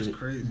wild shit.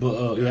 Crazy.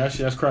 But that's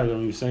crazy. I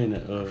don't even saying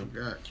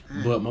that.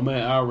 But my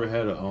man Ira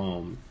had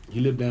he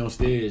lived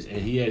downstairs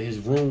and he had his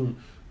room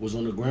was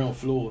on the ground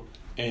floor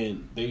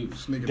and they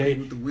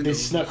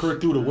snuck her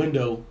through the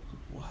window.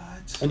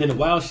 And then the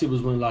wild shit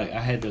was when like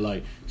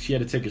she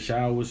had to take a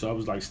shower, so I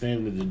was like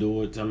standing at the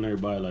door telling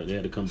everybody like they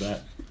had to come back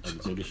to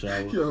take a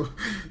shower. Yo,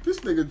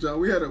 this nigga John,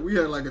 we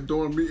had like a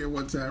dorm meeting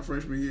one time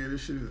freshman year.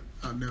 This shit,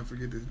 I'll never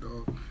forget this,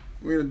 dog.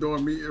 We in a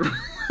dorm meeting.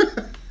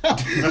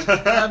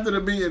 after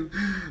the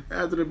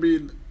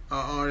meeting,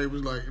 RA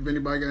was like, if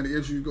anybody got any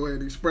issues, go ahead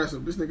and express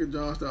them. This nigga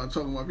John started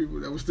talking about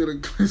people that was still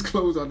in his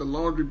clothes out the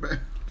laundry bag.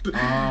 So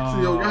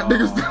yo, got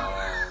niggas.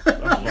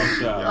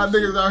 Y'all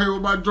niggas out here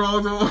with my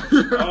drawers on.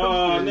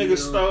 Niggas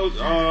stole.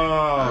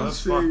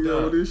 That's fucked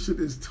up. This shit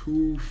is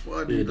too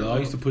funny. Yeah, dog. I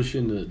used to push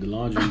in the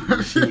laundry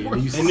machine.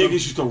 And niggas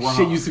used to rob.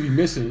 Shit used to be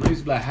missing. They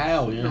used to be like,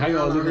 how, man? How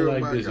y'all looking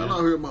like this? I'm out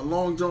here with my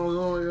long johns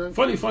on,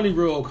 yeah. Funny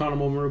real O'Connell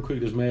moment real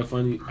quick. That's mad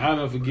funny. I'll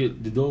never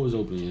forget, the door was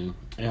open, yeah.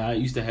 And I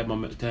used to have my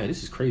man, dad,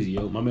 this is crazy,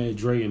 yo. My man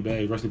Dre and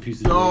Bag, rest in peace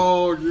to Dre.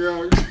 Oh,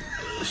 yeah.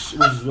 This is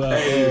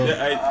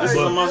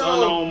the most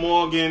unknown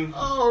Morgan.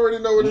 I already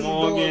know what this is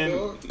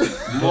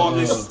doing,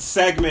 Morgan's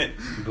segment.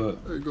 But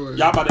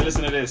y'all about to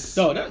listen to this.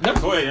 No, that's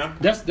go ahead, yeah.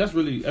 That's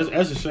really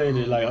that's a shame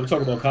that like I'm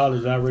talking about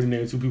college. I already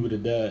named 2 people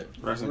that died.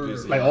 Rest in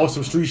peace. Like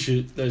awesome street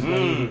shit. That's not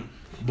even,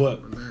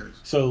 but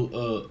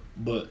so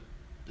but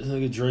This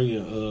nigga Dre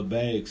and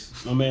Bags,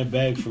 my man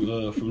Bags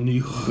from New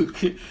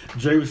York.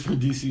 Dre was from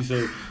DC,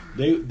 so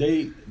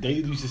they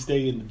used to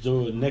stay in the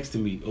joint next to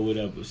me or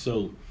whatever.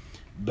 So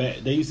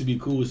they used to be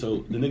cool. So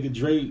the nigga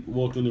Dre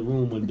walked in the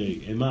room one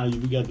day, and mind you,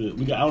 we got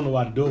I don't know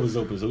why the door was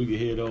open, so we could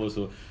hear it all.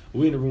 So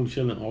we in the room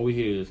chilling. All we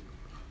hear is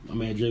my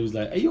man Dre was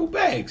like, "Hey, yo,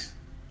 Bags."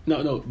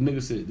 No, the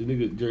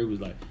nigga Dre was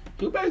like,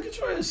 "Yo, Bags, get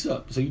your ass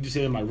up." So you just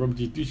hear him like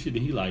rummaging through shit,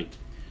 and he like,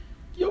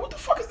 "Yo, what the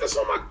fuck is this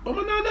on my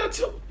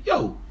 992?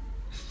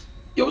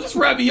 Yo, is this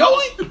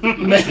ravioli?"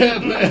 man.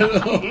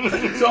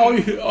 So all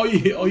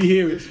you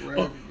hear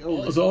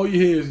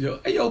is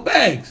yo,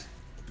 Bags,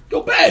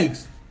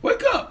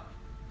 wake up,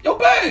 yo,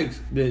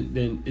 Bags.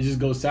 Then it just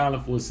goes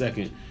silent for a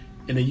second,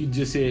 and then you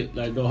just hear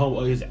like the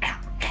whole is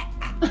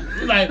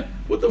like,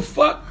 what the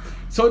fuck?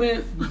 So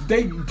then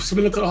they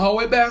spin into the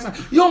hallway back. Like,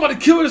 yo, I'm about to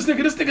kill this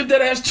nigga. This nigga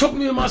dead ass choked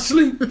me in my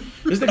sleep.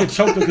 This nigga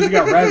choked him because he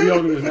got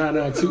ravioli in his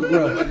 992,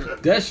 bro.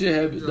 That shit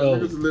happened, though.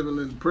 Niggas living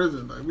in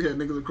prison. Like, we had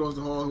niggas across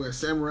the hall who had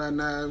samurai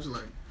knives.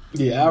 Like,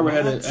 yeah, I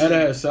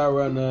had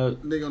samurai knives.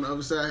 Nigga on the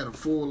other side had a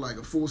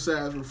full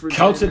size refrigerator.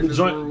 Couch in the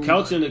joint,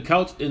 couch in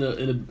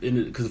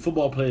the because the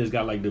football players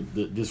got like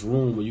this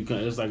room where you can.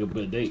 It's like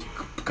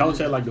couch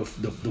had like the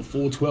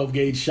full 12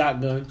 gauge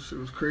shotgun. Shit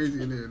was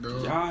crazy in there,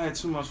 dog. Y'all had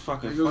too much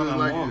fucking niggas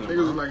fun. Niggas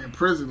was like in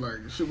prison.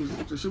 Like the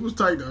shit was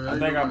tight though. I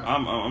think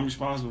I'm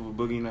responsible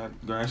for boogieing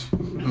that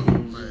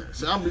graduation. Man,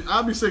 see,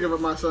 I'll be sick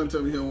if my son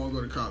tell me he don't want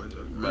to go to college.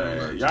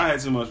 Man, y'all had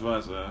too much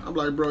fun, son. I'm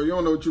like, bro, you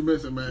don't know what you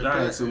missing, man. Y'all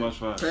had too much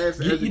fun.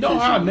 You know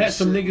how I met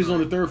some niggas on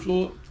the third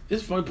floor?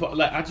 It's funny part.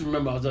 Like I just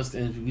remember I was just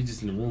in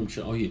the room.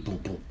 Oh yeah, boom,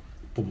 boom,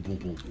 boom, boom,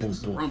 boom, boom,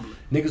 boom.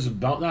 Niggas was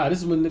bouncing. This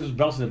is when niggas was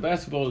bouncing the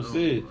basketball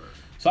instead.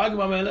 So I get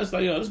my man, let's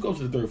go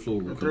to the third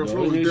floor. The third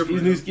floor was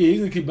different. He's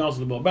gonna keep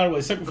bouncing the ball. By the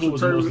way, second floor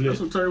was the most lit. That's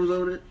when Terry was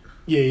over there?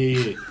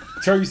 Yeah.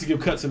 Terry used to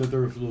give cuts on the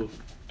third floor.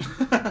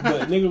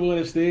 But nigga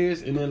went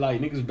upstairs and then like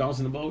niggas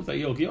bouncing the ball. It's like,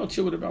 yo, can y'all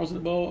chill with the bouncing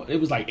the ball? It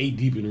was like 8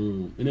 deep in the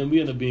room. And then we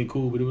ended up being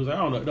cool, but it was like, I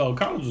don't know. No,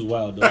 college was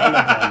wild though. I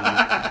like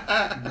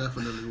college.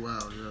 Definitely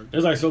wild, yeah.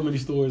 There's like so many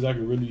stories I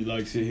could really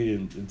like sit here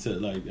and tell.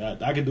 Like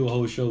I could do a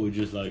whole show with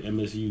just like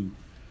MSU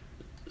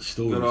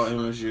stories. Good old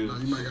MSU. No,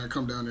 you might gotta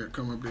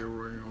come up there,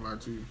 Roy. I ain't gonna lie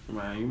to you.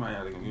 Man, you might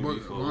have to give me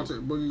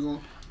Boogie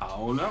going? I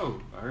don't know.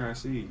 I gotta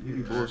see.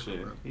 He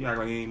bullshit. He act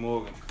like he ain't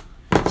Morgan.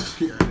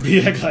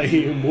 He act like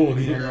he ain't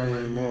Morgan. He act like he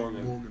ain't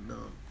Morgan. Morgan,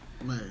 dog.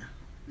 Man.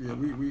 Yeah,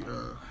 we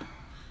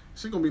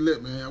it's gonna be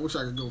lit, man. I wish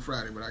I could go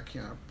Friday, but I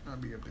can't. I'll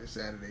be up there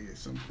Saturday at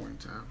some point in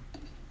time.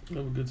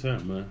 Have a good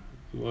time, man.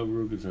 We'll have a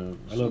real good time.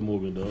 I love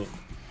Morgan, dog.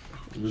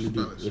 I really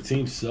do. The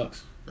team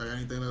sucks. I got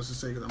anything else to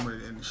say? Because I'm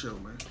ready to end the show,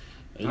 man.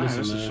 Hey,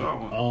 listen,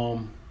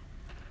 man.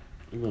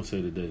 We're gonna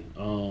say today.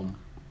 I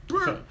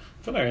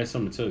feel like I had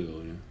something to tell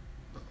you, yeah.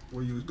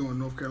 What you was doing in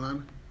North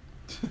Carolina?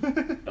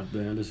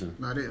 Man, listen.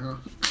 Not it, huh?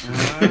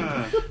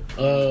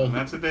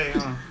 Not today,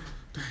 huh?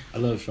 I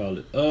love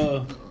Charlotte.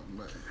 Man.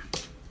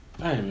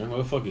 Dang, man.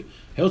 Well, fuck it.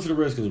 Hell to the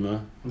Redskins,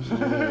 man. You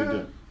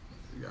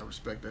gotta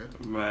respect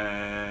that.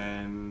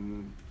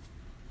 Man.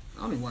 I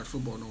don't even watch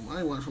football no more. I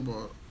ain't watch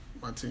football.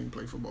 My team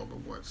play football, but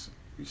watch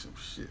some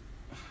shit.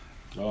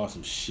 Oh,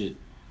 some shit.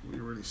 We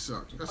really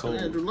suck. That's why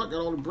Andrew Luck got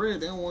all the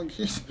bread. They don't want to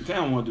get. They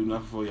don't want to do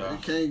nothing for y'all.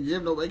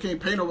 They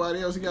can't pay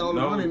nobody else. He got all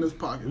the money in his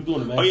pocket.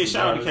 Oh yeah,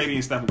 shout out to KD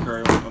and Stephen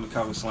Curry on the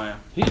cover slam.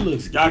 He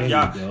looks y'all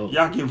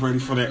get ready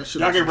for that.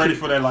 Y'all get ready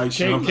for that light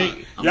show.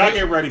 Y'all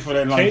get ready for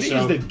that light show.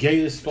 KD is the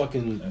gayest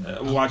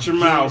fucking. Watch your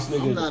mouth.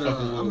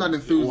 I'm not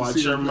enthused. Watch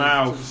your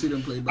mouth. To see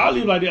them play. I'll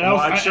leave like that.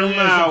 Watch your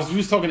mouth. We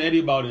was talking to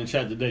Eddie about it in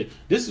chat today.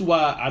 This is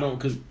why I don't,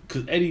 cause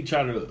Eddie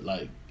tried to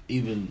like.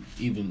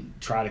 Even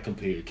try to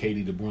compare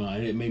KD to Bron,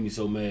 and it made me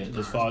so mad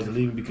as far as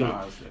leaving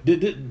because the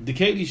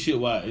KD shit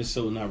why it's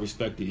so not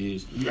respected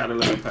is you gotta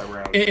let him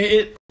around.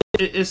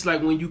 It's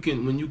like when you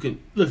can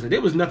listen.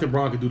 There was nothing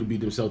Bron could do to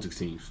beat them Celtics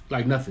teams,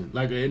 like nothing.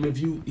 Like and if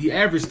he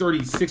averaged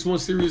 36 one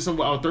series some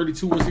or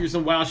 32 one series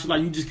some wild shit,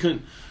 like you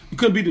couldn't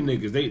beat the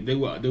niggas. They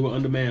were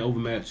undermanned,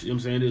 overmatched. You know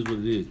what I'm saying? It is what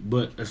it is.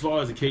 But as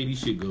far as the KD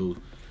shit goes.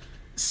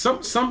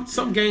 Some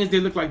games they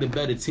look like the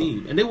better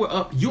team, and they were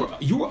up. You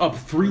were up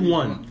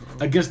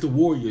 3-1 against the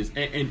Warriors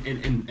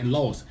and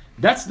lost.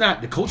 That's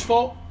not the coach's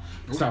fault.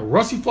 It's not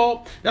Russell's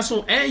fault. That's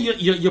on. And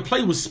your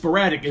play was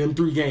sporadic in them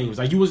 3 games.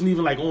 Like you wasn't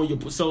even like on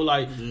your. So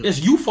like it's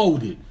you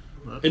folded,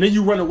 and then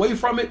you run away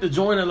from it to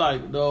join it.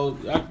 Like no,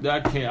 I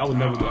can't. I would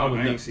never.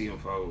 I ain't see him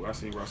fold. I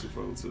seen Russell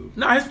fold too.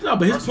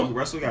 But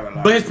Russell got a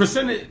lot. But his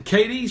percentage,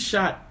 KD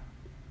shot.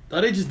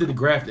 They just did the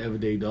graph the other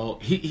day,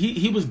 dog.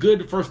 He was good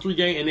the first 3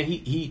 games, and then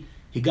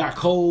he got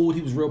cold. He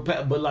was real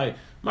but like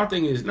my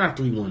thing is not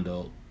 3-1,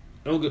 dog.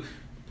 Don't go,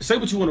 say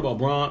what you want about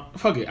Bron.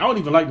 Fuck it. I don't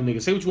even like the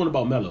nigga. Say what you want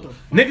about Melo.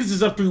 Niggas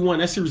is up 3-1.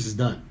 That series is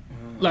done.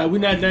 Like we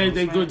not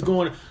anything good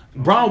going.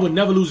 Bron would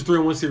never lose a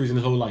 3-1 series in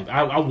his whole life.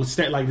 I would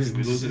stand like this.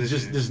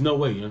 There's no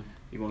way, yeah.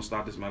 You gonna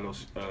stop this Melo?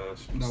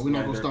 No, we're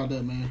not gonna stop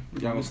that, man.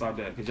 Y'all gonna stop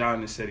that because y'all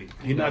in the city.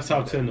 He not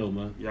top 10 though,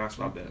 man. Y'all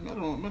stop that.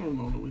 Melo don't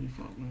know where you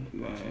from,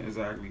 man.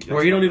 Exactly.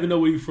 Or he don't even know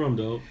where you from,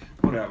 though.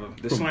 Whatever.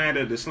 The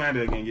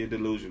slander again get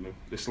delusional.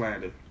 The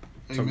slander.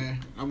 Hey man,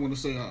 I want to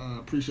say I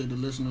appreciate the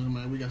listeners,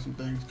 man. We got some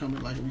things coming,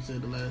 like we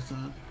said the last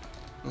time.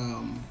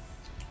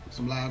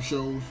 Some live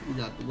shows. We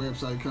got the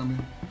website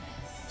coming.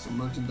 Some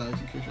merchandise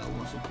in case y'all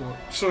want support.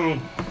 Soon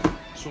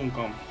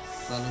come.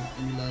 Fellas,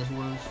 any last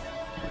words?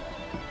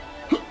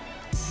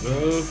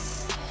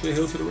 Say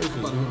hello to the races.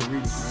 About to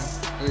read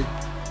this, man. Hey,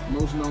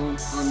 most known,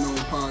 unknown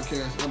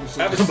podcast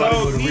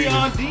Episode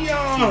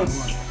Dion.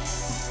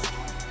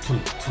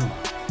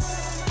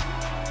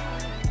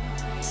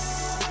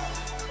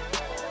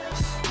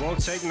 2.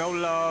 Won't take no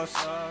loss,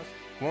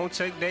 won't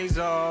take days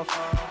off.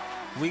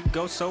 We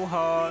go so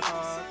hard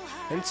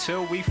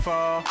until we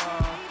fall.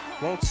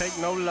 Won't take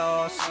no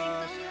loss,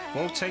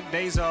 won't take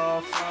days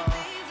off.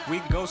 We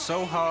go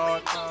so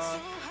hard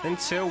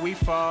until we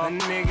fall. A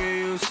nigga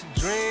used to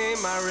dream,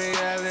 my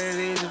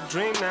reality's a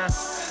dream now.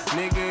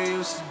 Nigga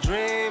used to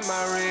dream,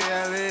 my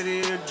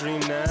reality a dream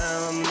now.